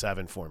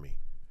 94.7 for me.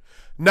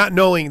 Not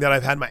knowing that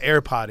I've had my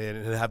AirPod in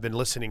and have been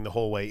listening the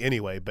whole way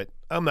anyway, but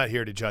I'm not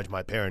here to judge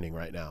my parenting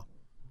right now.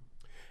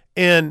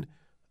 And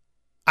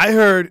I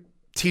heard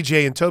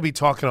TJ and Toby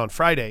talking on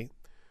Friday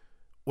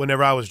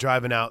whenever I was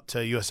driving out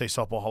to USA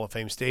Softball Hall of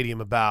Fame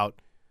Stadium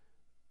about,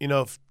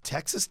 if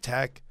Texas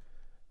Tech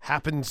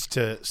happens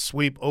to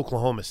sweep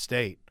Oklahoma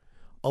State,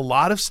 a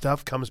lot of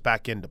stuff comes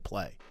back into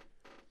play.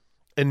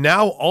 And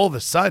now all of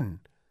a sudden,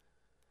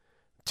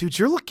 dude,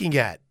 you're looking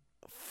at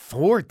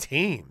 4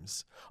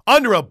 teams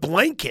under a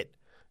blanket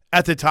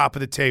at the top of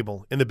the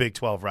table in the Big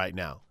 12 right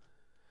now.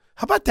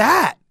 How about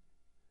that?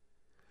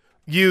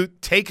 You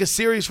take a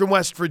series from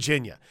West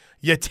Virginia.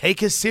 You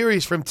take a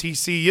series from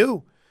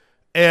TCU.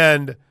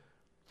 And,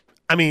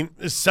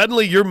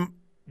 suddenly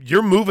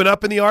you're moving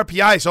up in the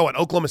RPI. So what,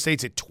 Oklahoma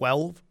State's at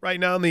 12 right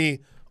now in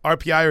the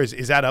RPI, or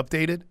is that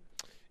updated?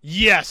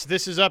 Yes,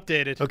 this is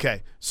updated.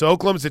 Okay, so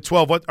Oklahoma's at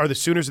 12. What, are the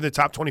Sooners in the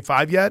top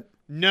 25 yet?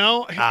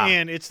 No,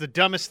 and it's the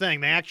dumbest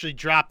thing. They actually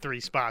dropped 3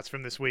 spots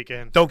from this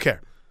weekend. Don't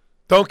care.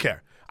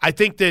 I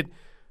think that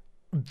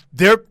I'm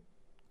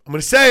going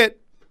to say it.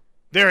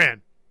 They're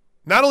in.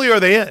 Not only are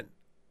they in,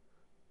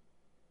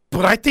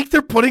 but I think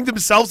they're putting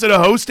themselves in a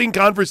hosting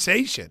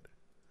conversation.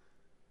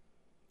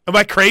 Am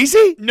I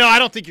crazy? No, I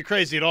don't think you're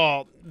crazy at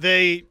all.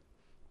 They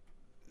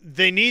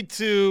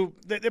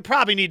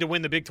probably need to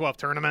win the Big 12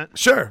 tournament.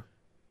 Sure.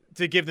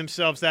 To give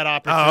themselves that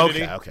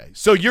opportunity. Okay.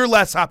 So you're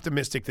less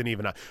optimistic than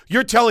even I.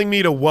 You're telling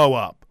me to woe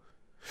up.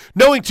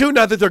 Knowing, too,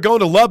 now that they're going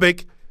to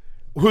Lubbock,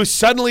 who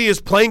suddenly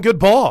is playing good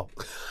ball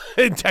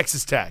in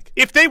Texas Tech.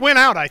 If they win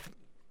out,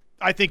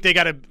 I think they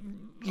got a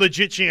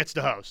legit chance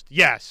to host.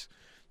 Yes.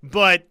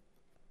 But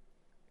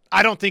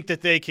I don't think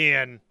that they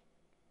can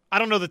 – I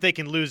don't know that they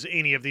can lose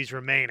any of these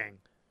remaining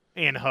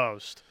and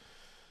host.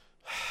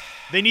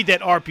 They need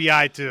that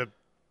RPI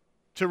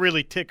to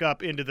really tick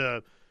up into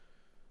the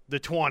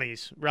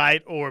 20s,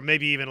 right? Or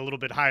maybe even a little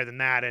bit higher than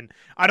that. And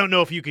I don't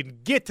know if you can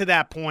get to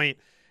that point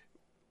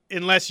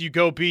unless you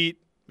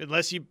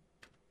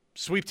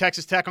sweep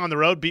Texas Tech on the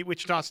road, beat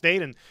Wichita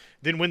State, and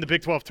then win the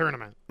Big 12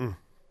 tournament.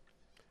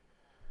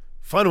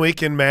 Fun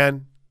weekend,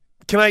 man.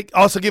 Can I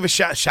also give a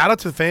shout out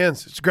to the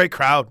fans? It's a great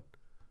crowd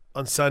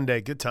on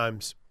Sunday. Good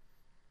times.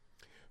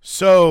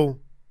 So,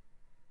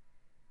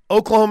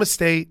 Oklahoma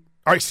State,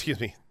 or excuse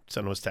me,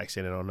 someone was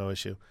texting it on no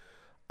issue.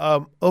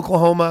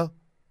 Oklahoma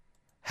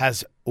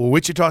has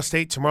Wichita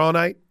State tomorrow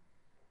night,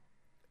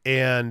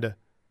 and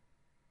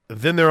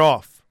then they're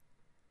off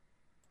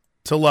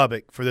to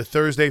Lubbock for the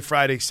Thursday,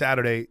 Friday,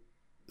 Saturday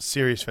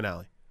series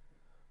finale.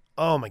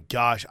 Oh my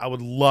gosh, I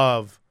would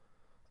love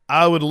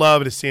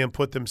to see them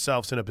put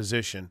themselves in a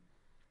position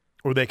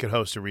where they could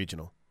host a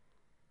regional.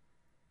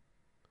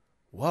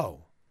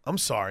 Whoa, I'm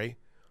sorry.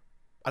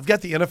 I've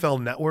got the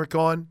NFL Network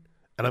on,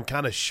 and I'm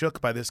kind of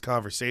shook by this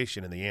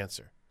conversation and the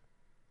answer.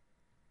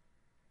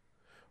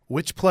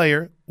 Which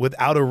player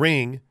without a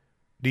ring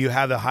do you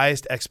have the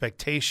highest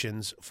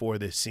expectations for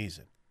this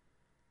season?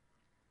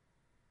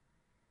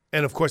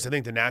 And, of course, I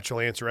think the natural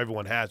answer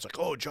everyone has, like,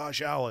 oh,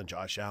 Josh Allen.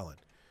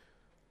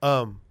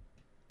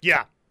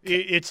 Yeah,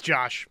 it's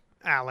Josh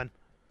Allen.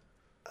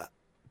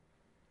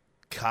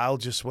 Kyle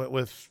Brandt just went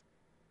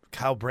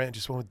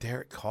with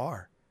Derek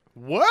Carr.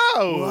 Whoa!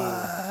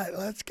 What?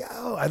 Let's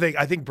go. I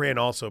think Brandt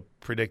also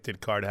predicted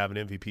Carr to have an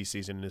MVP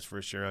season in his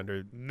first year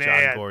under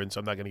John Gordon, so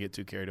I'm not going to get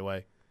too carried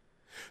away.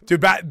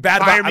 Dude,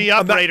 fire me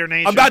up, Raider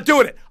Nation. I'm not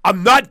doing it.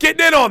 I'm not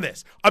getting in on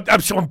this.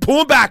 I'm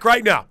pulling back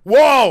right now.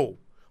 Whoa!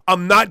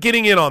 I'm not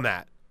getting in on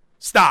that.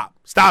 Stop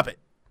it.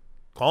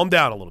 Calm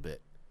down a little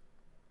bit.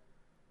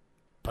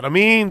 But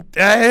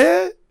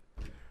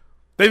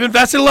they've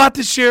invested a lot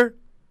this year.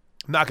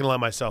 I'm not going to let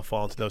myself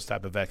fall into those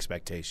type of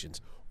expectations.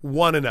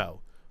 1-0.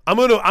 I'm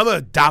gonna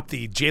adopt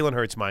the Jalen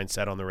Hurts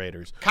mindset on the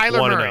Raiders.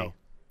 Kyler Murray,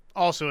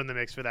 also in the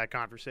mix for that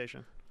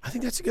conversation. I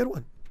think that's a good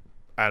one.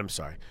 I'm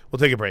sorry. We'll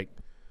take a break.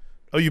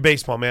 OU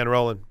baseball, man,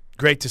 rolling.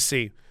 Great to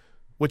see.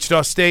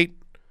 Wichita State,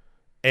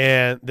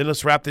 and then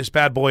let's wrap this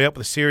bad boy up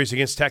with a series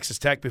against Texas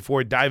Tech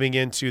before diving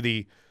into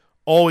the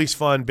always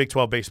fun Big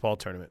 12 baseball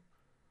tournament.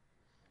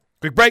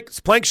 Quick break. It's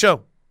a Plank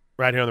Show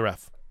right here on the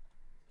Ref.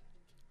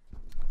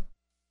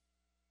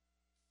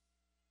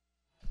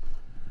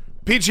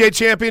 PGA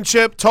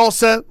Championship,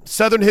 Tulsa,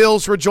 Southern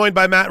Hills. We're joined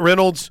by Matt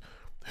Reynolds,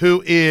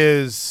 who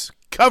is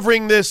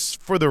covering this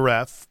for the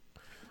Ref.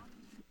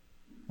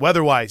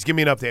 Weather-wise, give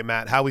me an update,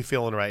 Matt. How are we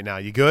feeling right now?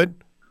 You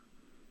good?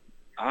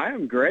 I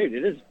am great.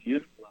 It is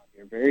beautiful out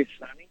here. Very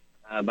sunny,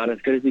 about as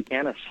good as you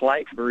can. A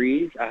slight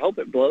breeze. I hope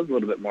it blows a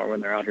little bit more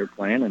when they're out here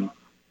playing and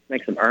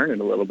makes them earn it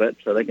a little bit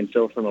so they can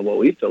feel some of what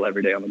we feel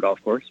every day on the golf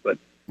course. But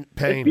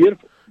it's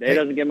beautiful. Day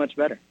doesn't get much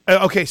better.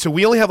 Okay, so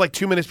we only have like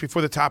 2 minutes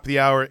before the top of the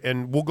hour,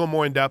 and we'll go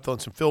more in depth on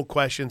some Phil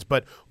questions.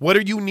 But what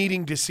are you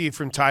needing to see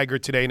from Tiger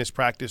today in his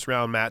practice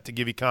round, Matt, to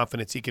give you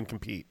confidence he can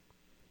compete?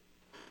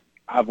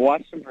 I've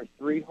watched him for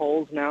 3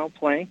 holes now,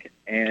 Plank,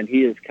 and he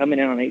is coming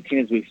in on 18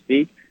 as we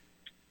speak.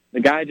 the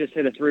guy just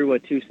hit a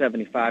 3-wood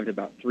 275 to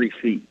about 3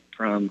 feet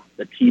from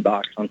the tee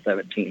box on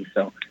 17.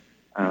 So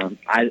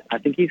I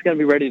think he's going to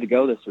be ready to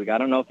go this week. I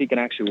don't know if he can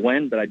actually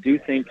win, but I do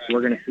think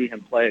we're going to see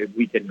him play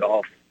weekend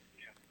golf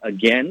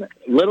again.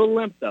 Little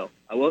limp, though.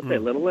 I will say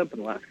little limp in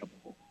the last couple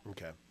of holes.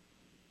 Okay.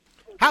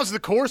 How's the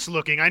course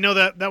looking? I know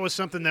that was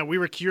something that we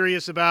were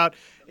curious about,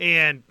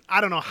 and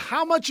I don't know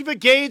how much of a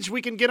gauge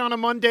we can get on a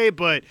Monday,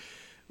 but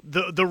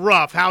the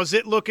rough, how's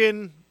it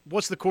looking?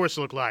 What's the course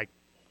look like?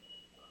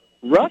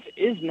 Rough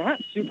is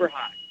not super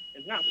high.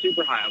 It's not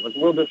super high. I was a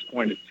little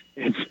disappointed.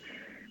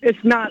 It's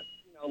not,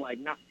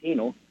 not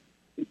penal.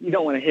 You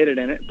don't want to hit it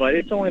in it, but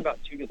it's only about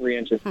 2 to 3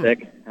 inches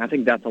thick. I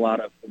think that's a lot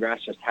of the grass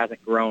just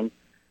hasn't grown.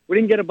 We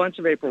didn't get a bunch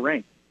of April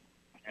rain,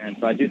 and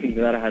so I do think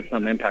that has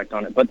some impact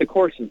on it. But the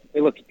course,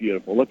 it looks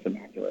beautiful. It looks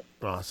immaculate.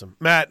 Awesome.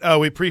 Matt,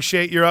 we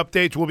appreciate your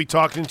updates. We'll be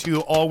talking to you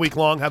all week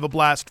long. Have a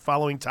blast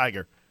following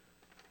Tiger.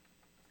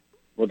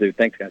 Will do.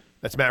 Thanks, guys.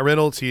 That's Matt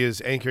Reynolds. He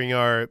is anchoring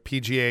our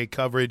PGA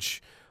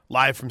coverage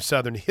live from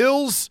Southern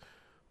Hills,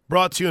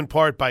 brought to you in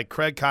part by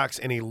Craig Cox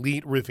and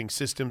Elite Roofing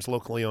Systems,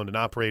 locally owned and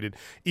operated.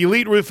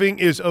 Elite Roofing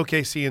is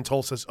OKC and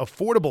Tulsa's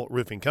affordable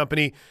roofing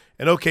company.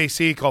 In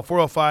OKC, call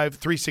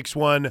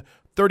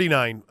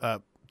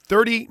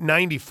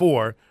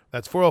 405-361-3094.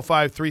 That's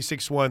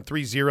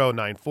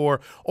 405-361-3094.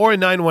 Or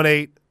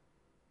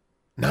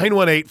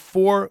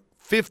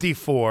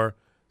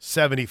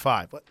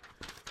 918-454-75.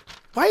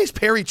 Why is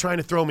Perry trying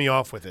to throw me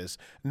off with this?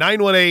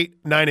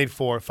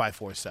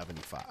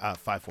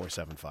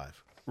 918-984-5475.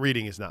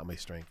 Reading is not my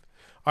strength.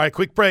 All right,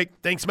 quick break.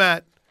 Thanks,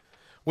 Matt.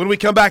 When we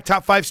come back,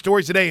 top 5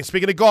 stories today. And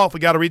speaking of golf,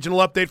 we got a regional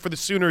update for the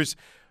Sooners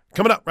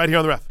coming up right here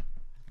on The Ref.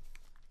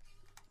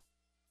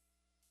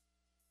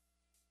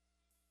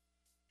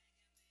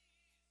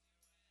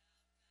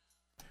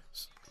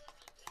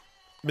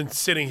 Been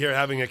sitting here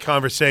having a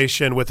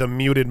conversation with a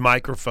muted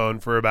microphone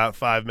for about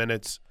 5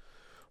 minutes.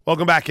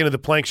 Welcome back into the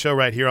Plank Show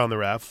right here on The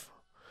Ref.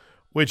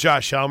 With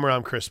Josh Helmer,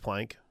 I'm Chris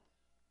Plank.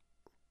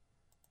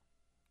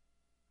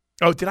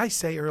 Oh, did I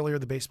say earlier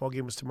the baseball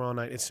game was tomorrow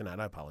night? It's tonight.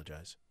 I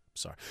apologize.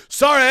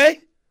 Sorry.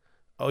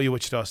 Oh, you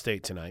Wichita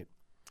State tonight.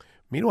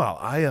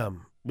 Meanwhile,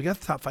 we got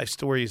the top 5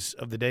 stories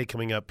of the day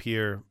coming up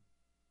here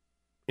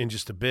in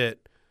just a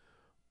bit.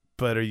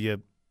 But are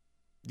you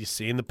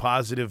seeing the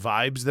positive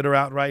vibes that are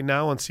out right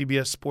now on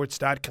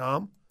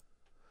CBSSports.com?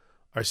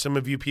 Are some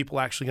of you people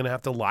actually going to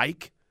have to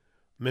like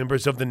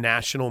members of the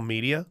national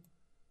media?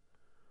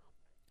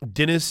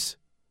 Dennis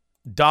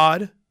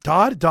Dodd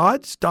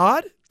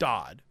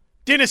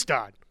Dennis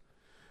Dodd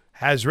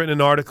has written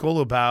an article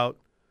about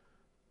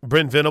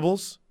Brent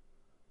Venables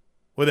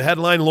with a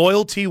headline,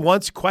 Loyalty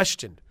Once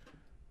Questioned.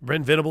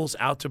 Brent Venables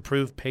out to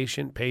prove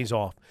patient pays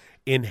off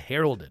in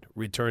heralded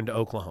return to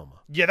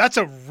Oklahoma. Yeah, that's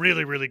a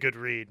really, really good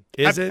read.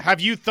 It?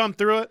 Have you thumbed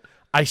through it?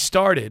 I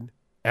started,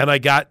 and I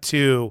got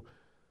to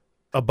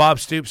a Bob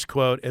Stoops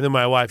quote, and then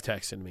my wife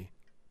texted me.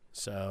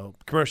 So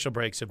commercial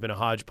breaks have been a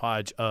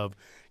hodgepodge of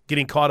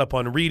getting caught up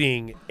on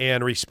reading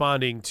and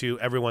responding to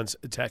everyone's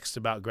texts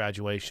about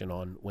graduation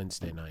on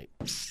Wednesday night.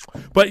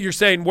 But you're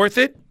saying worth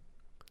it?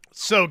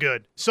 So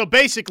good. So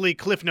basically,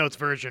 Cliff Notes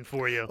version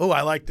for you. Oh,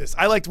 I like this.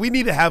 We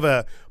need to have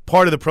a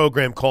part of the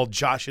program called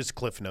Josh's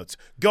Cliff Notes.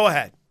 Go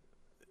ahead.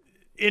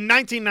 In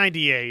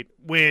 1998,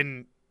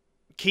 when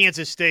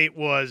Kansas State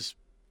was,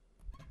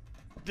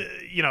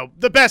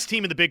 the best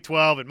team in the Big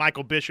 12, and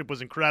Michael Bishop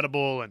was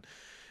incredible, and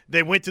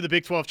they went to the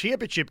Big 12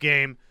 championship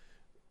game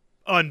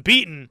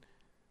unbeaten.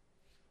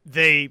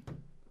 They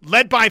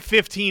led by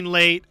 15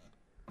 late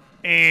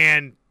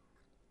and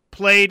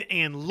played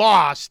and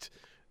lost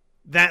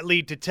that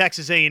lead to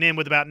Texas A&M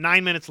with about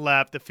 9 minutes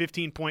left, the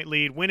 15-point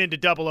lead, went into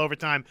double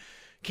overtime.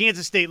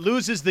 Kansas State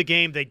loses the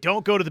game. They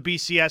don't go to the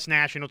BCS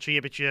National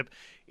Championship.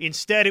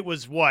 Instead, it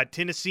was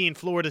Tennessee and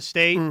Florida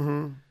State.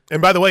 Mm-hmm.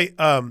 And by the way,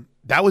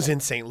 that was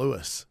in St.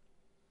 Louis.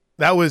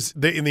 That was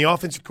in the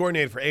offensive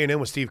coordinator for A&M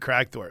was Steve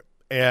Kragthorpe.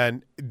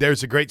 And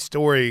there's a great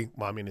story.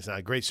 Well, I mean, it's not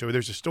a great story.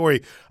 There's a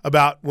story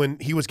about when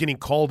he was getting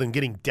called and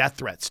getting death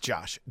threats,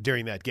 Josh,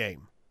 during that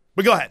game.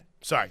 But go ahead.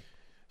 Sorry.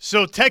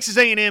 So Texas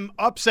A&M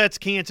upsets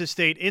Kansas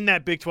State in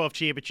that Big 12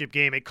 championship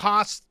game. It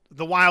costs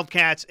the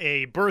Wildcats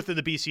a berth in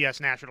the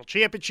BCS National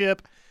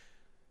Championship.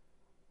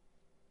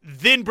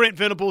 Then Brent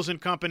Venables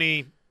and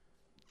company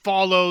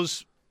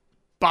follows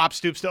Bob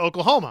Stoops to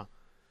Oklahoma.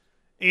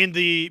 And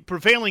the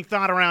prevailing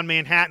thought around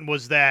Manhattan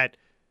was that,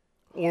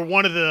 or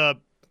one of the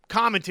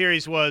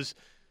commentaries was,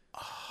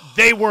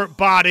 they weren't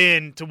bought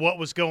in to what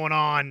was going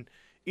on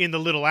in the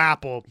Little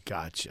Apple.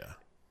 Gotcha.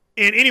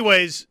 And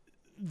anyways,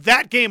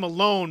 that game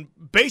alone,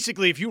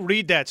 basically, if you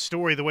read that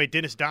story the way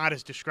Dennis Dodd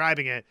is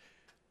describing it,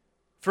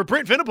 for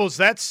Brent Venables,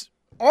 that's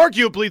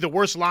arguably the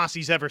worst loss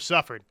he's ever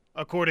suffered,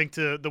 according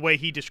to the way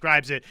he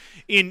describes it,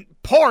 in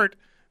part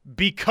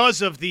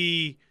because of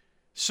the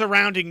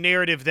surrounding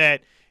narrative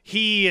that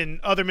he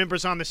and other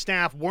members on the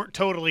staff weren't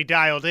totally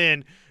dialed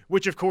in,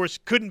 which, of course,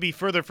 couldn't be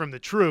further from the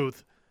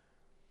truth.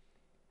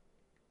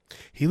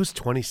 He was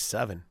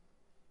 27.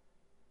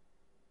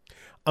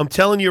 I'm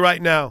telling you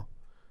right now,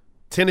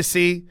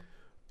 Tennessee,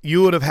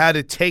 you would have had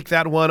to take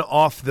that one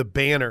off the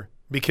banner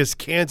because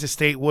Kansas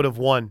State would have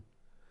won.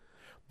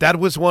 That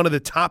was one of the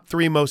top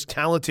 3 most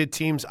talented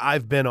teams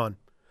I've been on.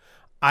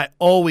 I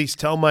always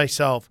tell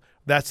myself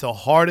that's the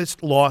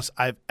hardest loss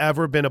I've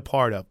ever been a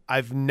part of.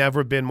 I've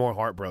never been more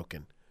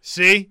heartbroken.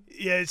 See?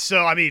 Yeah,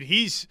 so, I mean,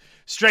 he's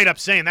straight up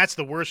saying that's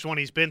the worst one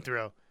he's been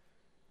through.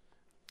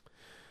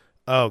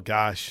 Oh,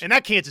 gosh. And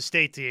that Kansas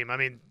State team, I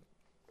mean.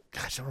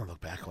 Gosh, I want to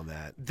look back on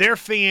that. Their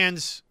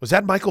fans. Was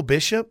that Michael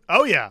Bishop?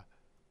 Oh, yeah.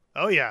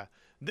 Oh, yeah.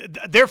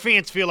 Their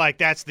fans feel like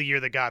that's the year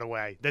that got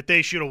away, that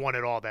they should have won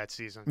it all that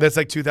season. That's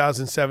like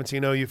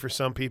 2017 OU for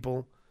some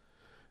people.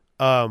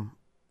 And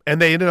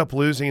they ended up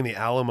losing in the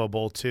Alamo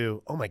Bowl,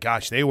 too. Oh, my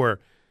gosh. They were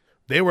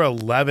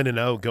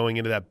 11-0 going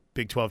into that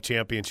Big 12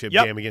 championship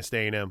game against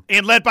A&M.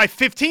 And led by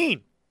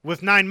 15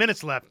 with 9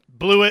 minutes left.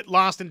 Blew it,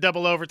 lost in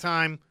double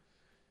overtime.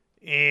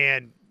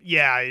 And,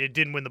 yeah, it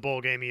didn't win the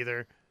bowl game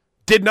either.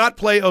 Did not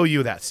play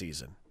OU that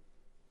season.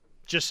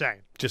 Just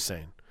saying.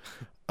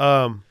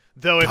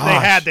 Though if they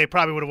had, they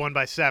probably would have won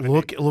by 7.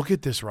 Look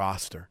at this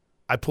roster.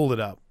 I pulled it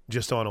up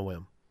just on a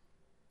whim.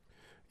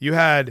 You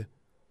had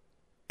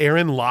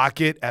Aaron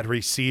Lockett at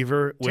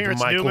receiver with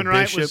Terrence Michael Newman,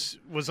 Bishop. Right,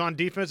 was on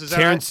defense. Is that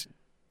Terrence,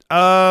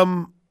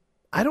 right?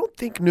 I don't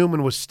think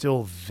Newman was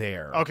still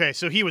there. Okay,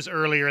 so he was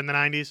earlier in the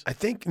 90s. I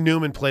think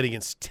Newman played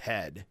against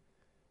Ted,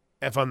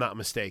 if I'm not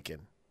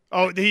mistaken.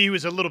 Oh, he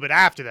was a little bit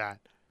after that.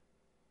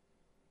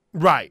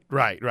 Right.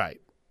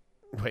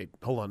 Wait,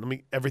 hold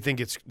on. Everything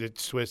gets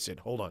twisted.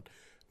 Hold on.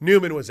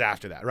 Newman was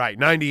after that. Right.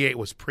 98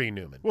 was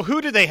pre-Newman. Well,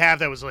 who did they have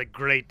that was like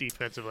great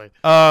defensively?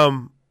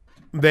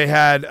 They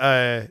had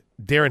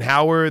Darren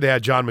Howard. They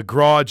had John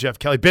McGraw, Jeff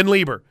Kelly. Ben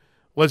Lieber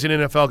was an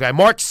NFL guy.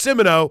 Mark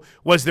Semino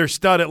was their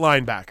stud at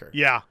linebacker.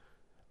 Yeah.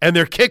 And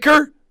their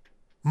kicker,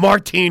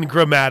 Martin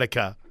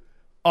Gramatica.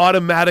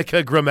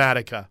 Automatica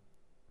Gramatica.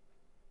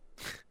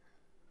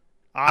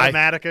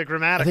 Automatica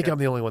Gramatica. I think I'm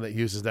the only one that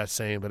uses that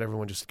saying, but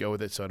everyone just go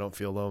with it so I don't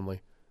feel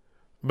lonely.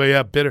 But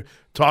yeah, bitter.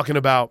 Talking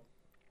about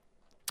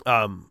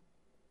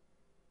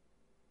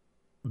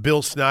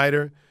Bill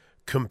Snyder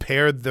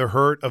compared the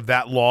hurt of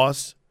that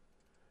loss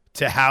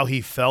to how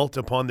he felt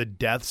upon the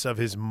deaths of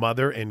his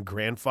mother and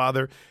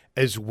grandfather,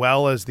 as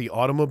well as the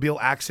automobile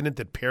accident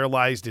that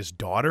paralyzed his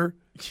daughter.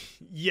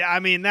 Yeah, I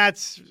mean,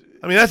 that's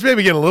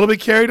maybe getting a little bit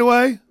carried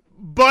away.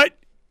 But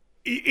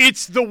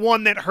it's the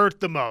one that hurt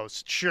the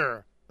most,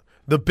 sure.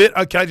 Can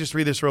I just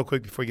read this real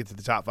quick before we get to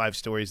the top 5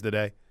 stories of the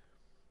day?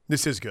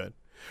 This is good.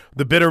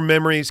 The bitter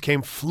memories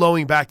came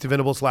flowing back to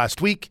Venables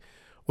last week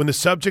when the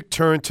subject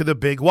turned to the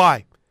big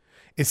why.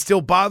 It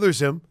still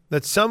bothers him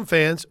that some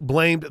fans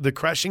blamed the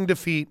crushing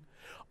defeat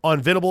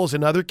on Venables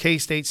and other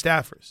K-State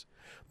staffers.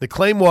 The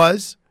claim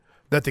was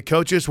that the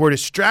coaches were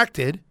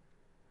distracted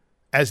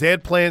as they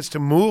had plans to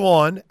move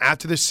on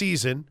after the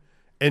season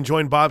and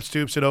join Bob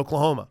Stoops at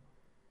Oklahoma.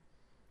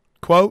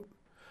 Quote,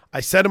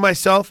 I said to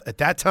myself at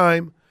that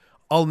time,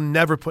 I'll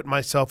never put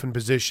myself in a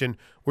position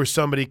where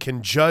somebody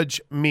can judge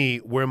me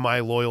where my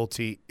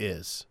loyalty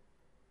is.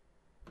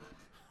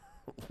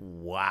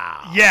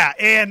 Wow. Yeah,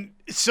 and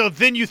so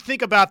then you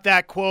think about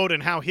that quote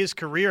and how his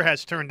career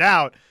has turned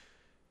out,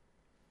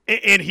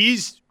 and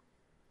he's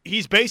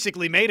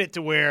basically made it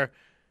to where,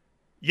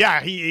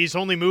 yeah, he's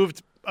only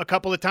moved a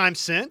couple of times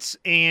since,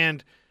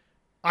 and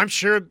I'm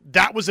sure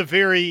that was a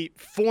very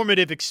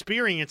formative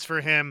experience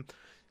for him,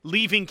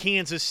 leaving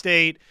Kansas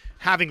State,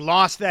 having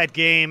lost that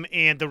game,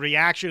 and the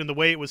reaction and the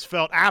way it was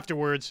felt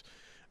afterwards.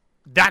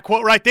 That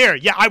quote right there,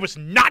 yeah, I was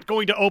not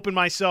going to open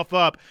myself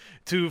up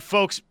to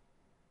folks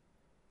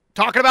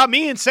talking about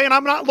me and saying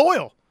I'm not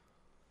loyal,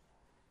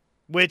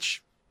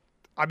 which,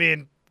 I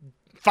mean,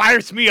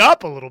 fires me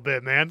up a little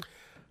bit, man.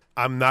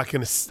 I'm not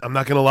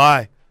gonna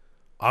lie.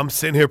 I'm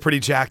sitting here pretty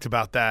jacked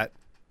about that.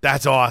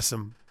 That's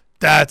awesome.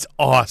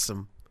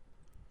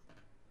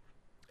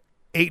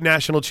 8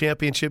 national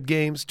championship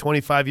games,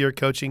 25-year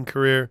coaching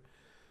career.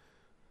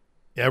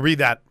 Yeah, read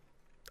that.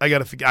 I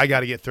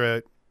gotta get through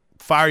it.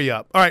 Fire you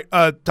up. All right,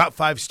 top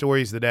 5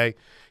 stories of the day.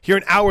 Here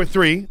in Hour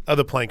 3 of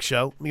The Plank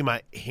Show, let me get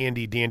my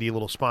handy-dandy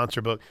little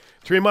sponsor book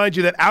to remind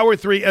you that Hour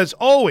 3, as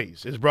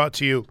always, is brought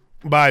to you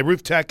by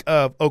Roof Tech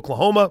of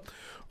Oklahoma.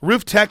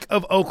 Roof Tech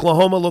of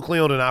Oklahoma, locally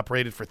owned and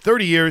operated for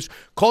 30 years.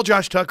 Call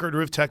Josh Tucker at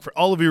Roof Tech for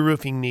all of your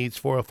roofing needs,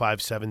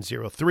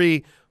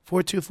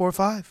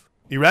 405-703-4245.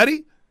 You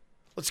ready?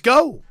 Let's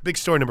go. Big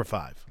story number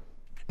 5.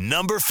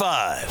 Number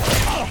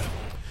 5.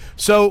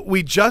 So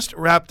we just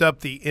wrapped up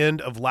the end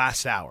of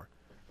last hour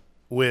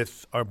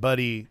with our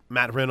buddy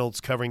Matt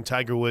Reynolds covering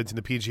Tiger Woods in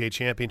the PGA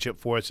Championship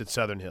for us at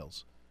Southern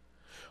Hills.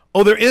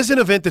 Oh, there is an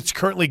event that's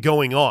currently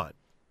going on.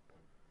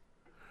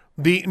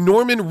 The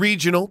Norman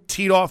Regional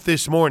teed off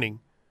this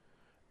morning,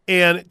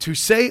 and to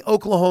say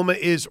Oklahoma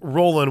is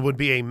rolling would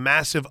be a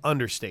massive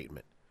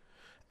understatement.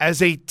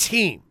 As a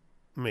team,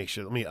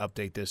 let me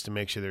update this to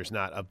make sure there's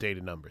not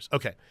updated numbers.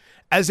 Okay.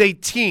 As a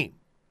team,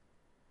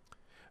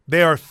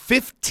 they are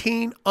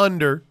 15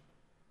 under,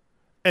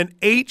 an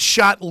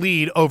 8-shot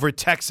lead over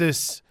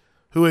Texas,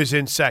 who is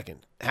in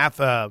second. Half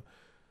the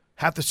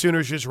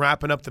Sooners just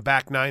wrapping up the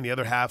back 9, the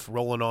other half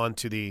rolling on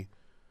to the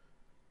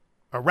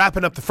are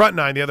wrapping up the front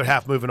nine, the other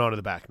half moving on to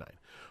the back nine.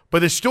 But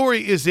the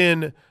story is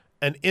in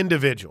an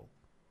individual.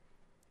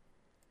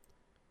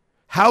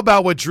 How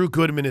about what Drew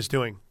Goodman is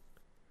doing?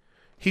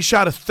 He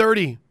shot a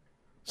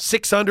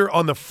 36 under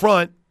on the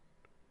front,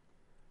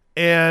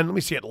 and let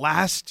me see it.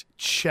 Last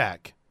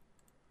check.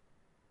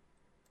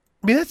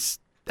 I mean, that's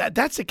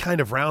the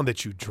kind of round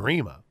that you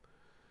dream of.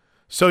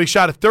 So he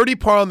shot a 30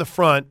 par on the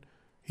front.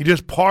 He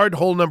just parred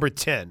hole number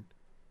 10.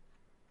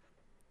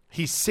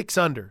 He's 6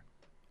 under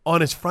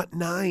on his front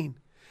nine.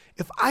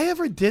 If I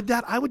ever did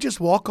that, I would just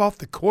walk off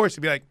the course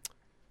and be like,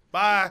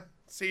 bye,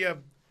 see ya,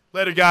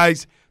 later,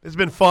 guys. It's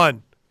been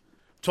fun.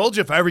 Told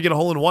you if I ever get a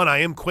hole-in-one, I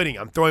am quitting.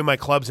 I'm throwing my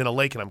clubs in a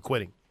lake and I'm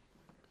quitting.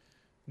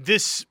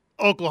 This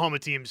Oklahoma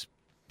team's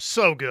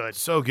so good.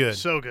 So good.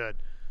 So good.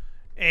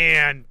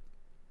 And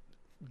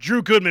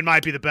Drew Goodman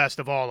might be the best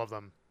of all of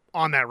them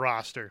on that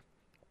roster.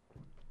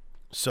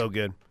 So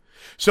good.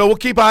 So we'll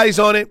keep eyes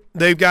on it.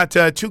 They've got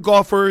 3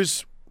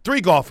 golfers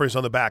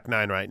on the back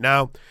nine right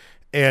now.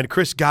 And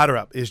Chris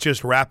Gotterup is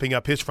just wrapping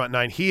up his front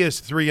nine. He is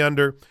 3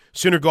 under.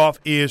 Sooner Golf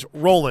is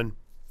rolling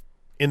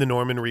in the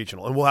Norman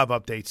Regional. And we'll have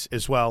updates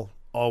as well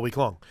all week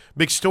long.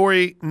 Big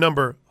story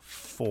number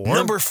 4.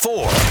 Number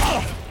 4.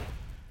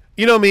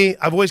 You know me.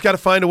 I've always got to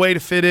find a way to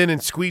fit in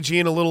and squeegee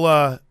in a little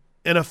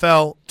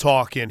NFL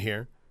talk in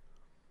here.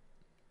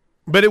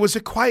 But it was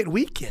a quiet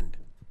weekend,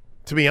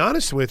 to be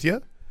honest with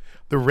you.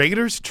 The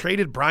Raiders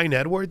traded Bryan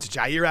Edwards.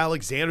 Jair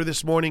Alexander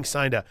this morning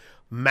signed a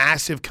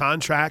massive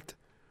contract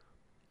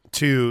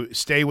to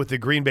stay with the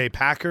Green Bay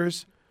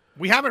Packers.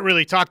 We haven't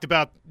really talked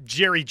about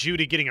Jerry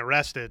Jeudy getting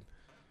arrested.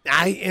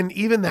 And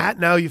even that,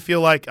 now you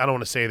feel like, I don't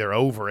want to say they're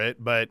over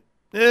it, but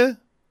I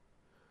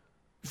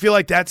feel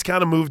like that's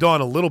kind of moved on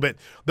a little bit.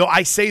 Though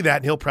I say that,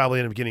 and he'll probably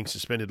end up getting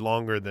suspended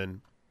longer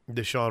than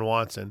Deshaun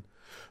Watson.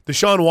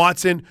 Deshaun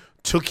Watson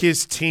took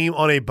his team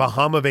on a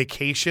Bahama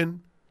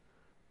vacation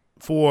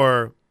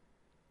for,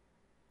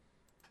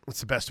 what's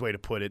the best way to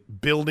put it,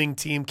 building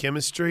team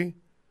chemistry.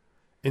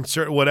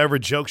 Insert whatever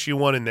jokes you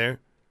want in there.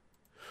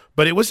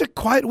 But it was a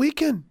quiet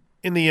weekend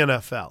in the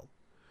NFL.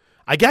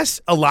 I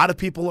guess a lot of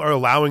people are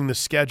allowing the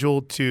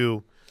schedule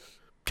to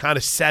kind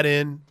of set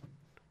in.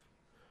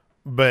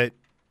 But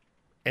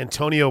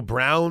Antonio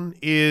Brown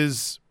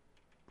is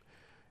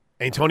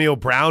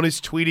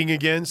tweeting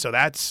again, so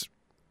that's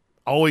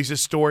always a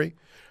story.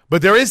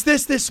 But there is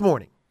this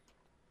morning.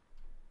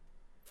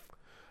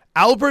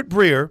 Albert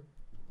Breer,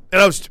 and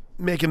I was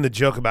making the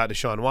joke about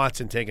Deshaun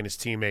Watson taking his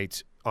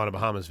teammates on a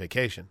Bahamas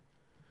vacation.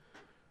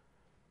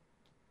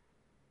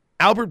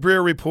 Albert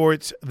Breer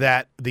reports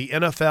that the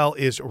NFL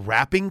is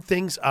wrapping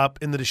things up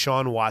in the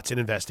Deshaun Watson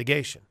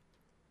investigation.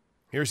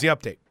 Here's the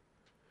update.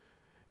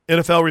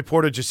 NFL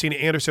reporter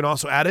Jacina Anderson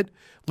also added,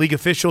 league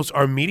officials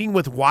are meeting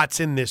with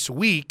Watson this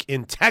week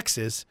in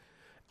Texas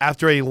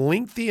after a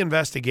lengthy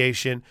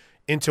investigation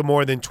into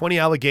more than 20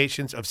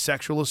 allegations of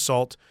sexual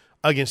assault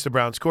against the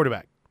Browns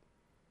quarterback.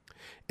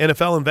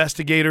 NFL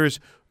investigators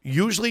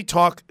usually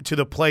talk to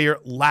the player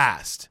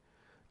last,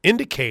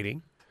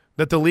 indicating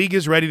that the league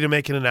is ready to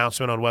make an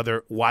announcement on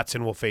whether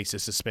Watson will face a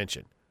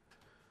suspension.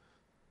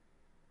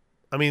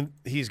 I mean,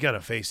 he's going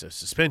to face a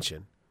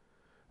suspension.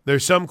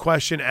 There's some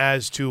question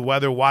as to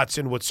whether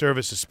Watson would serve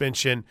a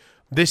suspension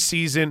this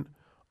season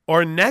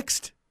or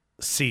next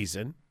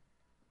season.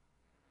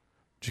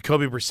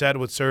 Jacoby Brissett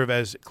would serve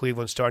as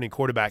Cleveland's starting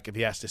quarterback if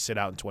he has to sit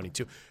out in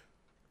 22.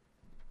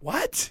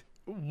 What?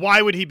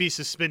 Why would he be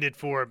suspended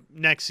for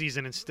next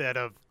season instead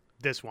of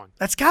this one?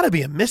 That's got to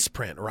be a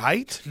misprint,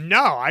 right?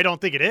 No, I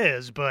don't think it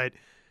is, but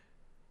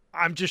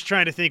I'm just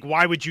trying to think,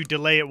 why would you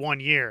delay it 1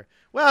 year?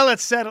 Well,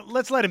 let's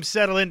let him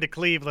settle into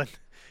Cleveland.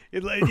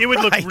 It would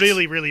look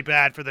really, really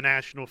bad for the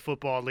National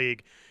Football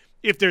League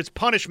if there's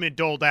punishment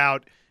doled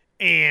out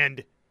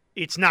and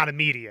it's not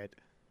immediate.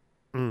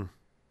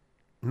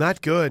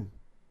 Not good.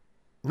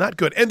 Not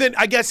good. And then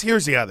I guess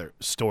here's the other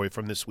story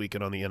from this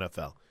weekend on the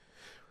NFL.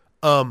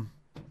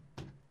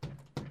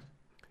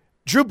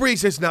 Drew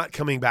Brees is not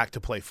coming back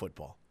to play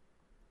football.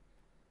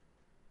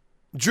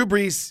 Drew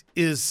Brees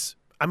is,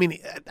 I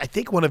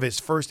think one of his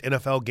first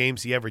NFL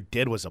games he ever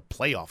did was a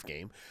playoff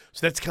game.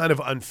 So that's kind of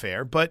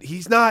unfair. But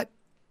he's not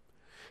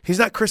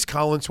Chris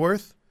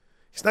Collinsworth.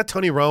 He's not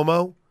Tony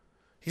Romo.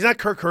 He's not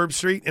Kirk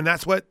Herbstreit, and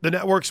that's what the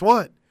networks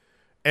want.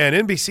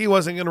 And NBC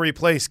wasn't going to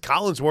replace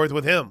Collinsworth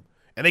with him.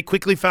 And they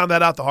quickly found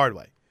that out the hard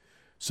way.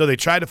 So they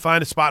tried to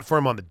find a spot for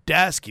him on the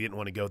desk. He didn't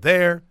want to go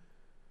there.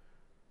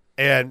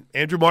 And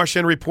Andrew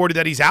Marchand reported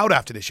that he's out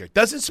after this year.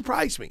 Doesn't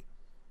surprise me.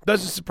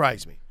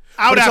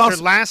 Out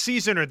after last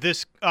season or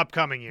this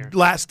upcoming year?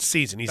 Last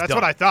season. He's That's done.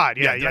 what I thought.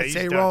 Yeah, did I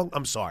say it wrong?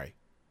 I'm sorry.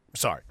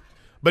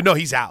 But no,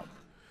 he's out.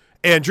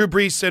 And Drew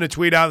Brees sent a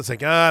tweet out that's like,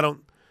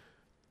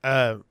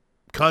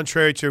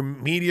 contrary to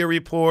media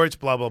reports,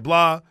 blah, blah,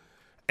 blah.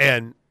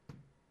 And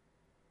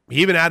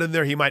he even added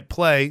there he might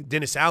play.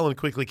 Dennis Allen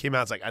quickly came out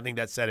and was like, I think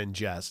that's said in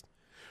jest.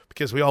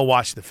 Because we all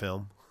watched the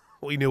film.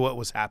 We knew what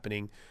was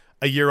happening.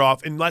 A year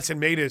off, unless it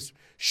made his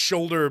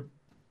shoulder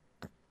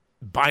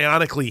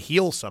bionically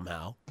heal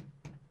somehow.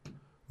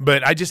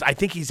 But I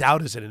think he's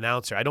out as an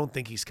announcer. I don't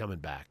think he's coming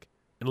back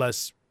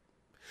unless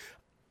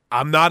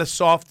I'm not a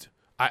soft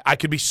 – I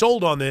could be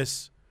sold on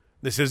this.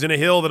 This isn't a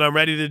hill that I'm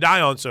ready to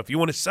die on. So if you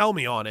want to sell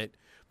me on it,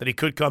 that he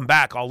could come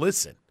back, I'll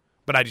listen.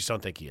 But I just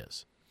don't think he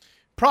is.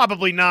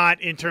 Probably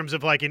not in terms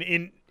of like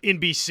an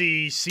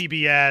NBC,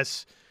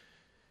 CBS.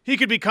 He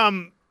could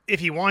become, if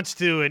he wants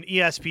to, an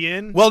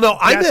ESPN. Well, no,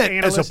 I meant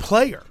analyst. as a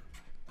player.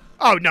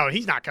 Oh, no,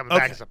 he's not coming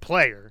back as a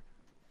player.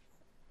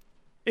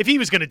 If he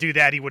was going to do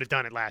that, he would have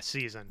done it last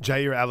season.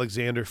 Jair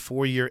Alexander,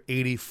 4-year,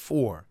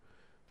 $84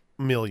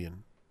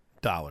 million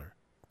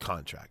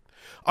contract.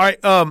 All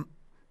right,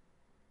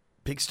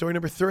 big story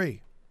number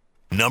 3.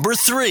 Number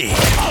 3.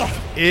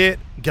 It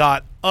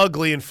got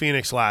ugly in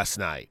Phoenix last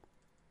night.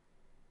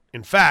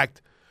 In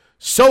fact,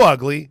 so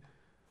ugly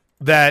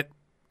that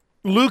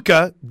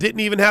Luka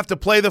didn't even have to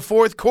play the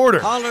fourth quarter.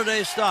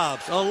 Holiday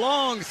stops. A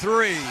long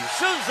 3.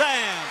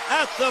 Suzanne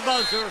at the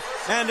buzzer,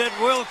 and it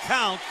will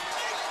count.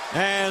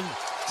 And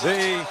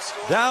the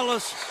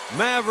Dallas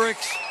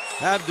Mavericks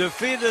have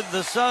defeated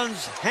the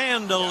Suns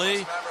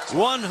handily,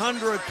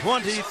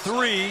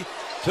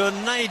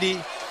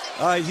 123-90.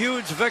 A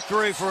huge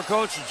victory for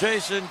Coach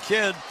Jason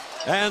Kidd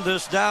and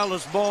this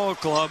Dallas ball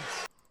club.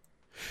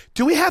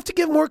 Do we have to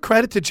give more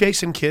credit to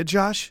Jason Kidd,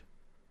 Josh?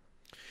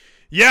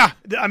 Yeah.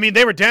 I mean,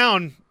 they were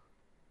down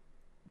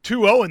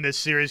 2-0 in this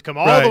series, come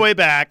all the way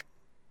back,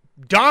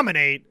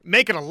 dominate,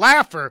 make it a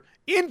laugher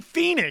in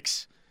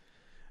Phoenix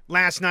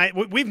last night.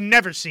 We've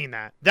never seen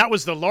that. That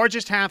was the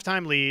largest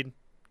halftime lead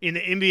in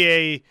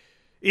the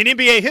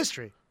NBA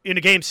history in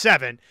a Game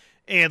 7.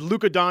 And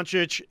Luka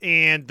Doncic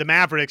and the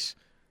Mavericks,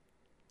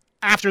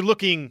 after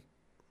looking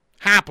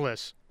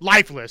hapless,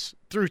 lifeless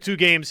through 2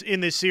 games in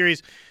this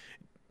series,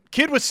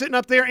 Kidd was sitting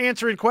up there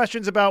answering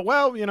questions about,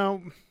 well, you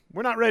know,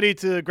 we're not ready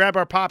to grab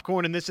our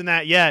popcorn and this and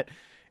that yet.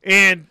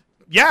 And,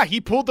 yeah,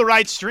 he pulled the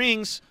right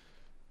strings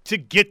to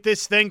get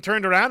this thing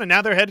turned around, and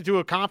now they're headed to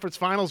a conference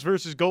finals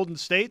versus Golden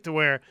State, to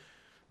where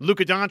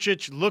Luka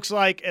Doncic looks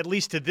like, at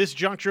least to this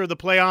juncture of the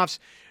playoffs,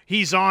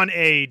 he's on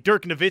a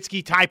Dirk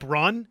Nowitzki-type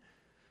run.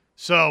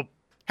 So,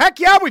 heck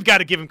yeah, we've got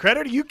to give him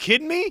credit. Are you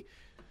kidding me?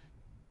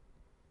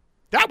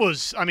 That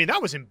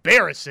was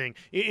embarrassing.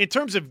 In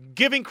terms of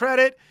giving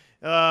credit,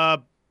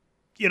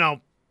 you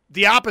know,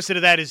 the opposite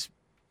of that is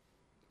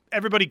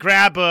everybody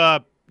grab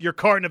your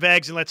carton of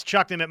eggs and let's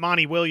chuck them at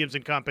Monty Williams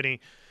and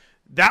company.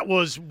 That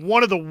was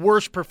one of the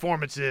worst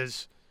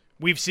performances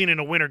we've seen in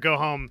a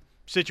winner-go-home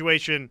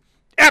situation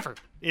ever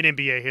in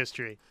NBA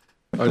history.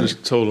 I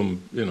just told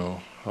them, you know,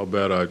 how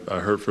bad I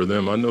hurt for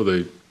them. I know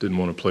they didn't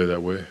want to play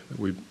that way.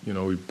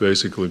 We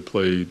basically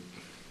played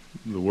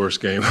the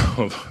worst game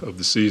of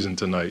the season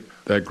tonight.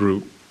 That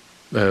group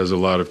has a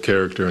lot of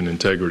character and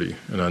integrity,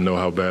 and I know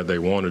how bad they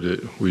wanted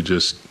it. We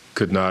just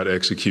could not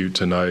execute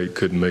tonight,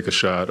 couldn't make a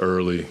shot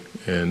early,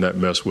 and that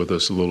messed with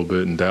us a little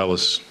bit, and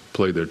Dallas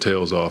played their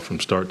tails off from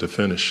start to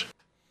finish.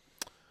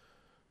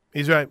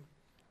 He's right.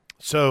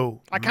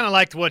 So I kind of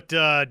liked what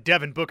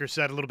Devin Booker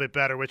said a little bit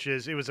better, which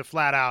is it was a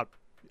flat-out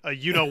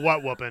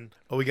you-know-what whooping.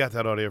 Oh, we got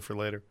that audio for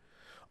later.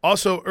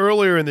 Also,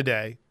 earlier in the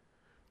day,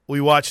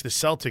 we watched the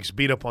Celtics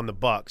beat up on the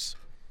Bucks.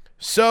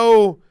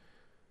 So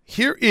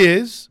here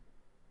is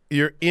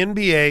your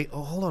NBA –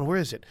 oh, hold on. Where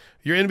is it?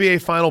 Your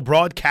NBA final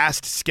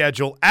broadcast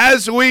schedule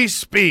as we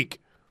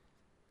speak.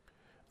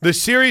 The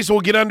series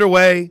will get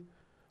underway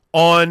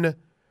on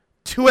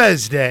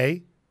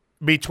Tuesday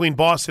between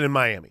Boston and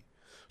Miami.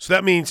 So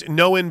that means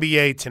no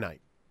NBA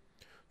tonight.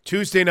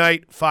 Tuesday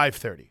night,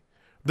 5:30.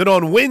 Then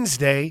on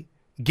Wednesday,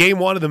 Game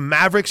 1 of the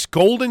Mavericks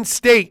Golden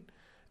State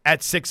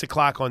at 6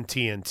 o'clock on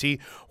TNT.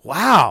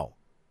 Wow.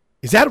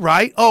 Is that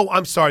right? Oh,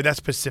 I'm sorry. That's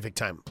Pacific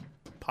time.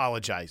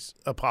 Apologize.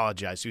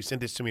 You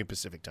sent this to me in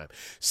Pacific time.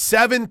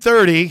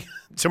 7:30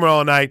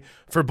 tomorrow night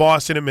for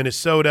Boston and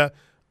Minnesota.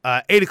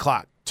 8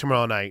 o'clock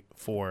tomorrow night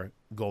for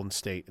Golden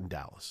State and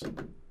Dallas.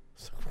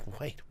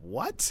 Wait,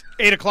 what?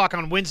 8 o'clock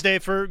on Wednesday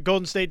for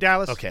Golden State,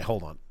 Dallas? Okay,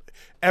 hold on.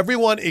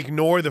 Everyone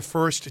ignore the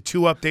first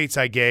 2 updates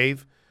I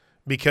gave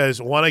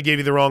because one, I gave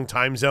you the wrong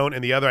time zone,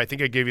 and the other, I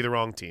think I gave you the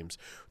wrong teams.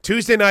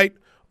 Tuesday night,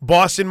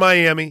 Boston,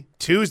 Miami.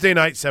 Tuesday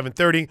night,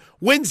 7:30.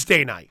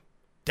 Wednesday night,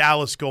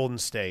 Dallas, Golden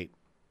State,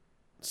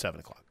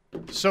 7 o'clock.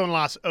 Son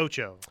las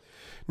ocho.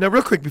 Now,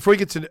 real quick, before we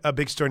get to a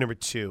big story number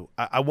 2,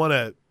 I want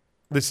to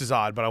 – this is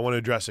odd, but I want to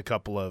address a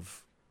couple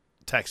of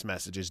text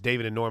messages.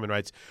 David and Norman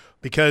writes,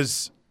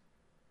 because –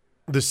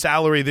 the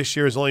salary this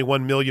year is only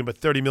 $1 million, but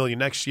 $30 million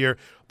next year.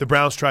 The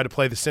Browns tried to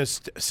play the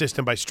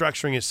system by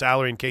structuring his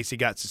salary in case he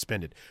got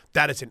suspended.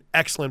 That is an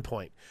excellent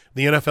point.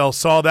 The NFL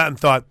saw that and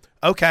thought,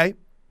 okay,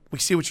 we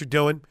see what you're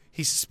doing.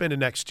 He's suspended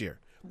next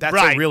year. That's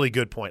a really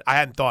good point. I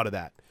hadn't thought of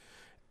that.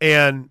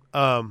 And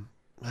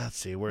let's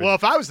see. Well,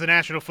 if I was the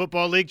National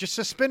Football League, just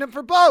suspend him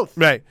for both.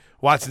 Right.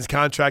 Watson's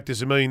contract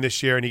is $1 million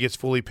this year, and he gets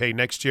fully paid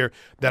next year.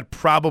 That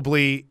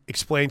probably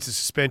explains the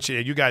suspension,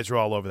 and you guys are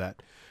all over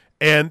that.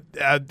 And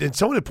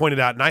someone had pointed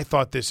out, and I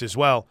thought this as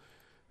well,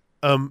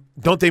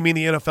 don't they mean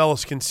the NFL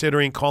is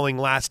considering calling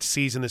last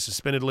season the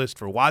suspended list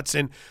for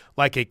Watson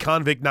like a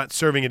convict not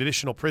serving an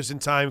additional prison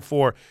time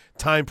for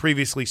time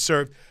previously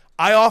served?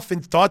 I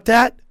often thought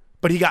that,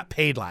 but he got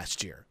paid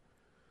last year.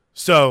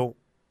 So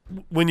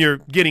when you're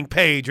getting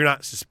paid, you're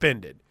not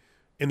suspended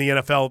in the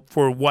NFL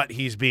for what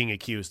he's being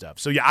accused of.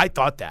 So, yeah, I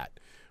thought that.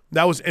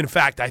 That was, in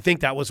fact, I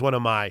think that was one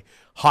of my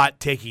hot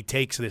takey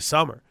takes this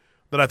summer,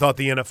 that I thought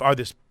the NFL, or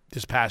this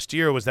past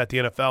year, was that the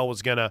NFL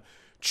was going to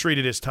treat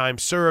it as time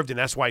served, and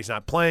that's why he's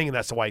not playing, and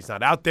that's why he's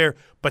not out there,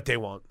 but they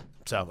won't.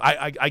 So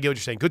I get what you're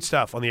saying. Good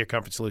stuff on the Air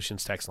Comfort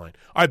Solutions text line.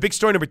 All right, big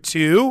story number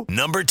 2.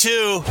 Number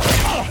 2.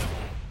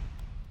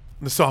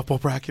 The softball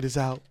bracket is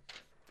out.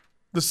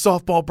 The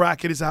softball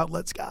bracket is out.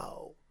 Let's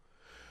go.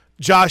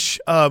 Josh,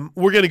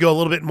 we're going to go a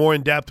little bit more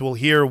in depth. We'll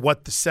hear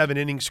what the 7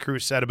 innings crew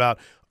said about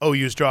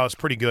OU's draw. Is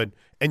pretty good,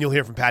 and you'll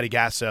hear from Patty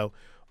Gasso.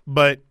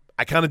 But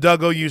I kind of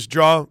dug OU's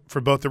draw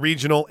for both the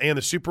regional and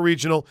the super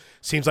regional.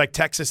 Seems like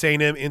Texas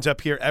A&M ends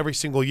up here every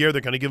single year. They're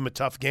going to give them a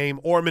tough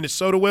game, or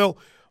Minnesota will.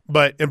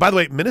 And by the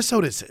way,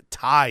 Minnesota's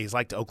ties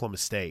like to Oklahoma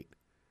State.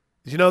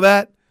 Did you know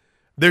that?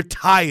 Their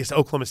ties to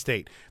Oklahoma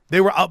State. They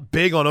were up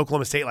big on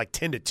Oklahoma State like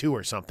 10-2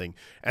 or something.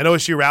 And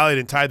OSU rallied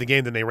and tied the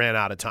game, then they ran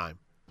out of time.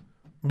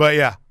 But,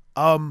 yeah,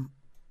 I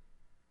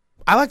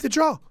like the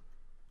draw.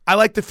 I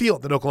like the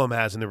field that Oklahoma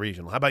has in the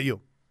regional. How about you?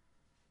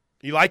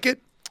 You like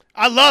it?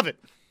 I love it.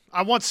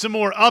 I want some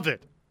more of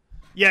it.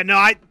 Yeah, no,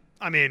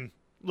 I mean,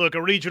 look,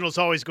 a regional's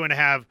always going to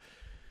have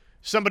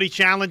somebody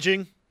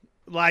challenging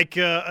like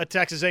a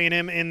Texas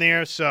A&M in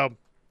there. So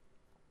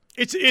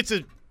it's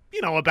a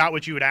about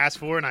what you would ask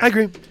for. And I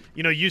agree.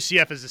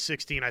 UCF as a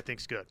 16 I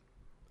think is good.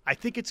 I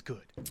think it's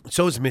good.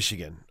 So is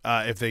Michigan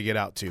if they get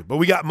out too. But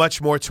we got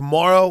much more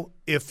tomorrow.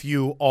 If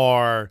you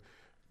are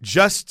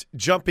just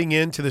jumping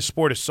into the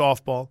sport of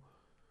softball,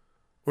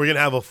 we're going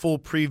to have a full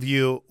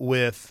preview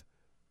with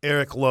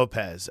Eric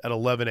Lopez at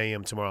 11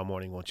 a.m. tomorrow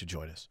morning. Won't you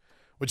join us?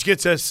 Which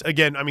gets us,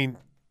 again,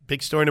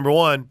 big story number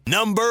 1.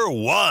 Number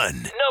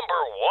 1.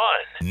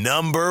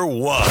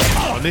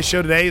 On this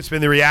show today, it's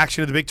been the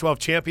reaction to the Big 12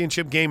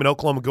 championship game in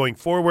Oklahoma going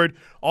forward.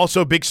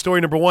 Also, big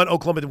story number 1,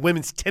 Oklahoma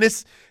women's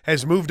tennis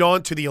has moved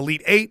on to the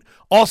Elite 8.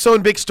 Also,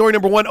 in big story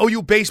number 1,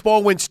 OU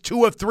baseball wins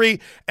 2 of 3.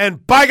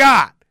 And by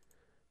God,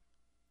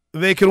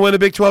 they can win a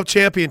Big 12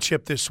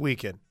 championship this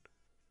weekend.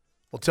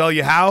 We'll tell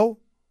you how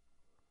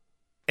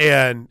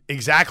and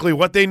exactly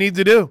what they need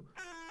to do.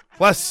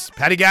 Plus,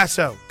 Patty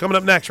Gasso coming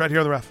up next right here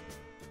on The Ref.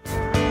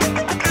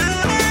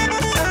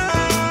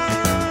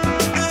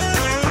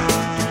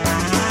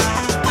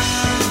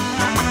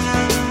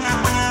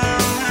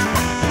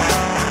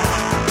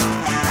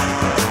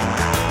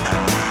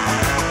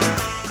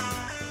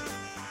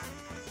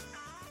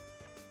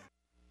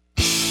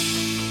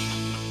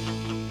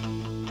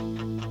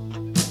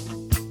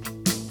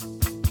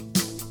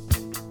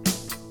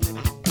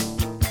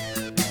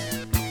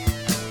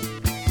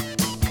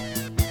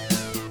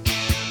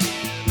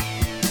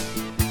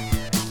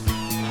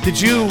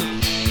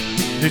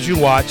 Did you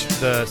watch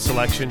the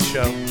selection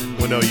show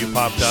when OU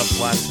popped up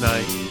last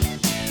night?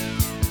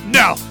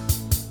 No.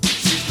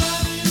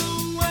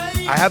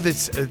 I have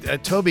this.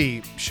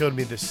 Toby showed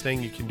me this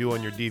thing you can do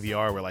on your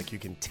DVR where you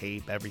can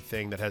tape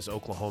everything that has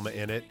Oklahoma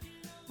in it.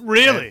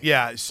 Really?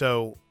 Yeah.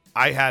 So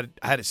I had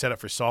it set up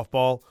for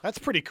softball. That's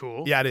pretty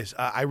cool. Yeah, it is.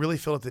 I really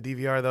fill up the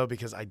DVR though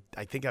because I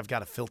think I've got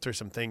to filter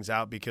some things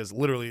out because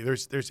literally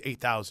there's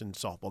 8,000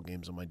 softball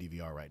games on my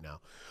DVR right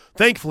now.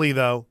 Thankfully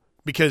though,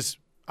 because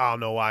I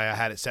don't know why I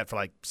had it set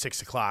for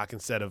 6 o'clock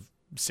instead of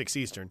 6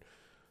 Eastern.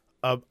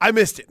 I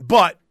missed it,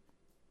 but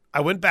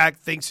I went back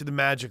thanks to the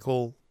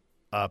magical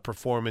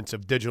performance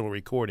of digital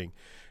recording,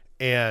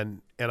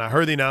 and I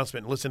heard the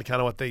announcement and listened to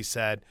kind of what they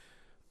said.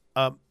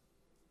 I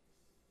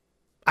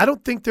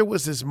don't think there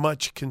was as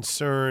much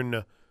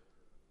concern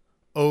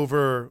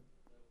over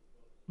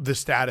the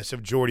status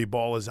of Jordy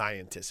Ball as I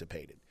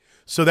anticipated.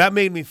 So that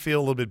made me feel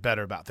a little bit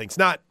better about things,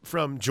 not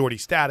from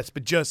Jordy's status,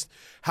 but just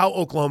how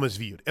Oklahoma's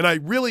viewed. And I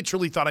really,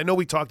 truly thought, I know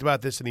we talked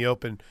about this in the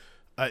open,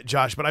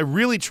 Josh, but I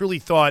really, truly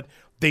thought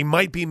they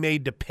might be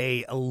made to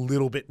pay a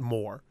little bit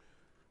more,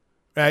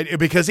 right?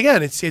 Because,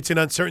 again, it's an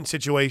uncertain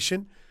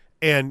situation,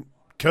 and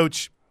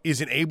Coach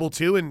isn't able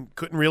to and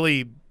couldn't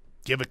really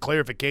give a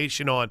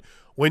clarification on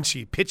when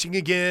she's pitching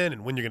again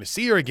and when you're going to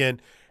see her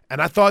again.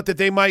 And I thought that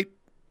they might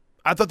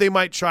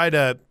try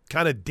to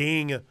kind of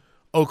ding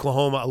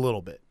Oklahoma a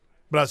little bit.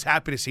 But I was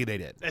happy to see they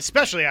did.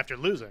 Especially after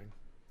losing.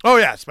 Oh,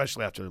 yeah,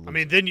 especially after losing. I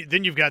mean,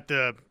 then you've got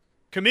the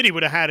committee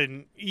would have had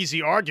an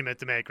easy argument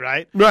to make,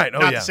 right? Right.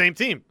 Not the same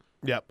team.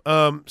 Yep.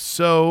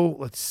 So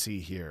let's see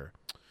here.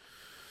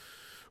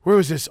 Where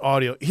was this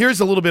audio? Here's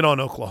a little bit on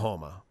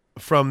Oklahoma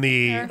from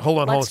the –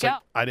 hold on.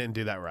 I didn't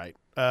do that right.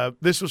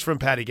 This was from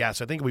Patty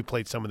Gasso. I think we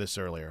played some of this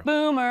earlier.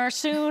 Boomer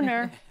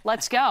sooner.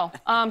 Let's go.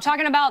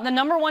 Talking about the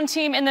number 1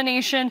 team in the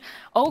nation,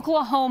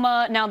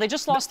 Oklahoma. Now, they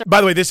just lost their –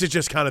 By the way, this is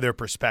just kind of their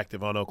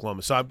perspective on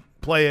Oklahoma. So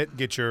play it,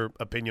 get your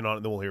opinion on it,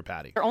 and then we'll hear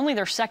Patty. Only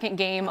their second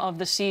game of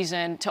the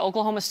season to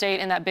Oklahoma State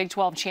in that Big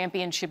 12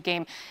 championship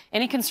game.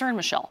 Any concern,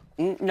 Michelle?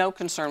 No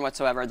concern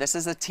whatsoever. This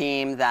is a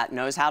team that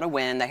knows how to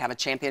win. They have a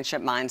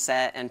championship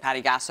mindset, and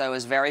Patty Gasso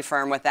is very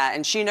firm with that.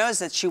 And she knows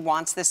that she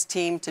wants this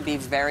team to be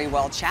very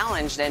well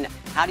challenged. And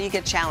how do you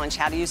get challenged?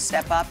 How do you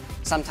step up?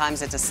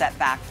 Sometimes it's a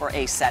setback for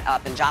a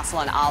setup. And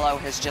Jocelyn Alo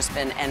has just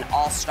been an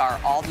all-star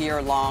all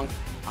year long.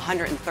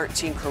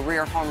 113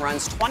 career home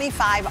runs,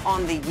 25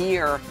 on the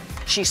year.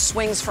 She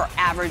swings for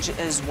average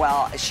as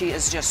well. She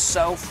is just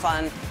so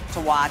fun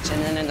to watch.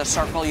 And then in the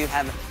circle, you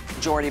have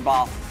Jordy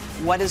Ball.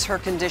 What is her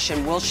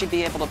condition? Will she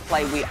be able to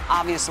play? We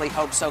obviously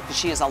hope so because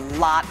she has a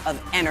lot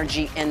of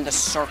energy in the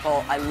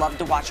circle. I love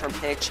to watch her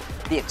pitch,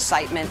 the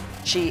excitement.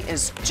 She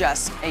is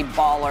just a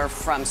baller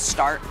from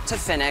start to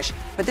finish.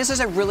 But this is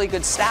a really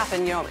good staff.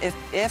 And,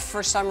 if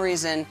for some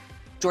reason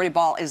Jordy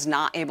Ball is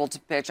not able to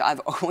pitch,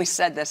 I've always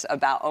said this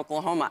about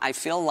Oklahoma. I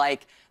feel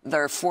like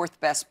their fourth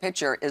best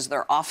pitcher is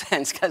their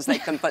offense because they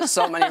can put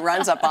so many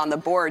runs up on the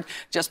board.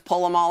 Just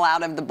pull them all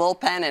out of the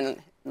bullpen and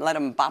let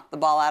them bop the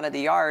ball out of the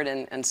yard,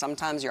 and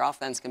sometimes your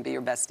offense can be your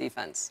best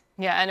defense.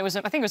 Yeah, and I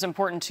think it was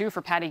important, too,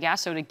 for Patty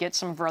Gasso to get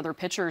some of her other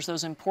pitchers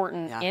those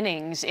important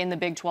innings in the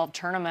Big 12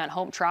 tournament.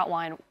 Hope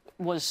Troutwine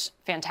was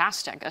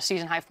fantastic, a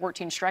season-high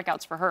 14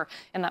 strikeouts for her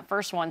in that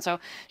first one. So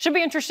should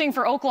be interesting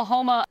for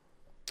Oklahoma.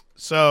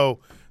 So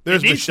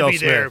there's Michelle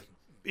Smith.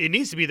 It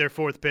needs to be their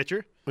fourth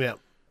pitcher. Yeah.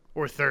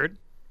 Or third.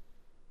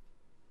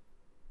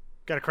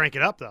 Got to crank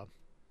it up, though.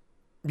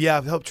 Yeah,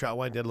 I hope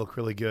Troutwine did look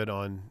really good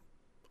on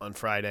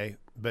Friday.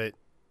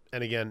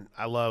 And again,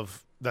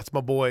 that's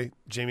my boy,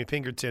 Jamie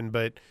Pinkerton,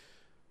 but,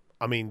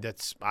 I mean,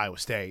 that's Iowa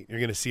State. You're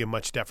going to see a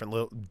much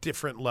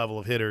different level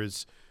of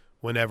hitters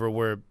whenever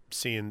we're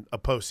seeing a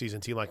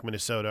postseason team like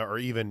Minnesota or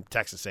even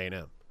Texas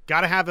A&M.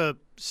 Got to have a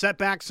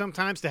setback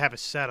sometimes to have a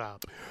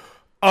setup.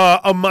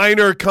 A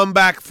minor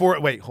setback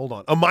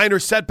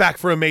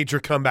for a major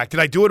comeback. Did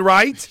I do it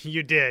right?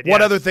 You did. What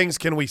yes. other things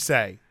can we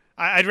say?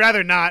 I'd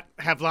rather not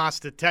have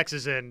lost to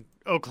Texas and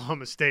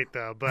Oklahoma State,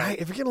 though. But right,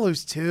 if you're going to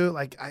lose two,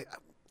 I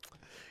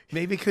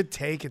maybe could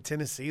take a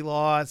Tennessee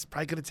loss.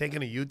 Probably could have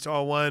taken a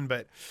Utah one,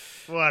 but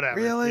whatever.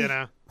 Really?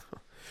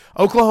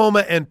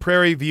 Oklahoma and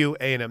Prairie View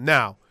A&M.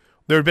 Now,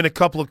 there have been a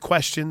couple of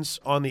questions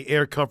on the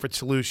Air Comfort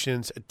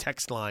Solutions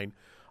text line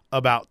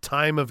about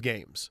time of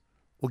games.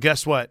 Well,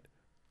 guess what?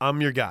 I'm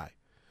your guy.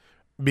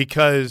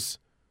 Because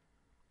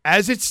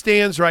as it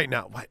stands right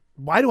now,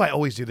 why do I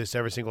always do this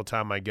every single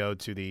time I go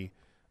to the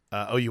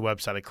OU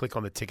website? I click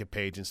on the ticket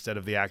page instead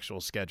of the actual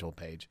schedule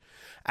page.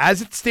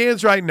 As it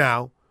stands right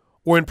now,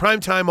 we're in prime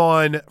time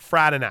on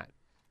Friday night,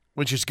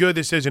 which is good.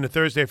 This isn't a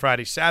Thursday,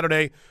 Friday,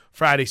 Saturday,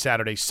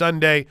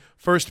 Sunday.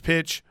 First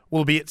pitch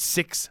will be at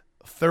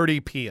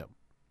 6:30 p.m.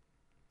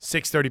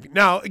 6:30 p.m.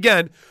 Now,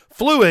 again,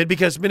 fluid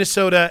because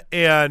Minnesota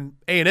and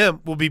A&M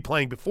will be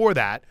playing before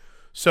that,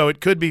 so it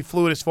could be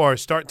fluid as far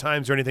as start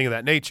times or anything of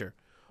that nature.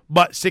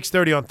 But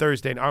 6:30 on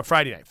Thursday or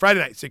Friday night.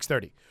 Friday night,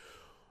 6:30.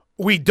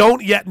 We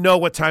don't yet know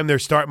what time their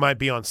start might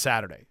be on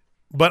Saturday,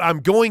 but I'm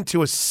going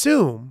to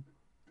assume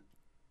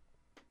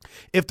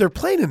if they're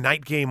playing a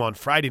night game on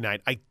Friday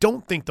night, I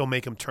don't think they'll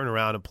make them turn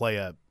around and play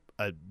a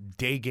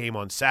day game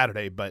on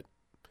Saturday, but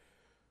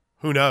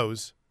who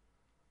knows?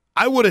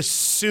 I would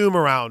assume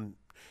around,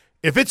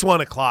 if it's 1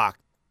 o'clock,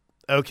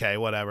 okay,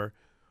 whatever.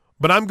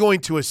 But I'm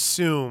going to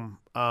assume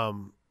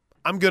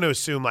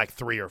like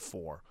 3 or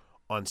 4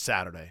 on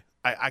Saturday.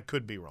 I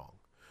could be wrong.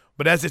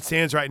 But as it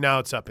stands right now,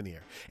 it's up in the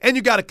air. And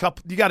you got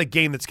a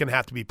game that's going to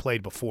have to be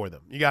played before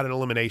them. You got an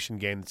elimination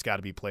game that's got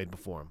to be played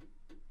before them.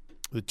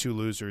 The two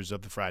losers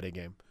of the Friday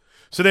game.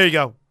 So there you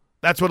go.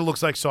 That's what it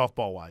looks like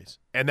softball-wise.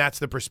 And that's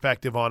the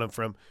perspective on them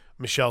from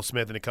Michelle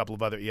Smith and a couple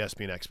of other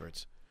ESPN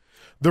experts.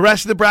 The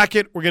rest of the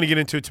bracket, we're going to get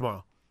into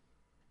tomorrow.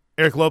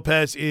 Eric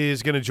Lopez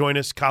is going to join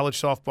us, college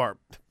softball,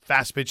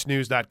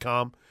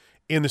 fastpitchnews.com,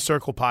 in the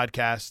Circle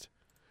podcast,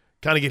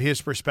 kind of get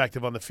his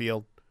perspective on the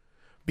field.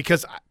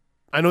 Because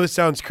I know this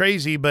sounds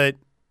crazy, but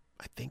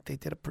I think they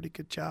did a pretty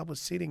good job with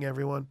seeding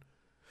everyone.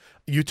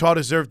 Utah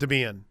deserved to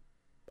be in.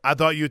 I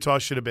thought Utah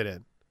should have been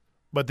in.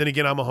 But then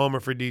again, I'm a homer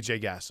for DJ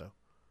Gasso.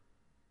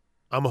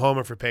 I'm a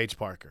homer for Paige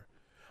Parker.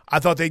 I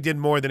thought they did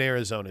more than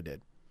Arizona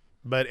did.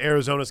 But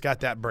Arizona's got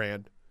that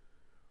brand.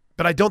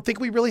 But I don't think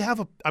we really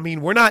have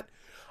we're not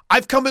 –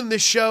 I've come in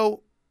this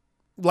show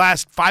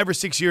last 5 or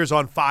 6 years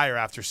on fire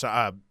after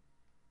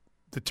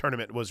the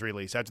tournament was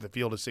released, after the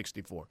field of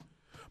 64.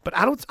 But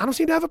I don't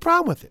seem to have a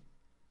problem with it.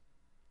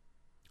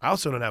 I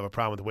also don't have a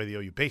problem with the way the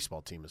OU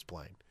baseball team is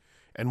playing.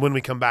 And when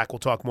we come back, we'll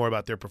talk more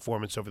about their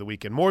performance over the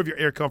weekend. More of your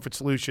Air Comfort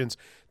Solutions.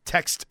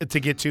 Text to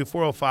get to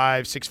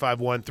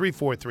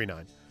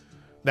 405-651-3439.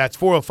 That's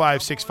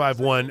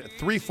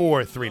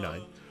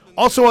 405-651-3439.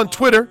 Also on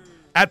Twitter,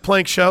 at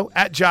Plank Show,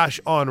 at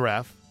Josh on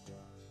Ref.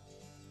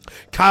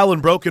 Kyle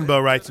in Broken Bow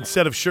writes,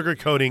 instead of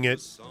sugarcoating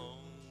it,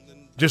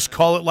 just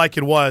call it like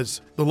it was.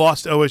 The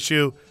loss to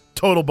OSU,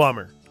 total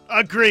bummer.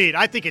 Agreed.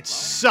 I think it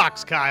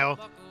sucks, Kyle.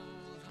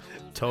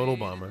 Total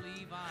bummer.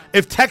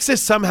 If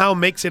Texas somehow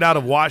makes it out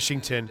of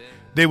Washington,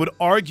 they would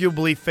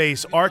arguably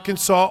face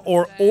Arkansas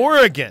or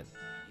Oregon.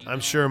 I'm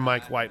sure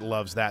Mike White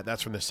loves that.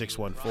 That's from the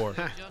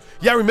 614.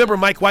 Yeah, remember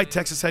Mike White,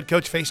 Texas head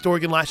coach, faced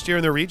Oregon last year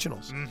in their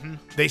regionals. Mm-hmm.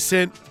 They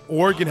sent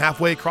Oregon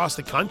halfway across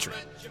the country.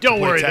 Don't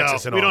worry, though.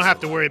 We don't have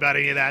to worry about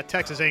any of that.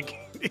 Texas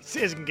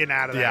isn't getting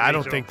out of that. Yeah, I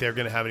don't think they're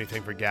going to have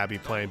anything for Gabby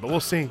playing, but we'll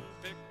see.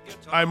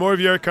 All right, more of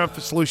your Air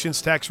Comfort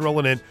Solutions text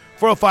rolling in.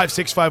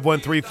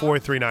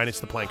 405-651-3439. It's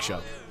The Plank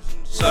Show.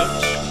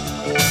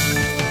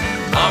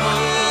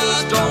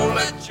 Mamas, don't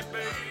let your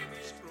baby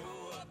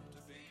grow up to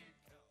be.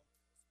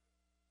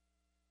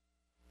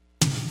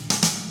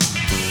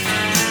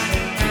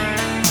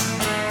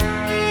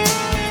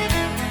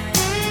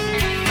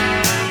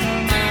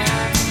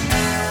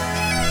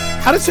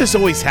 How does this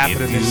always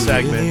happen in this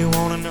segment?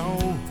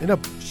 End up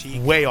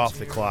way off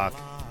the clock.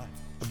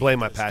 I blame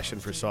my passion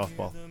for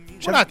softball.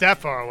 We're not that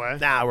far away.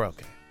 Nah, we're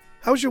okay.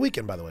 How was your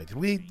weekend, by the way? Did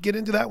we get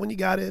into that when you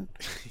got in?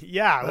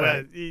 Yeah.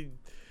 Well,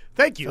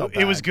 thank you.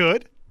 It was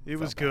good. It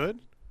was good.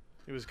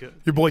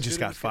 Your boy just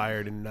got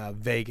fired in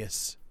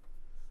Vegas.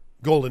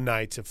 Golden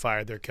Knights have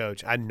fired their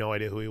coach. I had no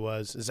idea who he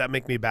was. Does that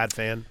make me a bad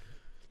fan?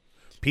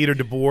 Peter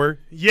DeBoer?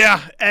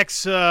 Yeah,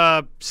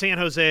 ex-San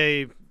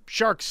Jose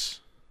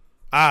Sharks.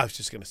 I was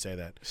just going to say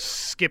that.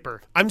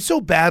 Skipper. I'm so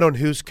bad on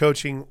who's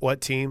coaching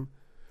what team.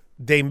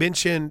 They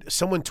mentioned,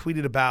 someone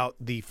tweeted about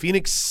the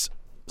Phoenix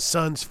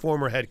Suns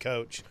former head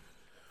coach,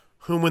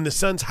 whom when the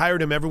Suns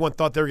hired him, everyone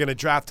thought they were going to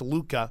draft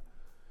Luka,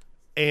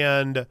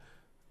 and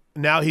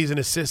now he's an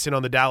assistant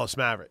on the Dallas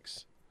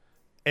Mavericks.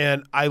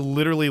 And I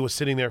literally was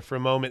sitting there for a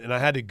moment, and I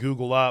had to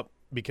Google up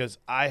because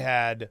I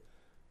had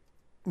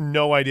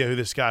no idea who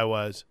this guy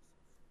was.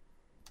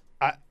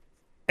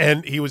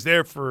 And he was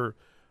there for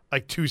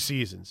like 2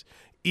 seasons.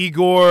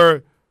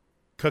 Igor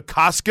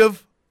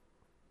Kokoskov.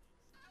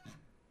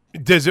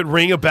 Does it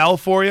ring a bell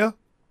for you?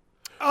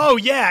 Oh,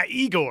 yeah,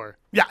 Igor.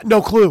 Yeah,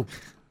 no clue.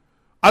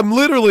 I'm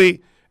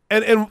literally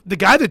and the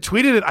guy that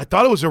tweeted it, I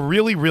thought it was a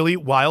really, really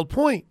wild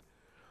point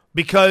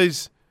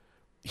because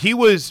he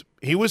was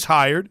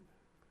hired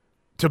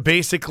to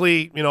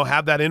basically,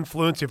 have that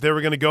influence if they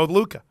were going to go with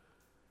Luka.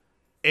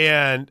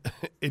 And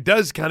it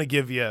does kind of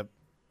give you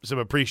some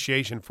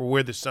appreciation for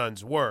where the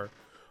Suns were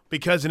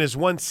because in his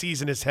one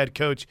season as head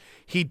coach,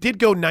 he did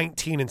go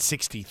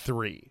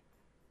 19-63.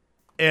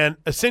 And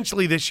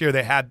essentially this year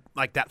they had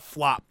like that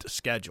flopped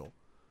schedule,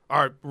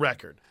 our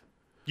record.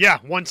 Yeah,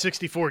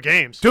 164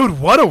 games. Dude,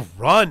 what a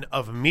run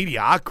of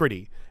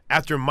mediocrity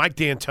after Mike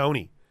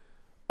D'Antoni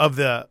of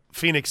the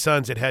Phoenix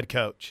Suns at head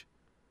coach.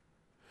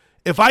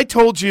 If I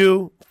told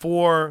you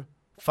 4,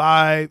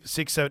 5,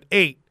 6, 7,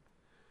 8,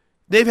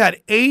 they've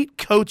had 8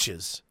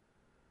 coaches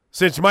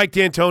since Mike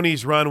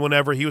D'Antoni's run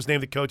whenever he was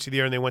named the coach of the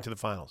year and they went to the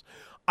finals.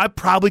 I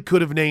probably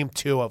could have named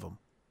 2 of them.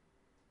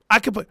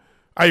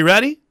 Are you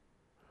ready?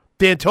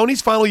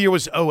 D'Antoni's final year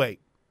was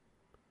 2008.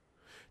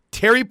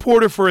 Terry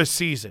Porter for a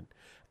season.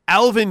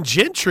 Alvin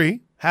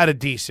Gentry had a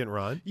decent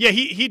run. Yeah,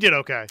 he did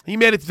okay. He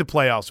made it to the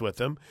playoffs with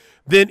them.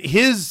 Then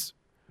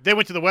They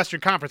went to the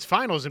Western Conference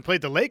Finals and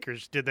played the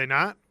Lakers, did they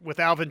not? With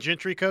Alvin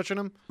Gentry coaching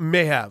them?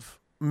 May have.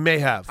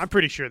 I'm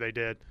pretty sure they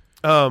did.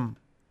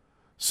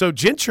 So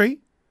Gentry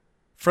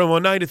from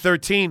 2009 to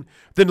 13.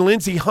 Then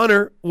Lindsey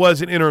Hunter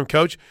was an interim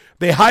coach.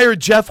 They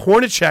hired Jeff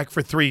Hornacek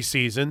for 3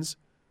 seasons.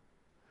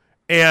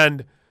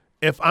 And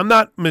if I'm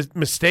not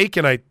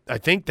mistaken, I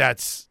think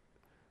that's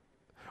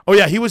 – oh,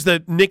 yeah, he was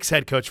the Knicks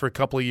head coach for a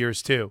couple of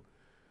years too.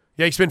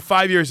 Yeah, he spent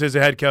 5 years as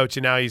a head coach,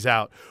 and now he's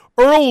out.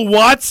 Earl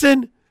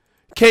Watson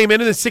came in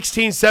the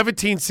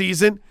 16-17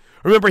 season.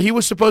 Remember, he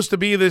was supposed to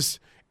be this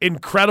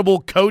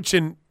incredible coach,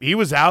 and he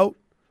was out.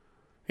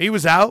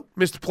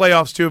 Missed the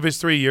playoffs 2 of his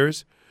 3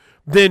 years.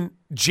 Then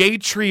Jay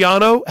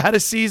Triano had a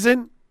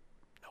season.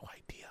 No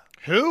idea.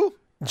 Who?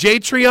 Jay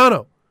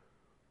Triano,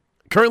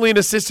 currently an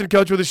assistant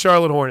coach with the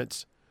Charlotte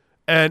Hornets.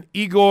 And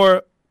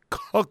Igor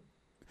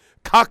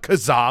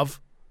Kokoskov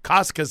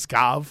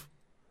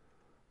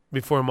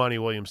before Monty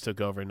Williams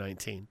took over in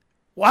 19.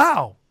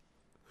 Wow.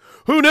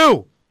 Who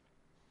knew?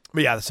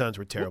 But, yeah, the Suns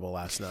were terrible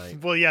last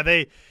night. Well, yeah,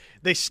 they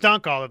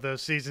stunk all of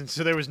those seasons,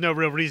 so there was no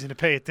real reason to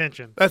pay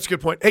attention. That's a good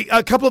point. Hey,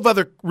 a couple of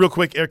other real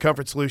quick Air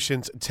Comfort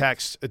Solutions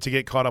texts to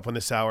get caught up on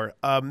this hour.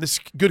 This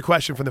good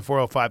question from the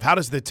 405. How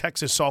does the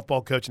Texas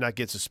softball coach not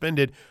get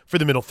suspended for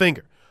the middle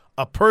finger?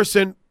 A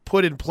person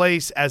put in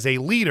place as a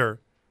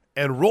leader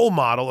and role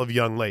model of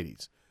young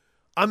ladies.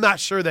 I'm not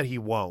sure that he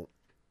won't.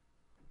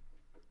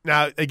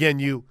 Now, again,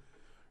 you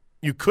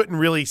couldn't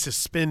really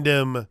suspend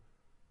him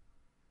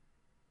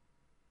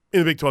in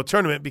the Big 12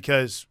 tournament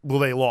because, well,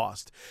 they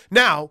lost.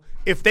 Now,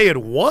 if they had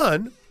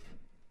won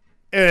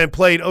and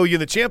played OU in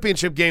the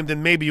championship game,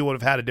 then maybe you would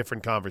have had a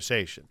different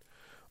conversation.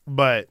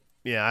 But,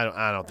 yeah,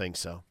 I don't think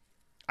so.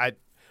 I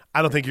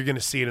don't think you're going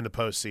to see it in the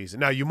postseason.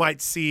 Now, you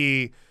might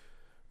see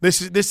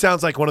this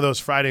sounds like one of those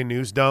Friday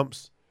news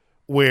dumps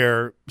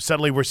where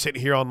suddenly we're sitting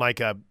here on like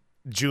a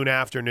June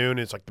afternoon and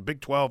it's like the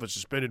Big 12 has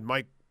suspended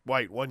Mike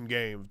White 1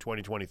 game of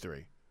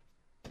 2023.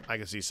 I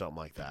can see something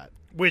like that.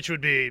 Which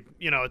would be,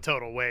 a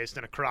total waste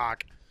and a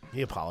crock.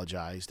 He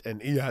apologized,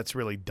 and yeah, it's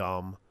really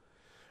dumb.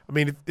 I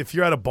mean, if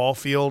you're at a ball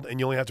field and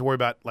you only have to worry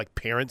about like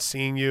parents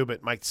seeing you,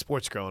 but my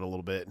sport's growing a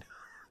little bit.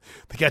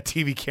 They got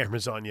TV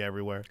cameras on you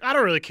everywhere. I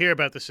don't really care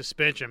about the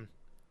suspension.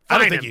 I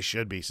don't think he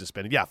should be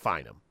suspended. Yeah,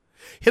 fine him.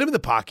 Hit him in the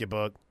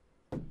pocketbook.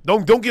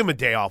 Don't give him a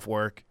day off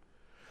work.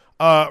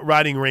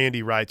 Riding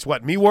Randy writes,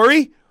 what, me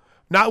worry?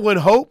 Not when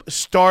hope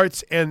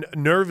starts and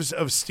nerves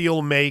of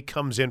steel May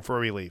comes in for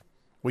relief.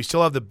 We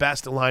still have the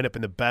best lineup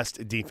and the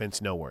best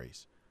defense, no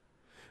worries.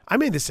 I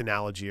made this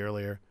analogy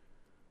earlier.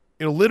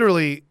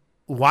 Literally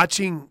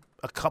watching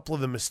a couple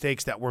of the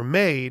mistakes that were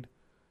made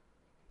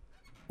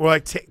were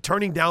like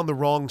turning down the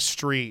wrong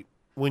street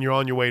when you're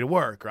on your way to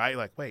work, right?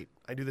 Like, wait,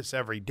 I do this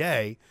every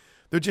day.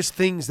 They're just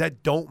things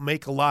that don't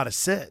make a lot of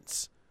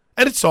sense.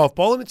 And it's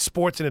softball and it's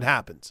sports and it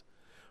happens.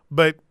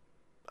 But,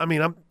 I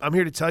mean, I'm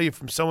here to tell you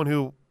from someone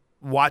who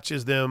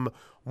watches them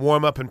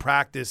warm up and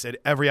practice at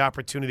every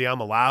opportunity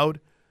I'm allowed,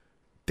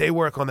 they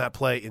work on that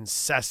play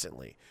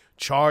incessantly.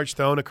 Charge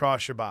thrown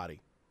across your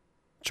body.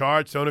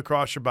 Charge thrown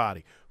across your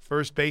body.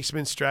 First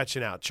baseman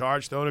stretching out.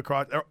 Charge thrown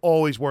across. They're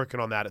always working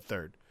on that at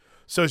third.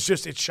 So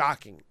it's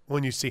shocking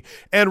when you see.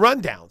 And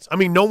rundowns. I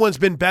mean, no one's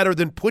been better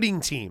than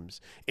putting teams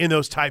in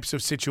those types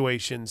of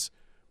situations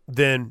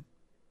than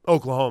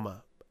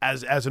Oklahoma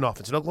as an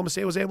offense. And Oklahoma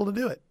State was able to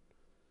do it.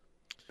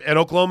 And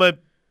Oklahoma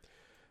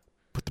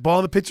put the ball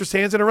in the pitcher's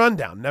hands in a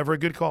rundown. Never a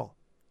good call.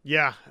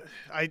 Yeah,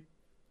 I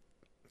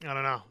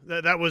don't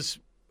know. That was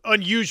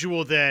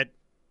unusual that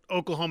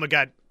Oklahoma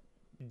got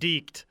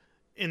deked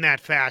in that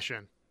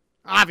fashion.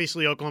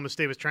 Obviously, Oklahoma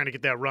State was trying to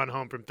get that run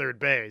home from third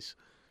base.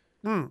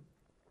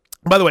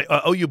 By the way,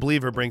 OU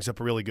Believer brings up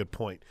a really good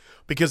point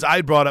because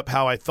I brought up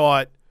how I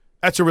thought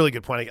 – that's a really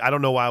good point. I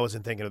don't know why I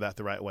wasn't thinking of that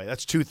the right way.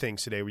 That's two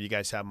things today where you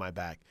guys have my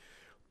back.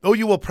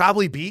 OU will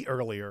probably be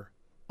earlier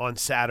on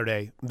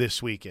Saturday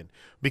this weekend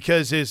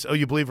because, as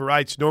OU Believer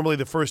writes, normally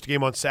the first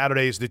game on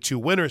Saturday is the two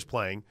winners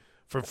playing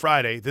from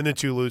Friday, then the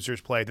two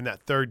losers play. Then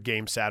that third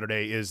game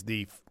Saturday is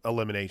the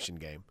elimination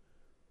game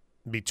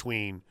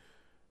between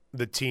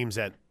the teams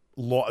that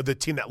the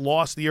team that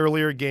lost the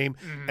earlier game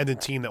and the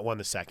team that won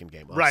the second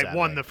game on Saturday.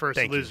 Won the first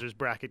losers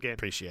bracket game.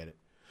 Appreciate it.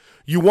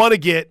 You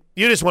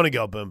just want to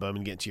go boom, boom,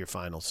 and get into your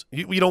finals.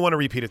 You don't want to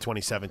repeat of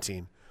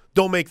 2017.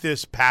 Don't make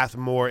this path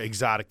more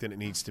exotic than it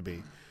needs to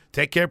be.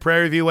 Take care of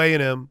Prairie View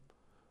A&M.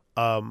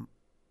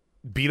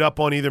 Beat up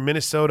on either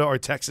Minnesota or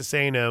Texas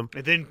A&M.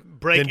 And then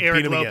break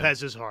Eric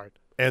Lopez's heart.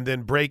 And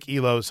then break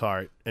Elo's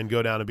heart and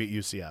go down and beat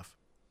UCF.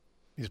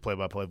 He's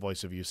play-by-play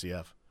voice of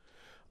UCF.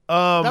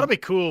 That'll be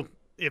cool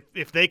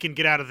if they can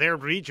get out of their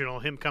regional,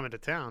 him coming to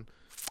town.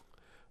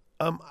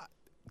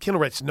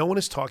 Kendall writes, no one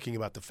is talking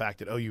about the fact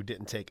that OU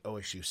didn't take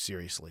OSU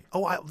seriously.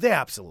 They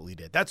absolutely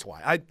did. That's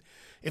why.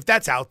 If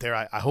that's out there,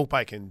 I hope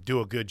I can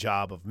do a good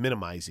job of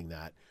minimizing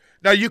that.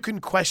 Now, you can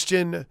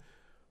question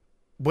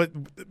what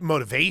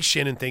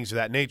motivation and things of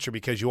that nature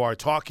because you are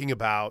talking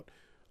about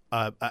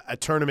a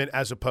tournament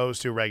as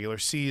opposed to a regular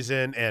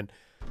season. And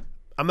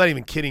I'm not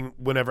even kidding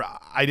whenever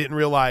I didn't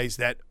realize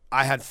that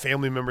I had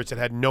family members that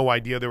had no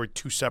idea there were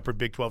two separate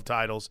Big 12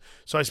 titles.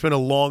 So I spent a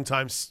long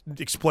time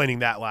explaining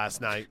that last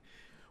night.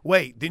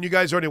 Wait, didn't you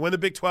guys already win the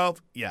Big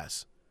 12?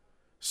 Yes.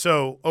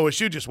 So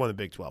OSU just won the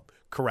Big 12.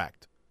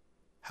 Correct.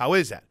 How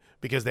is that?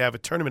 Because they have a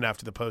tournament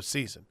after the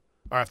postseason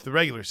or after the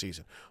regular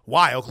season.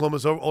 Why?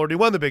 Oklahoma's already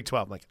won the Big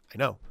 12. I'm like, I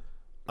know.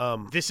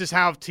 This is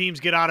how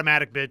teams get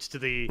automatic bids to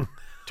the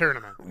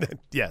tournament.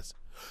 Yes.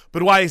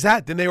 But why is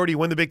that? Didn't they already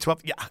win the Big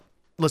 12? Yeah.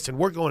 Listen,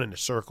 we're going in a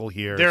circle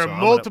here. There are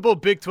multiple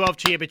Big 12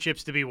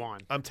 championships to be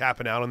won. I'm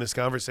tapping out on this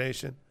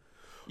conversation.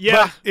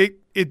 Yeah. But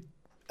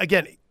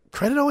again,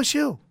 credit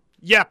OSU.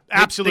 Yeah,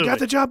 absolutely. They got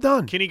the job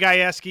done. Kenny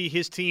Gajewski,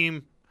 his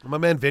team. My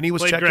man Vinny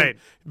was checking. Great.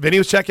 Vinny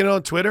was checking it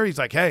on Twitter. He's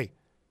like, hey,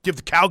 give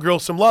the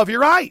Cowgirls some love. You're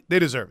right. They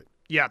deserve it.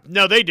 Yeah,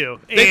 no, they do.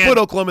 They put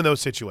Oklahoma in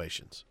those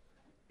situations.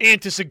 And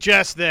to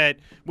suggest that,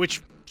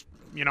 which,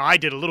 I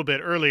did a little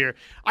bit earlier,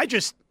 I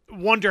just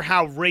wonder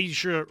how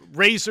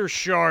razor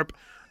sharp,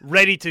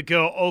 ready to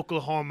go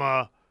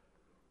Oklahoma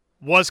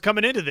was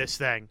coming into this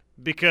thing.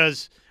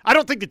 Because I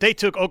don't think that they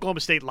took Oklahoma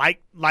State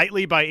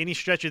lightly by any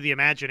stretch of the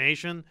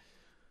imagination.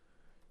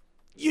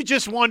 You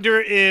just wonder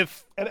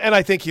if – And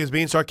I think he was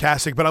being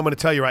sarcastic, but I'm going to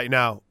tell you right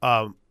now,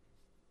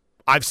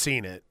 I've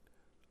seen it.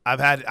 I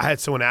had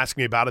someone ask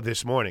me about it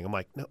this morning. I'm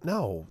like,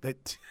 no,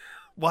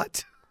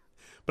 what?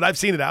 But I've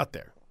seen it out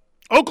there.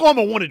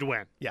 Oklahoma wanted to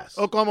win. Yes.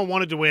 Oklahoma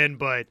wanted to win,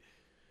 but,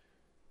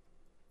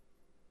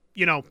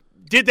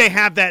 did they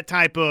have that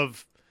type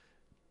of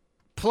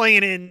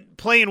playing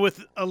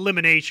with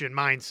elimination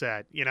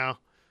mindset,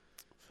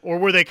 Or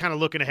were they kind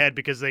of looking ahead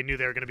because they knew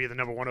they were going to be the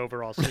number one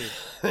overall seed?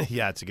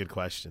 Yeah, it's a good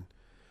question.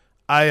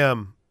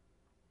 I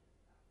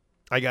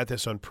got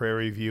this on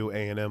Prairie View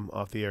A&M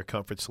off the Air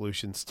Comfort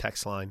Solutions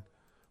text line,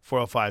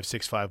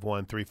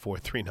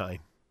 405-651-3439.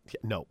 Yeah,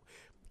 no,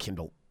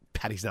 Kendall,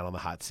 Patty's not on the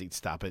hot seat.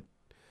 Stop it.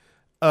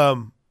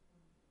 But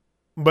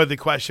the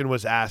question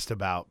was asked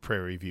about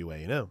Prairie View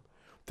A&M.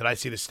 Did I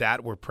see the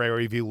stat where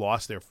Prairie View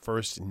lost their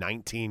first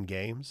 19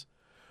 games?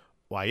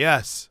 Why,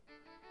 yes.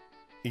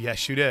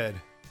 Yes, you did.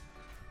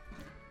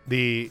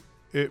 The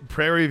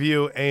Prairie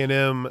View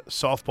A&M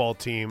softball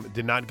team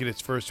did not get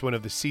its first win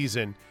of the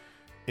season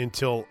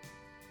until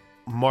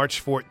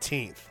March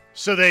 14th.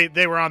 So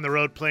they were on the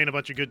road playing a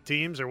bunch of good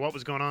teams, or what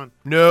was going on?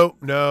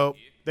 No.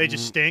 They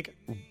just stink?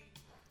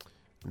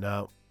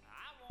 No.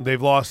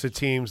 They've lost to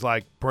teams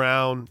like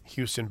Brown,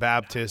 Houston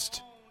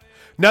Baptist.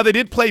 Now, they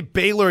did play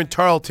Baylor and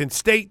Tarleton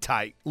State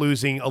tight,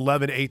 losing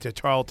 11-8 to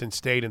Tarleton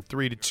State and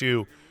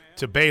 3-2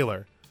 to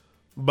Baylor.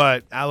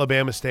 But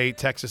Alabama State,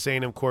 Texas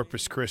A&M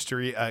Corpus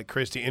Christi,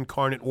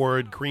 Incarnate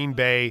Word, Green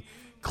Bay,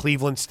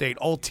 Cleveland State,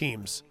 all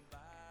teams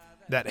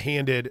that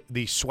handed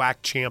the SWAC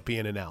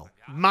champion an L.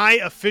 My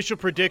official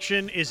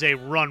prediction is a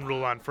run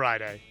rule on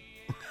Friday.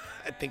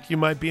 I think you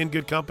might be in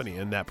good company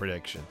in that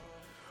prediction.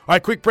 All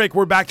right, quick break.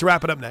 We're back to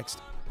wrap it up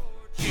next.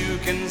 You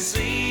can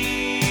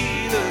see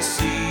the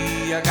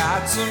sea. I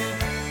got some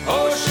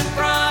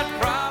oceanfront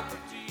property.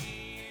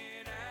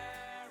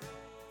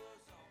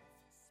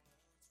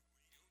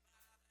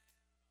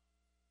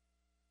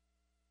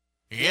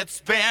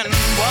 It's been 1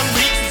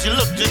 week since you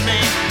looked at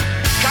me.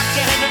 Cocked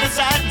your head to the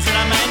side and said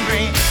I'm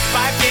angry.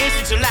 5 days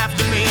since you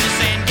laughed at me,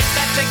 saying get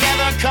that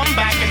together, come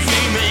back and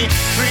see me.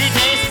 3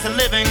 days since the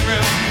living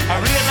room. I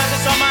realized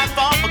it's all my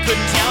fault, but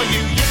couldn't tell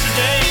you.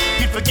 Yesterday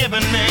you'd forgiven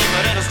me,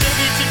 but it'll still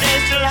be 2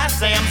 days till I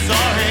say I'm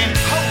sorry.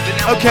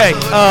 Okay,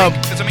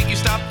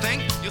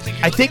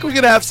 I think we're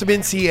going to have some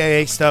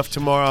NCAA stuff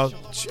tomorrow.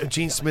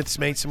 Gene Smith's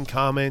made some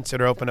comments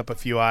that are opening up a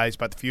few eyes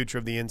about the future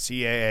of the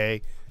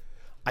NCAA.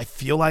 I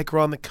feel like we're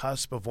on the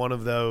cusp of one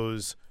of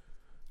those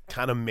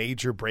kind of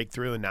major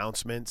breakthrough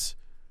announcements.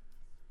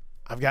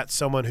 I've got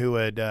someone who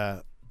had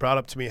brought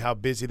up to me how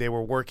busy they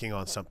were working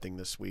on something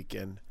this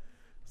weekend.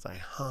 It's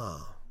like,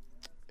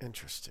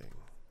 interesting.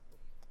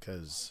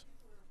 Because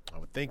I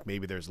would think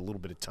maybe there's a little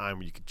bit of time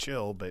where you could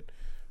chill, but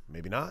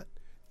maybe not.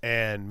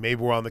 And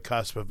maybe we're on the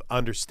cusp of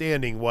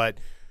understanding what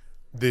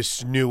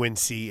this new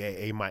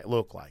NCAA might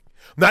look like.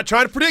 I'm not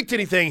trying to predict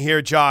anything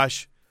here,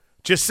 Josh.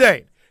 Just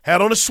saying,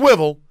 head on a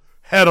swivel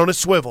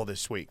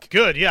this week.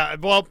 Good, yeah.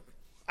 Well,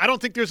 I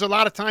don't think there's a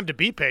lot of time to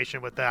be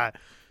patient with that.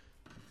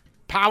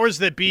 Powers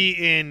that be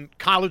in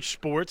college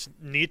sports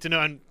need to know,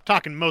 I'm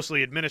talking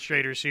mostly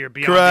administrators here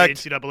beyond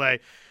Correct. the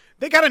NCAA,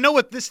 they got to know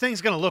what this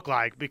thing's going to look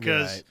like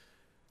because,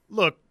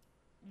 Look,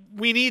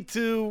 we need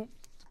to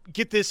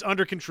get this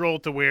under control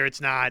to where it's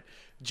not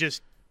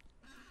just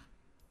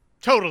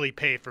totally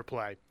pay for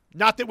play.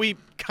 Not that we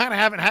kind of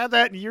haven't had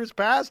that in years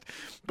past,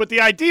 but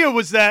the idea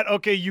was that,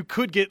 okay, you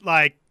could get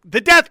like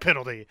the death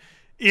penalty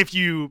if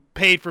you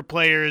paid for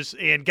players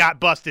and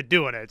got busted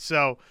doing it.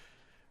 So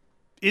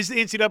is the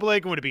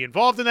NCAA going to be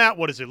involved in that?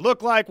 What does it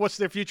look like? What's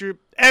their future?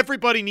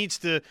 Everybody needs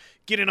to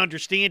get an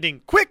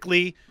understanding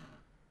quickly.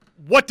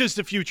 What does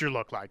the future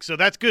look like? So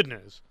that's good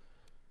news.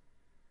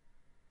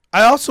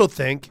 I also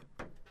think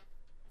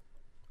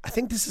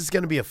this is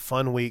going to be a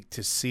fun week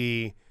to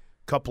see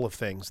a couple of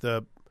things.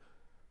 The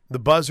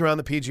buzz around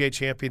the PGA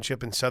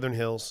Championship in Southern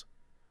Hills,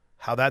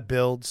 how that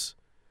builds.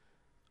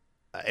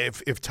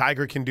 If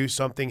Tiger can do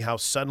something, how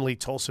suddenly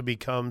Tulsa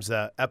becomes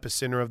the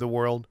epicenter of the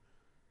world,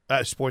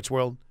 sports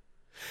world.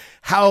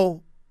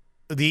 How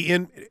does the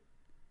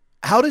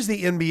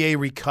NBA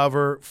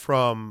recover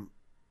from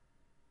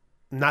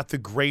not the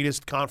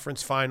greatest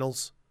conference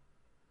finals?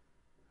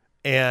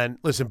 And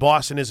listen,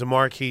 Boston is a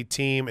marquee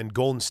team, and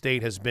Golden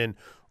State has been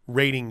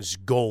ratings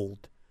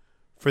gold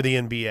for the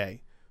NBA.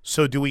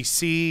 So do we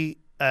see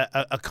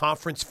a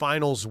conference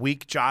finals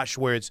week, Josh,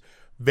 where it's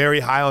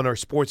very high on our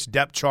sports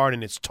depth chart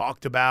and it's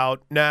talked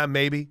about? Nah,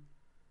 maybe.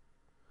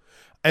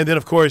 And then,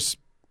 of course,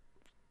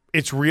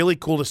 it's really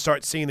cool to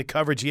start seeing the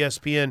coverage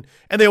ESPN,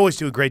 and they always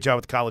do a great job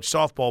with college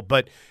softball,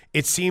 but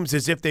it seems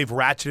as if they've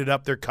ratcheted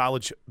up their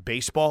college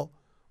baseball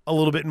a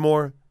little bit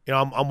more. You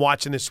know, I'm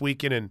watching this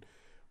weekend, and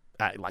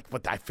I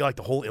feel like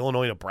the whole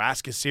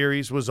Illinois-Nebraska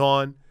series was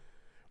on.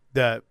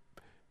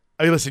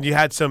 Listen, you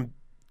had some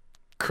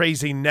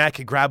crazy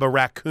neck grab a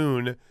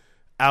raccoon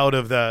out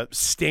of the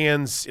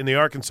stands in the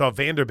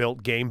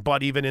Arkansas-Vanderbilt game,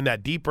 but even in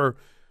that deeper,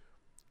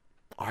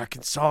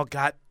 Arkansas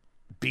got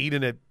beat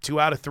in a 2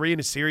 out of 3 in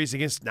a series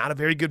against not a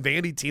very good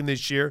Vandy team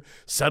this year.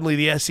 Suddenly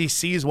the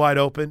SEC is wide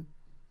open.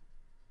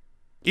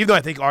 Even though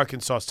I think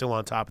Arkansas is still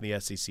on top in the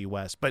SEC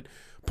West. But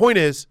point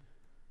is,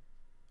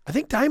 I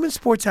think Diamond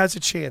Sports has a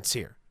chance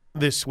here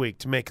this week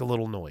to make a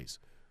little noise.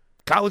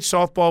 College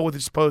softball with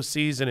its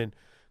postseason and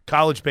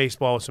college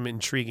baseball with some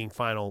intriguing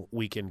final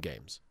weekend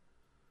games.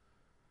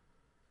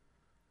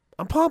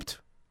 I'm pumped.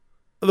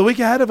 The week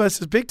ahead of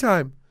us is big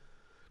time.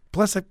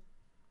 Plus, I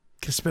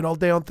can spend all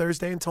day on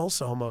Thursday in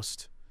Tulsa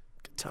almost.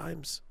 Good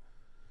times.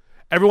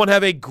 Everyone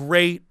have a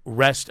great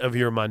rest of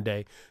your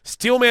Monday.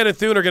 Steelman and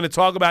Thune are going to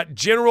talk about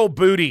General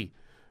Booty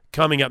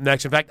coming up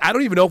next. In fact, I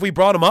don't even know if we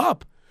brought him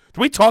up.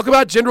 Did we talk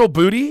about General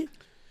Booty?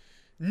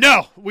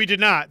 No, we did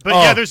not. But,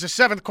 yeah, there's a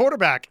seventh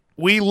quarterback.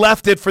 We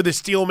left it for the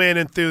Steelman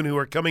and Thune, who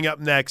are coming up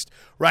next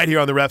right here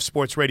on the Ref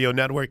Sports Radio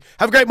Network.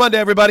 Have a great Monday,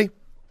 everybody.